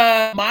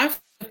 My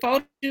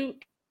photo shoot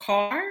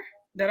car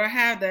that I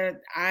have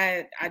that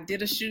I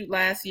did a shoot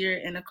last year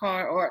in a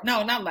car, or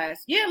no, not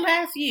last. Yeah,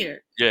 last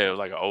year. Yeah, it was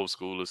like an old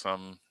school or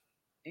something.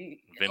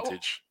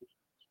 Vintage.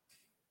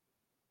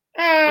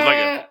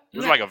 It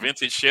was like a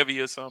vintage Chevy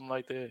or something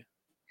like that.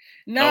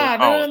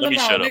 No. Let me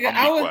shut up. Nigga, I'm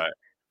gonna be quiet.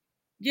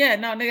 Yeah,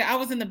 no, nigga, I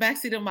was in the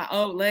backseat of my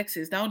old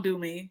Lexus. Don't do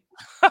me.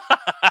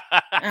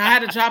 I had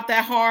to drop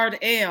that hard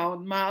L,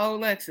 my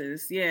old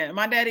Lexus. Yeah,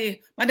 my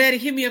daddy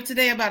hit me up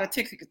today about a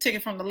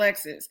ticket from the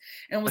Lexus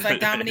and was like,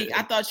 Dominique,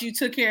 I thought you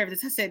took care of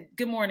this. I said,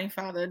 good morning,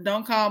 father.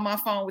 Don't call my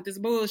phone with this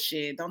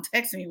bullshit. Don't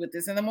text me with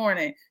this in the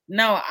morning.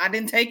 No, I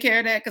didn't take care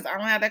of that because I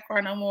don't have that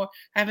car no more.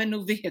 I have a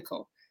new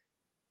vehicle.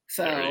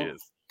 So, there it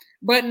is.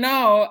 But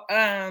no,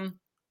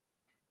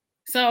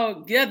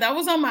 so yeah, that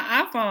was on my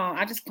iPhone.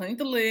 I just cleaned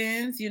the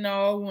lens,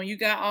 when you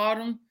got all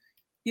them,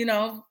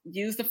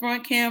 use the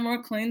front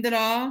camera, cleaned it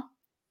all.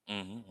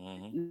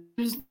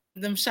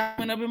 Them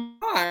shopping up in my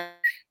car.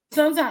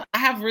 Sometimes I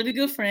have really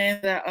good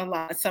friends that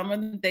some of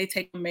them they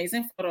take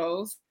amazing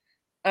photos.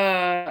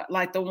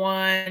 Like the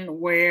one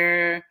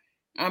where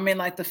I'm in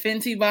like the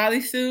Fenty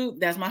bodysuit.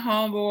 That's my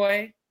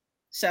homeboy.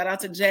 Shout out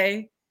to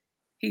Jay.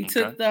 He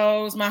took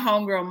those. My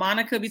homegirl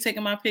Monica be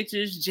taking my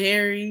pictures.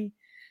 Jerry,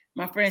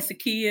 my friend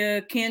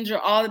Sakia, Kendra,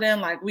 all of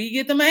them. Like we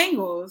get them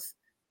angles.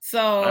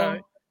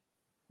 So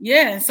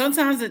yeah, and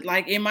sometimes it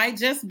might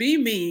just be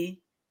me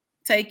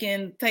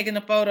taking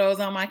the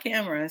photos on my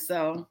camera.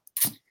 So,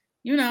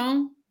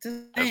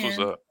 just that's what's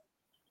up.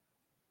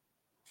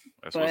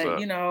 That's what's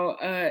up.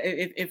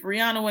 If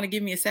Rihanna want to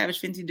give me a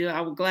Savage Fenty deal, I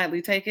would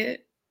gladly take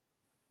it.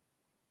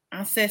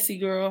 I'm sassy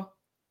girl.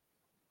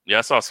 Yeah,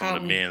 I saw some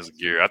of the men's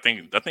gear. I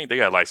think they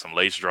got like some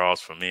lace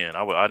draws for men.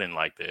 I didn't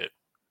like that.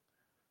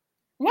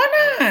 Why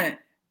not?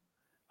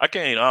 I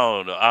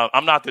don't know.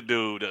 I'm not the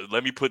dude.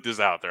 Let me put this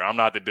out there. I'm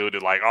not the dude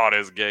that like, oh,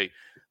 that's gay.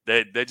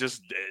 That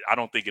just I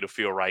don't think it'll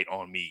feel right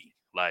on me.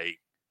 Like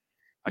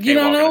I can't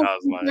walk in the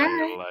house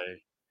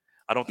like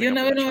I don't think you'll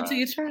never know until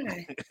you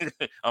try. I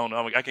don't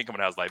know. I can't come in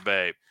the house like,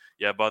 babe,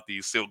 yeah, I bought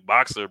these silk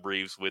boxer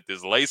briefs with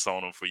this lace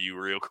on them for you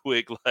real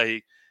quick.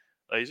 Like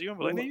you gonna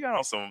be like, nigga, you got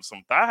on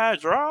some thigh high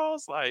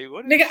draws? Like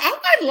what? Nigga, I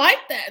might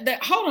like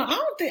that. Hold on,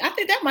 I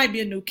think that might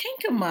be a new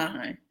kink of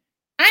mine.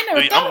 I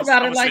never thought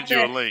about it like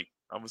that. I'm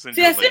gonna send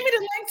you a link. Send me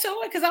the link to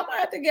it because I might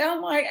have to get.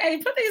 I'm like, hey,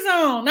 put these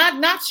on.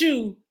 Not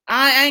you.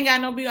 I ain't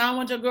got no beef. I don't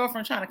want your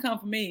girlfriend trying to come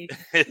for me.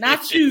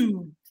 Not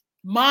you,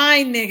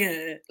 my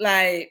nigga.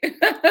 Like, yeah,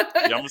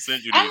 I'm gonna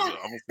send you these.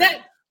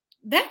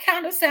 That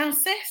kind of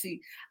sounds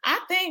sexy. I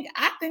think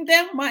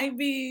that might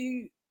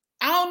be.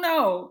 I don't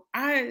know.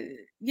 I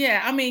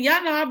mean,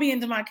 y'all know I'll be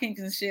into my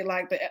kinks and shit.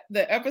 Like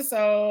the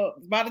episode,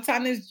 by the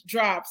time this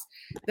drops,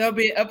 there'll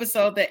be an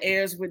episode that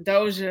airs with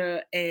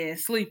Doja and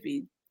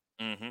Sleepy.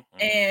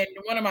 And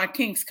one of my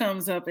kinks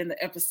comes up in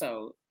the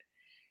episode.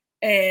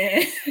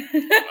 And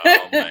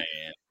oh man.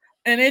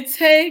 And it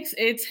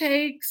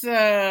takes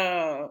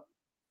them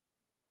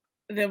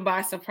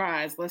by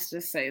surprise. Let's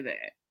just say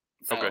that.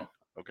 So, okay.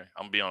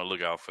 I'm gonna be on the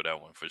lookout for that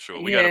one for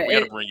sure. We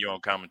gotta bring you on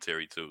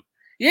commentary too.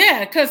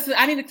 Yeah, because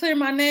I need to clear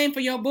my name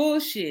for your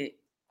bullshit.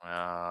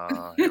 Here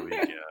we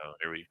go.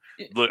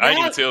 Look, I didn't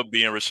even tell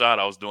B and Rashad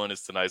I was doing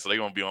this tonight, so they're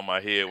gonna be on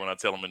my head when I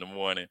tell them in the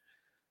morning.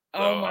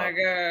 So, oh my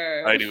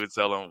god! I didn't even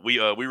tell them we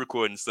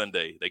recording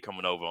Sunday. They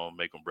coming over and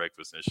making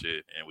breakfast and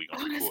shit, and we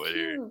gonna record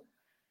here.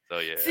 So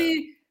yeah.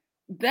 See,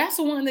 that's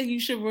the one that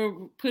you should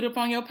put up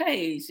on your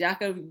page. Y'all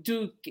could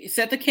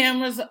set the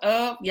cameras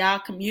up. Y'all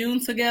commune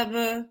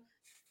together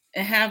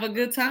and have a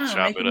good time.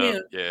 Chop it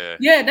up.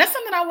 Yeah, that's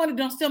something I want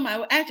to do.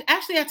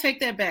 Actually, I take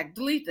that back.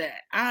 Delete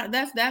that.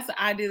 That's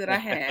the idea that I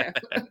have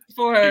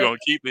for her. You gonna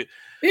keep it?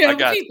 Yeah, I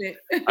got you.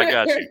 I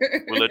got you.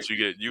 We'll let you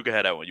can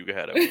have that one. You can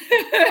have that one.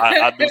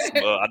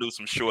 I do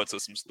some shorts or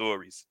some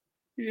stories.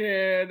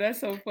 Yeah,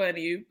 that's so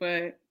funny.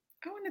 But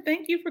I want to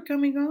thank you for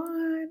coming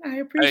on. I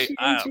Hey, appreciate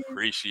I you.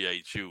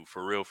 appreciate you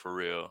for real, for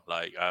real.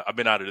 Like I've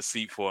been out of the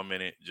seat for a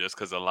minute just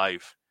because of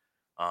life.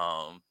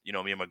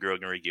 Me and my girl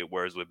gonna get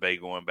Words with Bay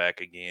going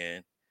back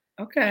again,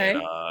 and Okay.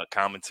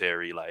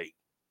 commentary like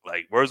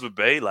Words with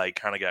Bay like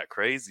kind of got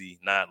crazy.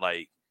 Not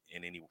like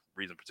in any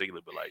reason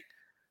particular, but like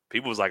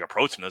people was like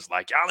approaching us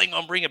like y'all ain't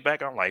gonna bring it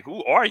back. I'm like,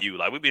 who are you?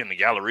 Like we be in the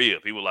Galleria.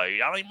 People like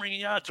y'all ain't bringing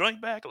y'all joint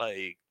back.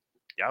 Like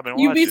y'all been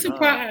You'd be watching, huh?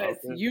 surprised.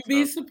 Okay, You'd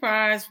be so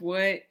surprised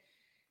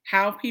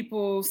how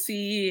people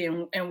see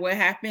and what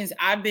happens.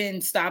 I've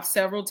been stopped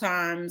several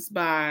times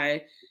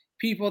by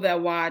people that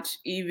watch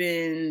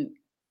even,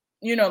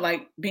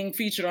 like being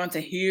featured on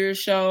Tahir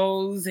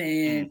shows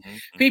and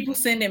people hmm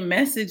sending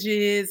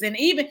messages, and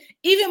even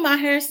my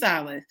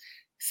hairstylist.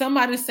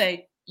 Somebody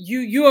say,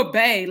 you're a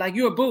bae, like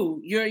you're a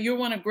boo. You're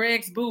one of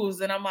Greg's boos.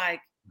 And I'm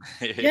like,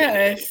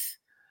 yes.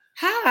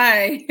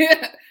 Hi.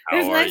 How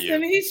It's are nice to you?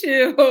 meet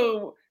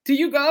you. Do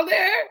you go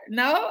there?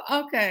 No?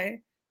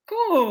 Okay.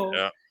 Cool.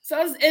 Yeah.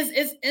 So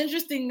it's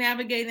interesting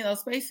navigating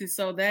those spaces.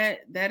 So that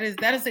is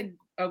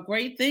a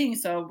great thing.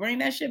 So bring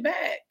that shit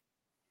back.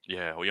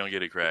 Yeah, we gonna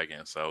get it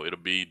cracking. So it'll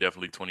be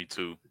definitely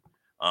 22.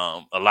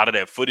 A lot of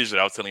that footage that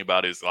I was telling you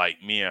about is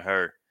like me and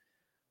her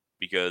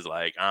because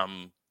like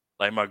I'm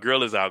like my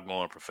girl is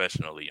outgoing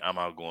professionally. I'm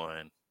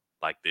outgoing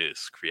like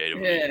this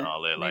creatively and Yeah,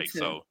 all that. me Like too.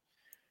 so,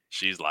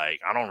 she's like,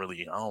 I don't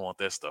want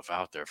that stuff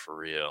out there for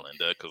real. And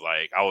because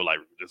like I would like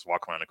just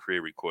walk around the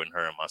crib recording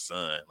her and my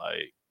son,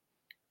 like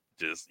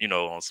just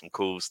on some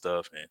cool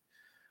stuff and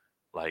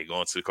like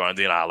going to the car and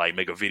then I like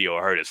make a video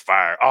of her that's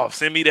fire. Oh,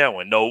 send me that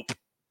one. Nope.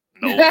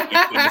 Nope, we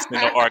putting this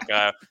in the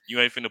archive. You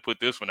ain't finna put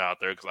this one out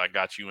there because I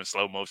got you in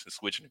slow motion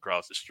switching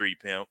across the street,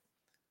 pimp.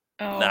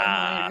 Oh my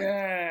Nah,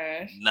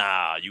 gosh.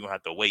 nah, you gonna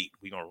have to wait.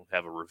 We gonna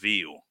have a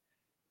reveal.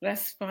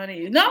 That's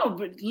funny. No,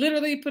 but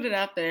literally put it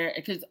out there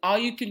because all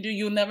you can do,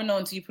 you'll never know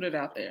until you put it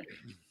out there.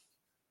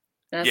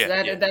 That's Yeah,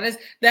 that yeah,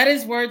 that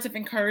is words of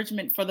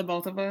encouragement for the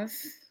both of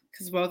us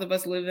because both of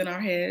us live in our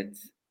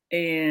heads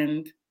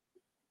and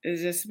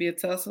it's just to be a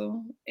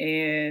tussle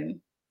and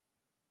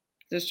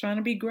just trying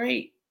to be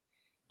great.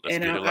 let's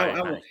And get it light.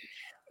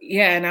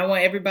 yeah, and I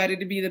want everybody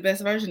to be the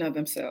best version of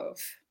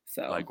themselves.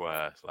 So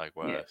Likewise, yeah,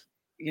 likewise.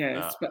 Nah,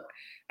 yes. But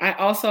I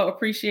also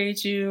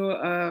appreciate you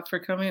for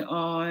coming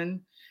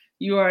on.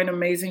 You are an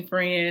amazing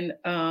friend.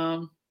 You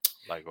can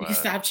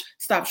likewise.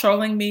 stop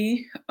trolling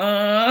me.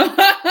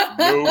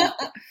 Nope.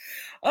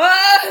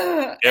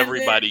 And then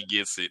Everybody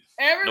gets it.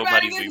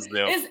 everybody Nobody's gets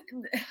exempt.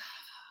 it's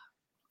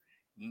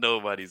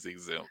Nobody's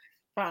exempt.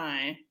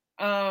 fine.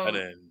 I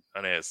done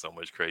had so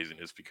much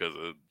craziness because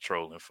of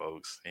trolling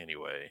folks.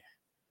 Anyway.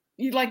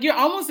 You're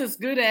almost as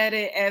good at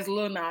it as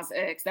Lil Nas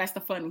X. That's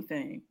the funny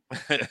thing.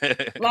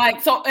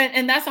 Like so,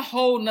 and that's a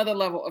whole nother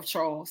level of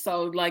troll.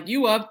 So like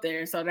you up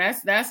there. So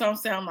that's what I'm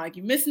saying. Like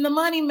you missing the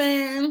money,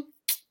 man.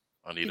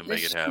 I need to Get make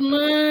it this happen.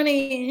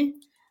 money.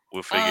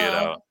 We'll figure it Um,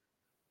 out.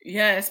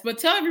 yes, but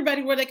tell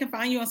everybody where they can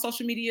find you on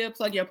social media,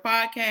 plug your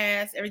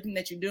podcast, everything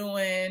that you're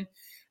doing.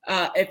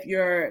 If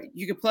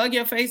you can plug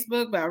your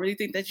Facebook, but I really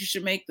think that you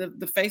should make the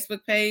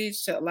Facebook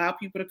page to allow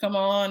people to come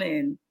on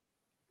and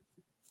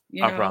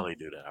you I'll know, probably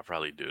do that. I'll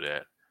probably do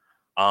that.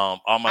 All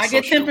my I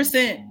get social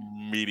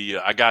 10%.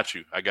 media. I got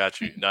you. I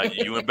got you. Now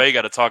you and Bay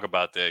got to talk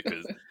about that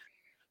because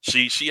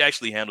she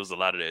actually handles a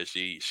lot of that.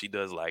 She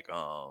does like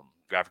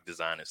graphic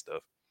design and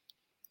stuff.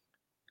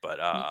 But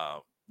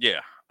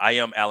yeah, I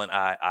am Allen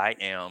I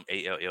am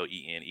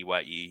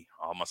ALLENEYE.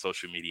 All my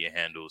social media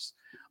handles.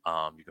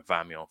 You can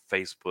find me on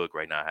Facebook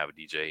right now. I have a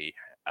DJ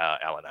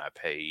Allen I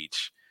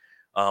page.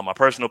 My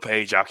personal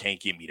page, y'all can't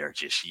get me there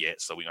just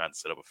yet, so we're gonna have to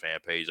set up a fan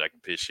page. I can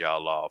piss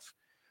y'all off.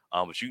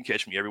 But you can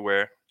catch me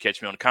everywhere.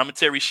 Catch me on the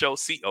Commentary Show,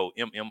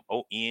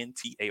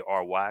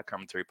 COMMONTARY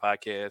Commentary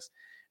Podcast,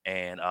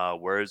 and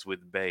Words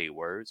with Bay.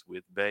 Words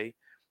with Bay.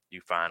 You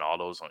find all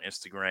those on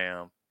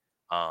Instagram.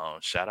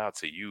 Shout out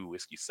to you,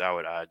 Whiskey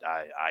Sour. I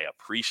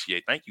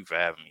appreciate. Thank you for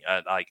having me.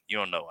 I like you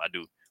don't know. I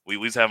do. We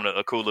was having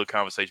a cool little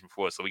conversation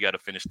before, so we got to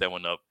finish that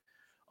one up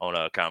on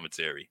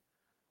commentary.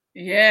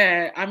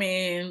 Yeah, I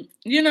mean,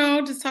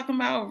 just talking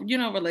about,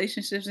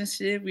 relationships and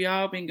shit. We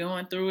all been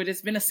going through it.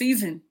 It's been a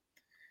season.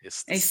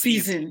 It's the A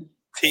season. season.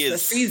 It's a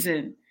Tis.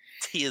 season.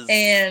 Tis.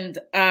 And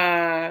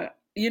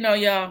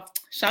y'all,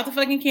 shout the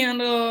fucking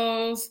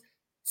candles,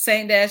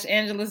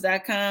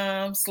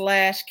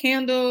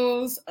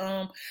 saint-angelus.com/candles.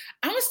 I'm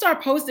gonna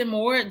start posting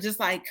more just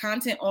like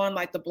content on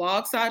like the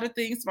blog side of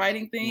things,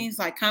 writing things,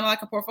 like kind of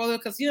like a portfolio,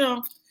 because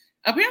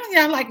apparently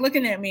I like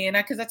looking at me and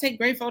because I take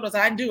great photos.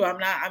 I do. I'm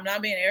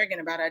not being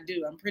arrogant about it. I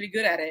do. I'm pretty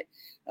good at it.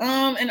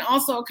 And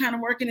also kind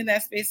of working in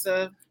that space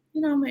of,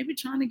 maybe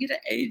trying to get an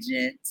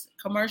agent,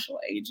 commercial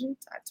agent.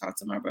 I talked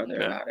to my brother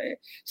Okay. about it.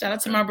 Shout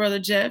out to my brother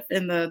Jeff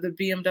in the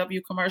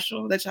BMW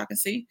commercial that y'all can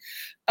see.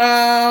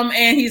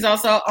 And he's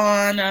also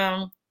on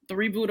the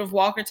reboot of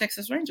Walker,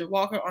 Texas Ranger,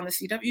 Walker on the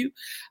CW.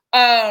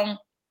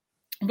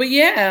 But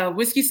yeah,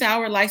 Whiskey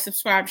Sour, like,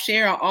 subscribe,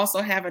 share. I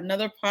also have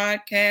another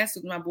podcast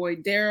with my boy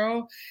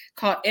Daryl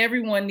called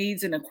Everyone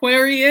Needs an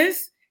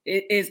Aquarius.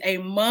 It is a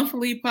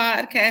monthly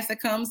podcast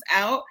that comes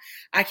out.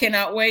 I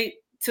cannot wait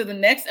to the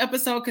next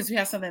episode because we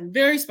have something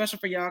very special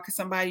for y'all because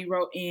somebody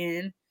wrote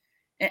in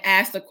and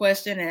asked a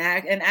question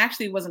and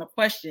actually it wasn't a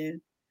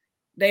question.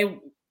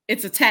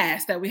 It's a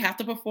task that we have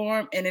to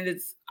perform, and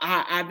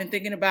I've been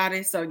thinking about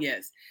it. So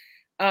yes,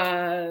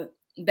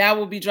 that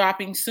will be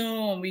dropping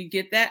soon when we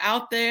get that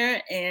out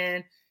there.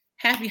 And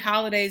happy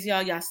holidays,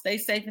 y'all. Y'all stay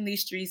safe in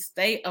these streets.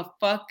 Stay a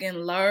fucking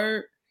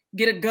alert.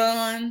 Get a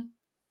gun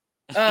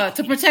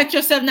to protect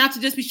yourself, not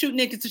to just be shooting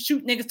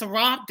niggas to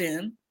rob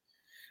them.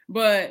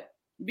 But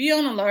be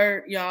on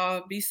alert,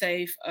 y'all. Be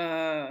safe.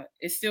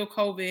 It's still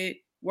COVID.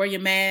 Wear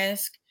your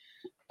mask.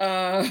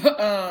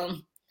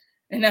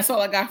 And that's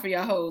all I got for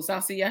y'all hoes.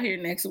 I'll see y'all here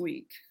next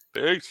week.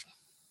 Peace.